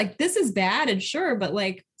 like, this is bad and sure, but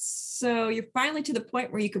like, so you're finally to the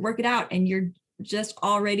point where you could work it out and you're just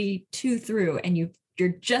already 2 through and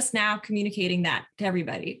you're just now communicating that to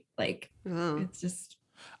everybody. Like, it's just...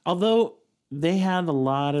 Although they had a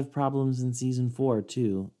lot of problems in season 4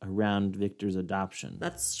 too, around Victor's adoption.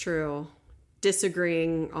 That's true.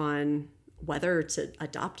 Disagreeing on whether to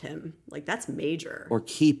adopt him. Like, that's major. Or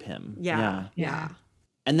keep him. Yeah.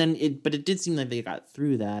 And then it did seem like they got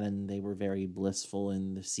through that and they were very blissful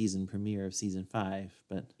in the season premiere of season 5.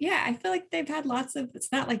 But yeah, I feel like they've had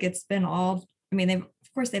it's not like it's been all, I mean,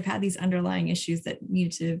 of course they've had these underlying issues that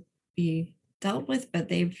need to be dealt with,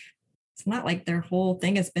 but it's not like their whole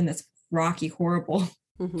thing has been this rocky, horrible.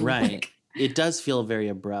 Right. It does feel very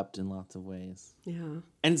abrupt in lots of ways. Yeah.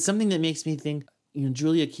 And something that makes me think,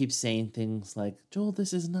 Julia keeps saying things like, Joel,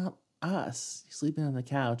 this is not us sleeping on the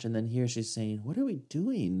couch. And then here she's saying, what are we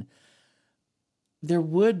doing? There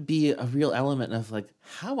would be a real element of like,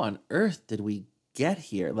 how on earth did we get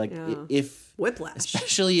here? Like, if whiplash,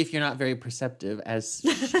 especially if you're not very perceptive, as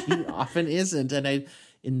she often isn't. And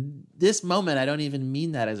in this moment, I don't even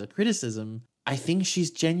mean that as a criticism. I think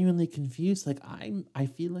she's genuinely confused. Like, I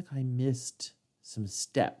feel like I missed some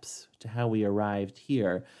steps to how we arrived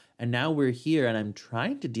here. And now we're here and I'm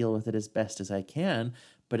trying to deal with it as best as I can.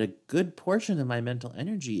 But a good portion of my mental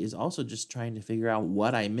energy is also just trying to figure out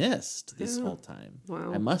what I missed this whole time.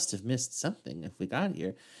 Wow. I must have missed something if we got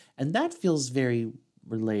here. And that feels very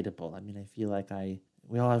relatable. I mean, I feel like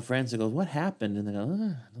we all have friends who go, what happened? And they go,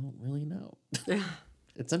 I don't really know.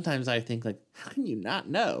 And sometimes I think like, how can you not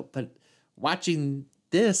know? But watching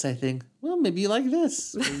this, I think, well, maybe you like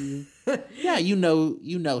this. Yeah, you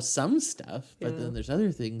know some stuff, but then there's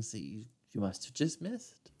other things that you must have just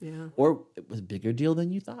missed. Yeah. Or it was a bigger deal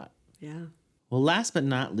than you thought. Yeah. Well, last but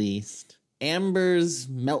not least, Amber's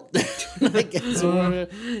meltdown, I guess, or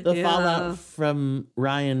the fallout from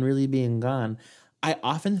Ryan really being gone. I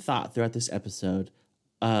often thought throughout this episode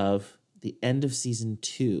of the end of season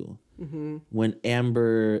 2, when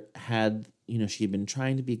Amber had, she had been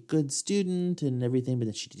trying to be a good student and everything, but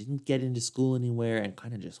then she didn't get into school anywhere and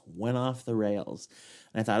kind of just went off the rails.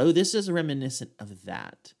 And I thought, this is reminiscent of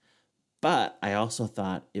that. But I also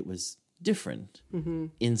thought it was different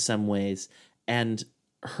in some ways. And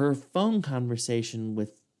her phone conversation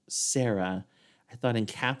with Sarah, I thought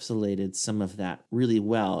encapsulated some of that really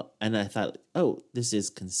well. And I thought, this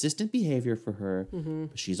is consistent behavior for her,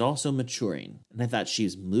 but she's also maturing. And I thought she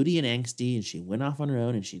was moody and angsty and she went off on her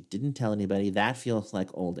own and she didn't tell anybody. That feels like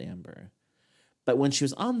old Amber. But when she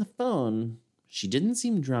was on the phone, she didn't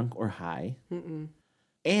seem drunk or high.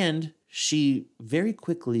 And she very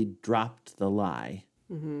quickly dropped the lie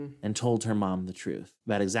and told her mom the truth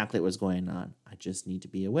about exactly what was going on. I just need to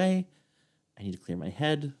be away. I need to clear my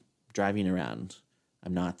head. Driving around.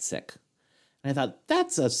 I'm not sick. And I thought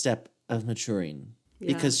that's a step of maturing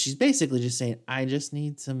because she's basically just saying, I just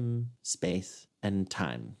need some space and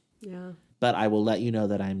time. Yeah. But I will let you know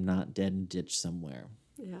that I'm not dead and ditched somewhere.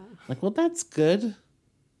 Yeah. Like, well, that's good.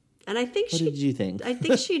 And I think what did you think? I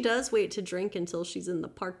think she does wait to drink until she's in the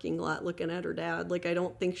parking lot looking at her dad. Like, I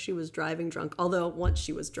don't think she was driving drunk. Although once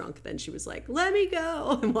she was drunk, then she was like, let me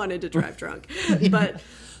go, and wanted to drive drunk. But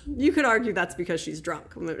you could argue that's because she's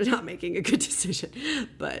drunk, not making a good decision.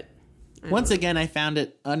 But once again, I found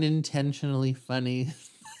it unintentionally funny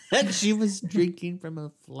that she was drinking from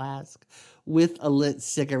a flask with a lit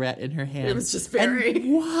cigarette in her hand. It was just very...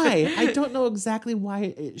 And why? I don't know exactly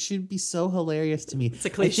why it should be so hilarious to me. It's a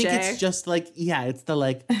cliche. I think it's just like, it's the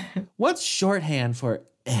like, what's shorthand for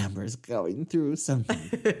Amber's going through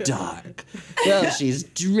something dark? Well, she's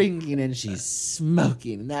drinking and she's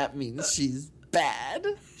smoking, and that means she's bad.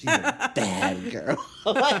 She's a bad girl.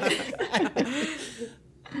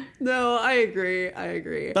 No, I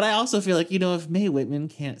agree. But I also feel like, if Mae Whitman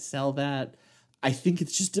can't sell that, I think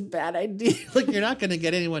it's just a bad idea. Like, you're not going to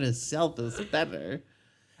get anyone to sell this better.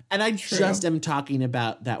 And I just am talking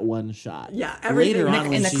about that one shot. Yeah, everything later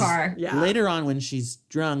on in the car. Yeah. Later on when she's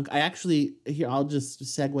drunk, I'll just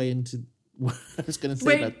segue into what I was going to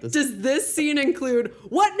say about this. Does this scene include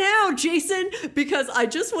what now, Jason? Because I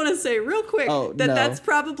just want to say real quick that's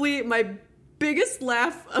probably my biggest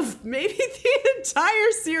laugh of maybe the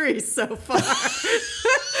entire series so far.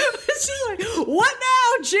 She's like, what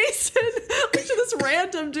now, Jason? To this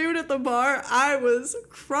random dude at the bar. I was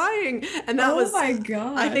crying. And that was, my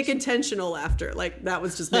God, I think, intentional laughter. Like, that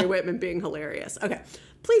was just Mae Whitman being hilarious. Okay,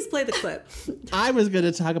 please play the clip. I was going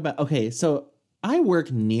to talk about, so I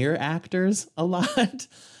work near actors a lot.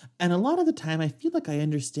 And a lot of the time I feel like I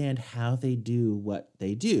understand how they do what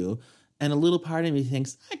they do. And a little part of me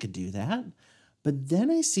thinks, I could do that. But then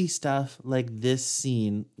I see stuff like this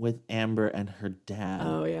scene with Amber and her dad.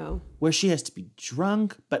 Oh, yeah. Where she has to be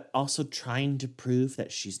drunk, but also trying to prove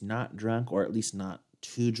that she's not drunk, or at least not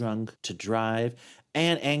too drunk to drive,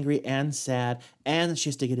 and angry and sad. And she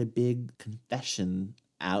has to get a big confession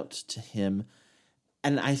out to him.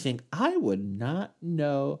 And I think I would not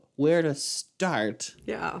know where to start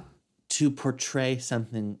to portray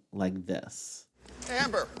something like this.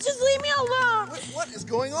 Amber! Just leave me alone! What is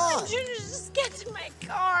going on? Junior, just get to my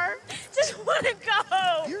car. Just want to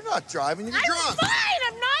go. You're not driving, you're drunk. I'm fine!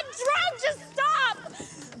 I'm not drunk! Just stop!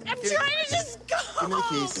 I'm trying to just go! Give me the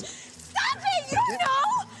keys. Stop it! You don't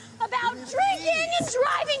know about drinking and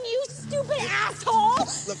driving, you stupid asshole!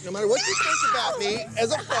 Look, no matter what you think about me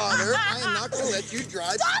as a father, I am not going to let you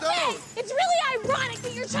drive stoned. It's really ironic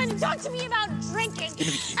that you're trying to talk to me about drinking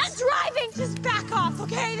and driving. Just back off,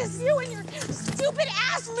 okay? This is you and your stupid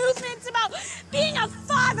ass movements about being a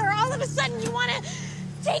father. All of a sudden you want to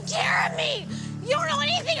take care of me. You don't know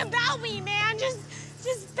anything about me, man.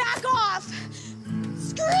 Just back off.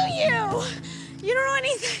 Screw you. You don't know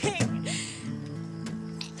anything.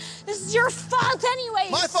 This is your fault anyway.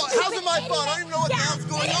 My fault? How's it my fault? I don't even know what the hell's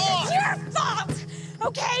going on. It's your fault,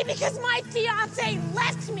 okay? Because my fiance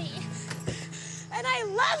left me. And I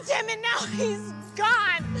loved him and now he's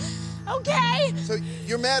gone, okay? So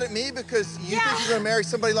you're mad at me because you think you're going to marry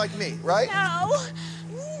somebody like me, right?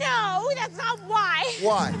 No, that's not why.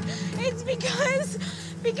 Why? It's because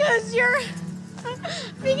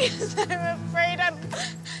I'm afraid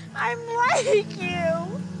I'm like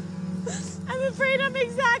you. I'm afraid I'm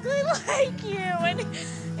exactly like you, and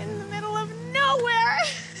in the middle of nowhere,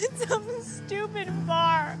 in some stupid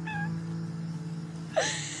bar.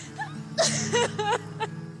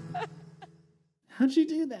 How'd you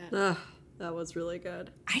do that? That was really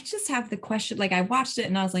good. I just have the question, like I watched it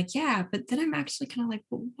and I was like, yeah, but then I'm actually kind of like,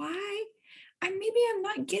 but why? Maybe I'm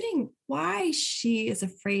not getting why she is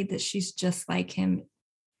afraid that she's just like him.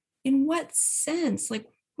 In what sense? Like,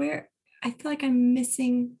 where I feel like I'm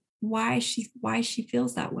missing why she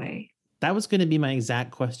feels that way. That was going to be my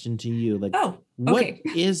exact question to you. Like, what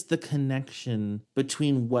is the connection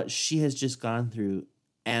between what she has just gone through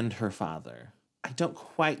and her father? I don't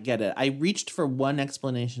quite get it. I reached for one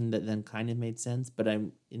explanation that then kind of made sense, but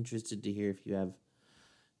I'm interested to hear if you have.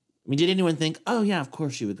 Did anyone think, oh yeah, of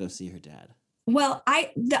course she would go see her dad? Well,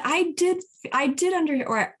 I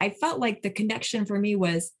felt like the connection for me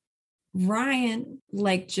was Ryan,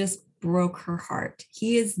 like, just broke her heart.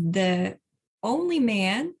 He is the only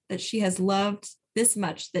man that she has loved this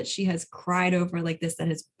much, that she has cried over like this, that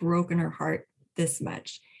has broken her heart this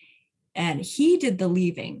much. And he did the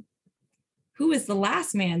leaving. Who was the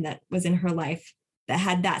last man that was in her life that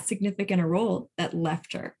had that significant a role that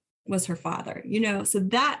left her was her father, so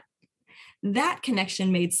that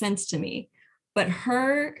connection made sense to me. But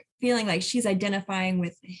her feeling like she's identifying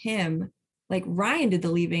with him, like Ryan did the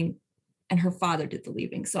leaving and her father did the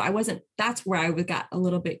leaving. So that's where I got a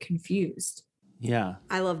little bit confused. Yeah.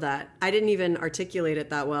 I love that. I didn't even articulate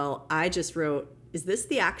it that well. I just wrote, is this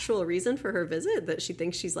the actual reason for her visit, that she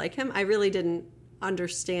thinks she's like him? I really didn't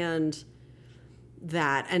understand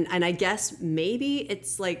that. And I guess maybe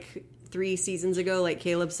it's like 3 seasons ago, like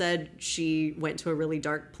Caleb said, she went to a really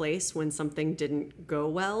dark place when something didn't go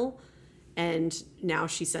well. And now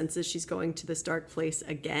she senses she's going to this dark place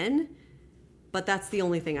again. But that's the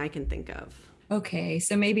only thing I can think of. Okay.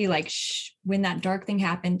 So maybe like when that dark thing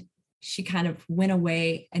happened, she kind of went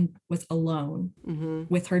away and was alone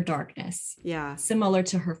with her darkness. Yeah. Similar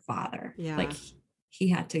to her father. Yeah. Like he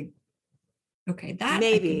had to. Okay. That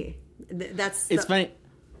maybe. It's funny.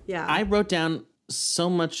 Yeah. I wrote down so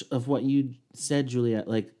much of what you said, Juliet.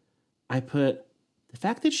 Like, I put, the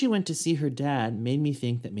fact that she went to see her dad made me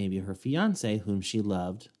think that maybe her fiance, whom she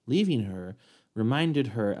loved, leaving her, reminded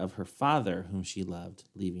her of her father, whom she loved,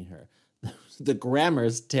 leaving her. The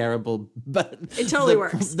grammar's terrible, but it totally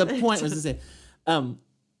works. The point was the same.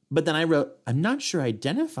 But then I wrote, I'm not sure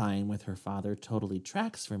identifying with her father totally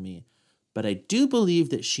tracks for me, but I do believe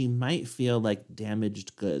that she might feel like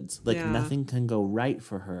damaged goods, like nothing can go right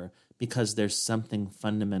for her because there's something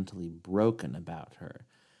fundamentally broken about her.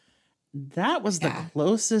 That was the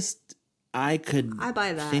closest I could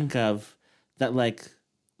think of that, like,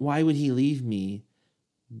 why would he leave me?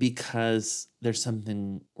 Because there's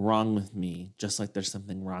something wrong with me, just like there's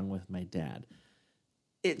something wrong with my dad.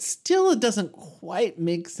 It still doesn't quite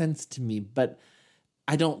make sense to me, but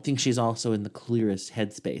I don't think she's also in the clearest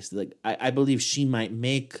headspace. Like, I believe she might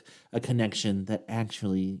make a connection that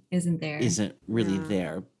actually isn't really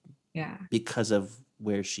there. Yeah. Because of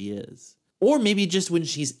where she is. Or maybe just when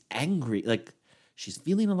she's angry, like she's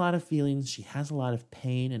feeling a lot of feelings, she has a lot of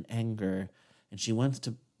pain and anger, and she wants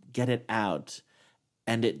to get it out.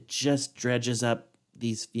 And it just dredges up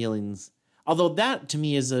these feelings. Although that, to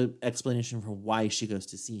me, is an explanation for why she goes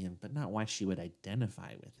to see him, but not why she would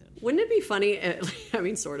identify with him. Wouldn't it be funny, I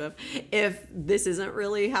mean, sort of, if this isn't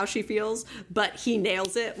really how she feels, but he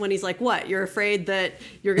nails it when he's like, what, you're afraid that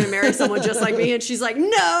you're going to marry someone just like me? And she's like,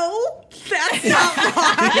 no, that's not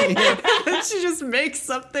why. And she just makes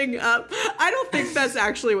something up. I don't think that's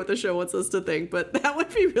actually what the show wants us to think, but that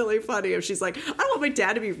would be really funny if she's like, I don't want my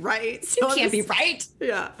dad to be right. So you can't be right.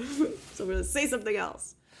 Yeah. So I'm going to say something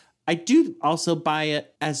else. I do also buy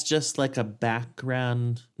it as just like a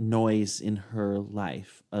background noise in her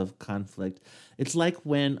life of conflict. It's like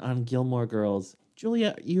when on Gilmore Girls,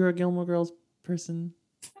 Julia, you're a Gilmore Girls person?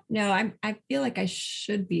 No, I feel like I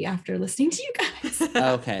should be after listening to you guys.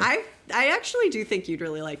 Okay. I actually do think you'd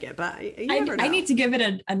really like it, but you never know. I need to give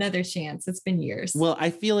it another chance. It's been years. Well,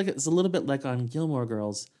 I feel like it's a little bit like on Gilmore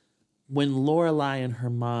Girls when Lorelai and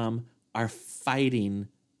her mom are fighting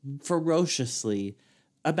ferociously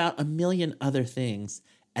about a million other things,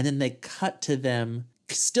 and then they cut to them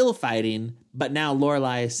still fighting, but now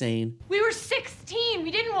Lorelai is saying, we were 16.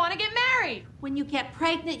 We didn't want to get married. When you get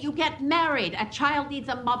pregnant, you get married. A child needs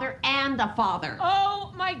a mother and a father.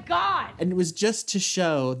 Oh, my God. And it was just to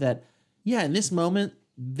show that, yeah, in this moment,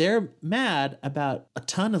 they're mad about a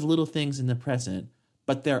ton of little things in the present,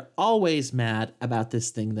 but they're always mad about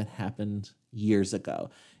this thing that happened years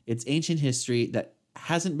ago. It's ancient history that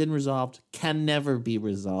hasn't been resolved, can never be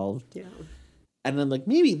resolved. Yeah. And then, like,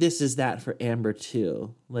 maybe this is that for Amber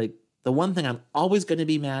too. Like, the one thing I'm always going to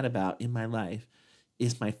be mad about in my life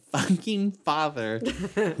is my fucking father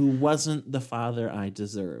who wasn't the father I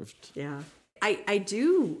deserved. Yeah. I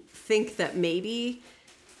do think that maybe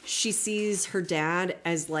she sees her dad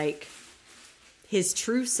as, like, his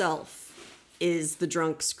true self is the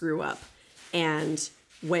drunk screw up. And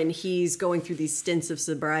when he's going through these stints of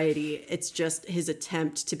sobriety, it's just his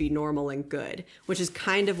attempt to be normal and good, which is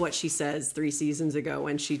kind of what she says 3 seasons ago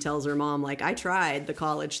when she tells her mom, like, I tried the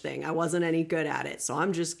college thing. I wasn't any good at it. So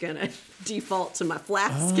I'm just going to default to my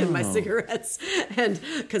flask and my cigarettes. And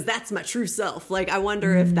because that's my true self. Like, I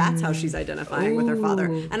wonder if that's how she's identifying with her father.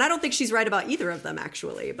 And I don't think she's right about either of them,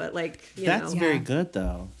 actually. But, like, you know. That's very good,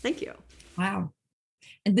 though. Thank you. Wow.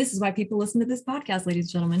 And this is why people listen to this podcast,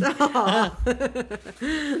 ladies and gentlemen.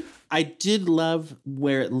 I did love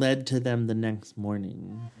where it led to them the next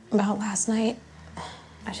morning. About last night,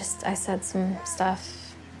 I said some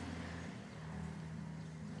stuff.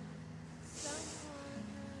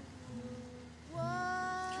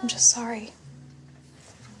 I'm just sorry.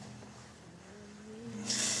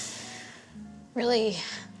 Really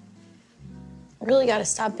got to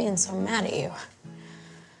stop being so mad at you.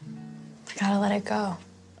 gotta let it go.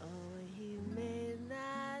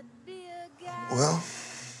 Well,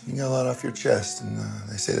 you got a lot off your chest, and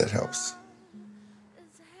they say that helps.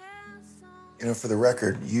 You know, for the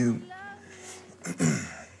record, you're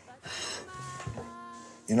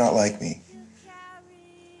not like me.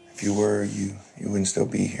 If you were, you wouldn't still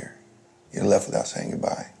be here. You'd left without saying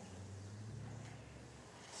goodbye.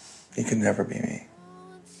 You could never be me.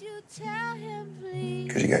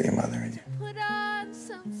 Because you got your mother in you.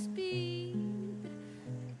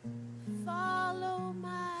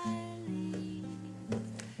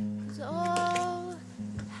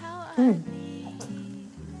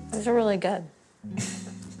 Those are really good.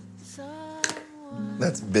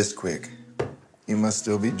 That's Bisquick. You must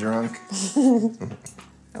still be drunk.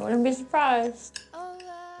 I wouldn't be surprised.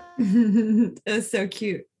 It was so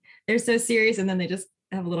cute. They're so serious, and then they just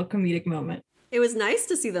have a little comedic moment. It was nice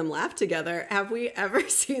to see them laugh together. Have we ever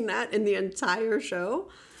seen that in the entire show?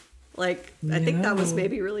 Like, I think that was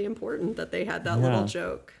maybe really important that they had that little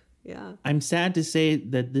joke. Yeah. I'm sad to say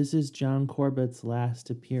that this is John Corbett's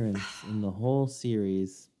last appearance in the whole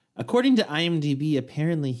series. According to IMDb,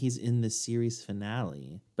 apparently he's in the series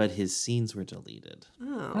finale, but his scenes were deleted.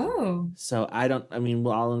 Oh. So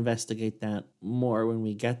I'll investigate that more when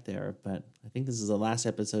we get there, but I think this is the last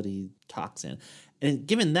episode he talks in. And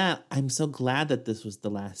given that, I'm so glad that this was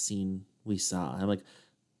the last scene we saw. I'm like,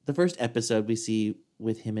 the first episode we see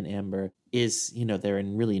with him and Amber is, they're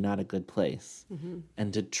in really not a good place. Mm-hmm.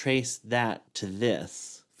 And to trace that to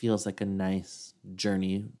this feels like a nice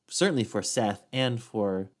journey, certainly for Seth and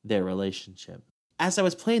for their relationship. As I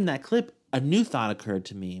was playing that clip, a new thought occurred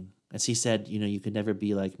to me. As he said, you could never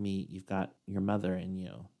be like me. You've got your mother in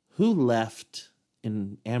you. Who left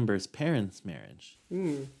in Amber's parents' marriage?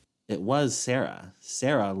 It was Sarah.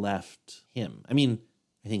 Sarah left him. I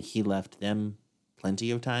think he left them plenty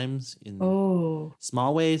of times in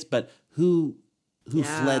small ways, but who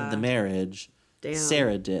fled the marriage? Damn.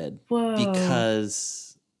 Sarah did. Whoa.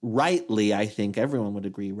 Because rightly, I think everyone would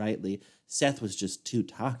agree, rightly, Seth was just too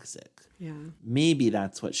toxic. Yeah. Maybe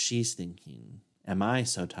that's what she's thinking. Am I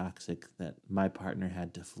so toxic that my partner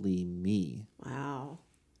had to flee me? Wow.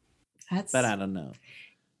 But I don't know.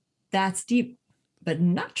 That's deep, but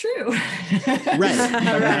not true. Right,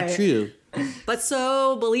 but not true. But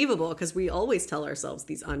so believable because we always tell ourselves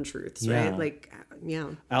these untruths, right? Like,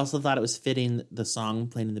 yeah. I also thought it was fitting. The song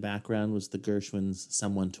playing in the background was the Gershwins'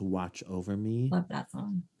 "Someone to Watch Over Me." Love that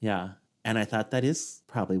song. Yeah. And I thought that is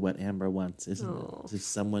probably what Amber wants, isn't it?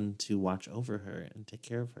 Just someone to watch over her and take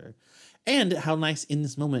care of her. And how nice in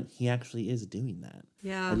this moment he actually is doing that.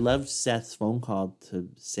 Yeah. I loved Seth's phone call to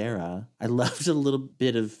Sarah. I loved a little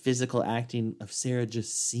bit of physical acting of Sarah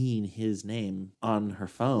just seeing his name on her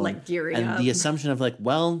phone. Like gearing and up. the assumption of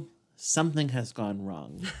something has gone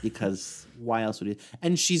wrong because why else would he?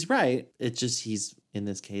 And she's right. It's just he's, in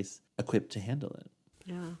this case, equipped to handle it.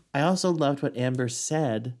 Yeah. I also loved what Amber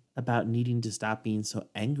said about needing to stop being so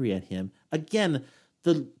angry at him. Again,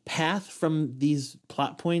 the path from these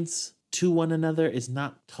plot points to one another is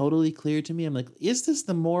not totally clear to me. I'm like, is this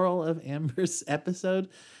the moral of Amber's episode?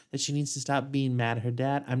 That she needs to stop being mad at her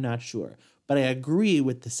dad? I'm not sure. But I agree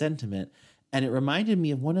with the sentiment. And it reminded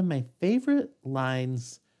me of one of my favorite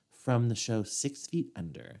lines from the show 6 Feet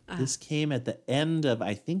Under. This came at the end of,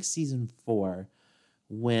 I think, season 4,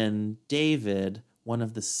 when David, one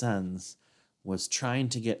of the sons, was trying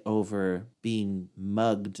to get over being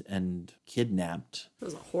mugged and kidnapped. It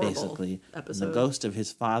was a horrible episode. And the ghost of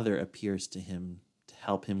his father appears to him to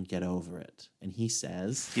help him get over it. And he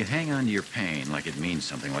says, You hang on to your pain like it means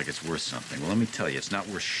something, like it's worth something. Well, let me tell you, it's not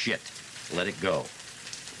worth shit. Let it go.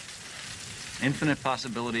 Infinite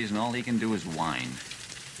possibilities, and all he can do is whine.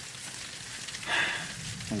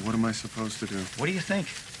 Well, what am I supposed to do? What do you think?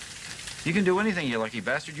 You can do anything, you lucky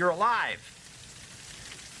bastard. You're alive.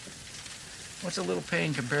 What's a little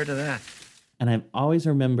pain compared to that? and I've always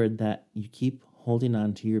remembered that you keep holding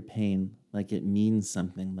on to your pain like it means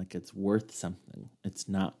something, like it's worth something. It's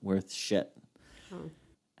not worth shit. Oh.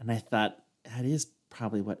 And I thought, that is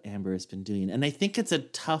probably what Amber has been doing. And I think it's a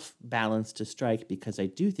tough balance to strike because I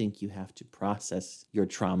do think you have to process your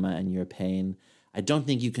trauma and your pain. I don't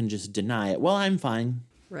think you can just deny it. Well, I'm fine.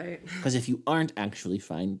 Right. Because if you aren't actually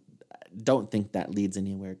fine, I don't think that leads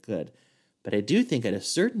anywhere good. But I do think at a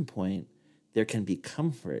certain point, there can be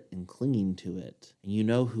comfort in clinging to it. And you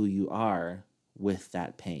know who you are with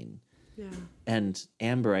that pain. Yeah. And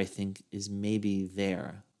Amber, I think, is maybe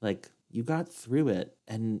there. Like, you got through it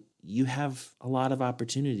and you have a lot of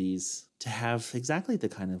opportunities to have exactly the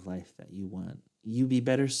kind of life that you want. You'd be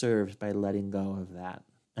better served by letting go of that.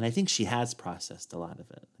 And I think she has processed a lot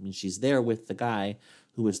of it. I mean, she's there with the guy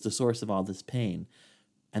who was the source of all this pain.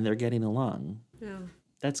 and they're getting along. Yeah.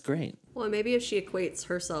 That's great. Well, maybe if she equates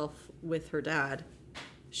herself with her dad,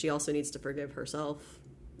 she also needs to forgive herself.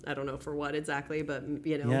 I don't know for what exactly, but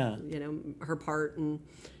her part in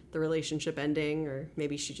the relationship ending, or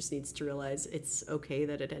maybe she just needs to realize it's okay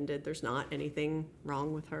that it ended. There's not anything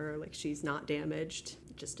wrong with her. Like, she's not damaged.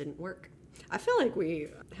 It just didn't work. I feel like we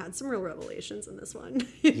had some real revelations in this one.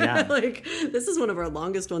 Yeah. Like, this is one of our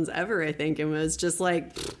longest ones ever, I think. And it was just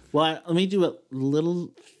like... Well, let me do a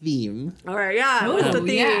little theme. All right, yeah. What's the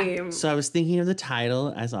theme? Yeah. So I was thinking of the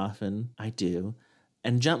title, as often I do.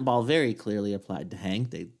 And jump ball very clearly applied to Hank.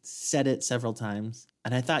 They said it several times.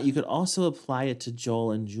 And I thought you could also apply it to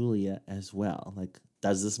Joel and Julia as well. Like,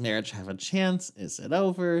 does this marriage have a chance? Is it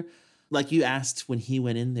over? Like you asked when he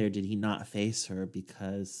went in there, did he not face her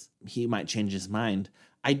because he might change his mind?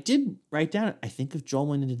 I did write down, I think if Joel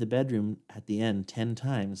went into the bedroom at the end 10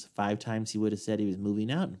 times, 5 times he would have said he was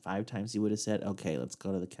moving out, and 5 times he would have said, okay, let's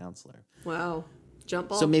go to the counselor. Wow. Jump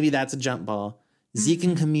ball? So maybe that's a jump ball. Zeke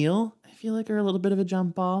and Camille, I feel like, are a little bit of a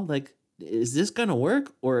jump ball. Like, is this going to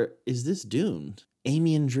work or is this doomed?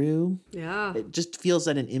 Amy and Drew. Yeah. It just feels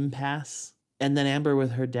at an impasse. And then Amber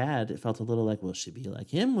with her dad, it felt a little like, will she be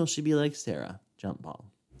like him? Will she be like Sarah? Jump ball.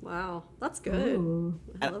 Wow. That's good. Ooh.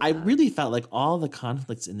 I really felt like all the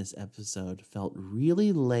conflicts in this episode felt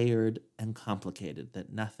really layered and complicated,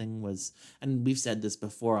 that nothing was, and we've said this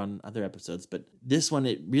before on other episodes, but this one,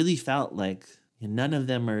 it really felt like none of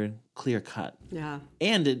them are clear cut. Yeah.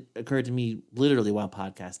 And it occurred to me literally while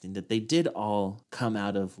podcasting that they did all come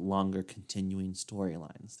out of longer continuing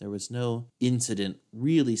storylines. There was no incident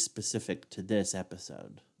really specific to this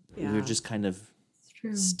episode. Yeah. We were just kind of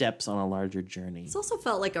steps on a larger journey. It's also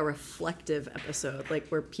felt like a reflective episode, like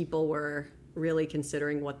where people were really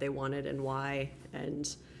considering what they wanted and why,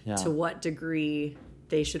 and to what degree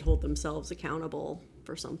they should hold themselves accountable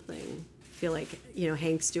for something. Feel like,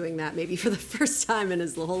 Hank's doing that maybe for the first time in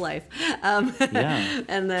his whole life. And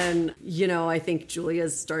then, I think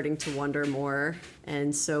Julia's starting to wonder more.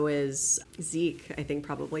 And so is Zeke, I think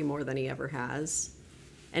probably more than he ever has.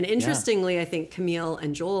 And interestingly, I think Camille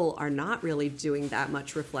and Joel are not really doing that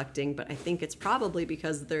much reflecting, but I think it's probably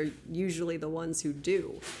because they're usually the ones who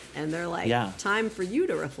do. And they're like, time for you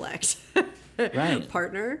to reflect,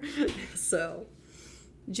 partner. So,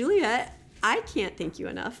 Juliet, I can't thank you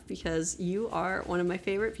enough because you are one of my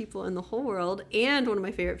favorite people in the whole world and one of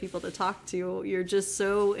my favorite people to talk to. You're just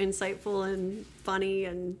so insightful and funny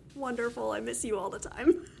and wonderful. I miss you all the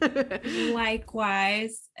time.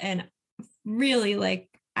 Likewise. And really,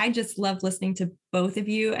 I just love listening to both of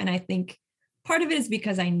you. And I think part of it is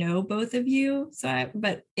because I know both of you.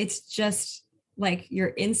 But it's just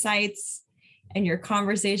your insights and your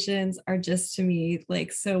conversations are just, to me,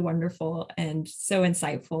 so wonderful and so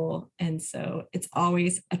insightful. And so it's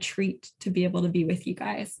always a treat to be able to be with you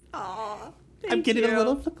guys. Aw, I'm getting a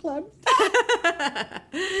little verklempt.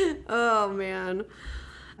 Oh, man.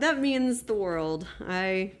 That means the world.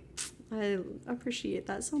 I appreciate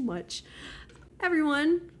that so much.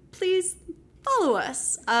 Everyone, please follow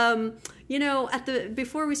us.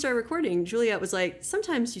 Before we started recording, Juliet was like,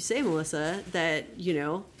 sometimes you say, Melissa, that,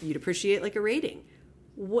 you'd appreciate a rating.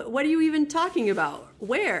 What are you even talking about?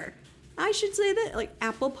 Where? I should say that,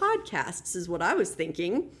 Apple Podcasts is what I was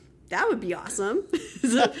thinking. That would be awesome.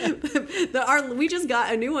 We just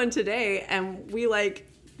got a new one today, and we,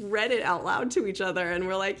 read it out loud to each other, and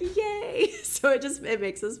we're like, yay! So it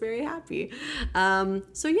makes us very happy.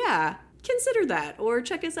 Consider that, or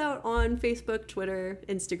check us out on Facebook, Twitter,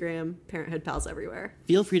 Instagram, Parenthood Pals everywhere.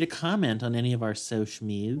 Feel free to comment on any of our social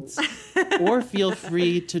medias, or feel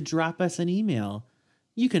free to drop us an email.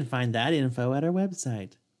 You can find that info at our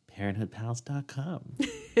website, parenthoodpals.com.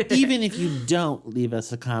 Even if you don't leave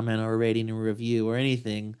us a comment or a rating or review or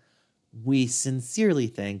anything, we sincerely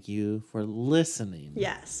thank you for listening.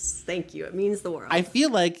 Yes, thank you. It means the world. I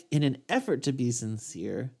feel like in an effort to be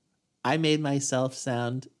sincere, I made myself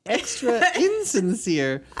sound extra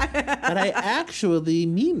insincere, but I actually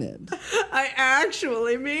mean it. I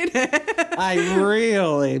actually mean it. I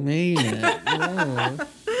really mean it. Oh.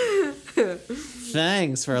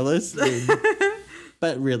 Thanks for listening.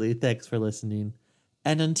 But really, thanks for listening.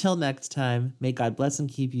 And until next time, may God bless and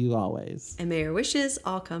keep you always. And may your wishes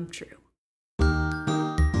all come true.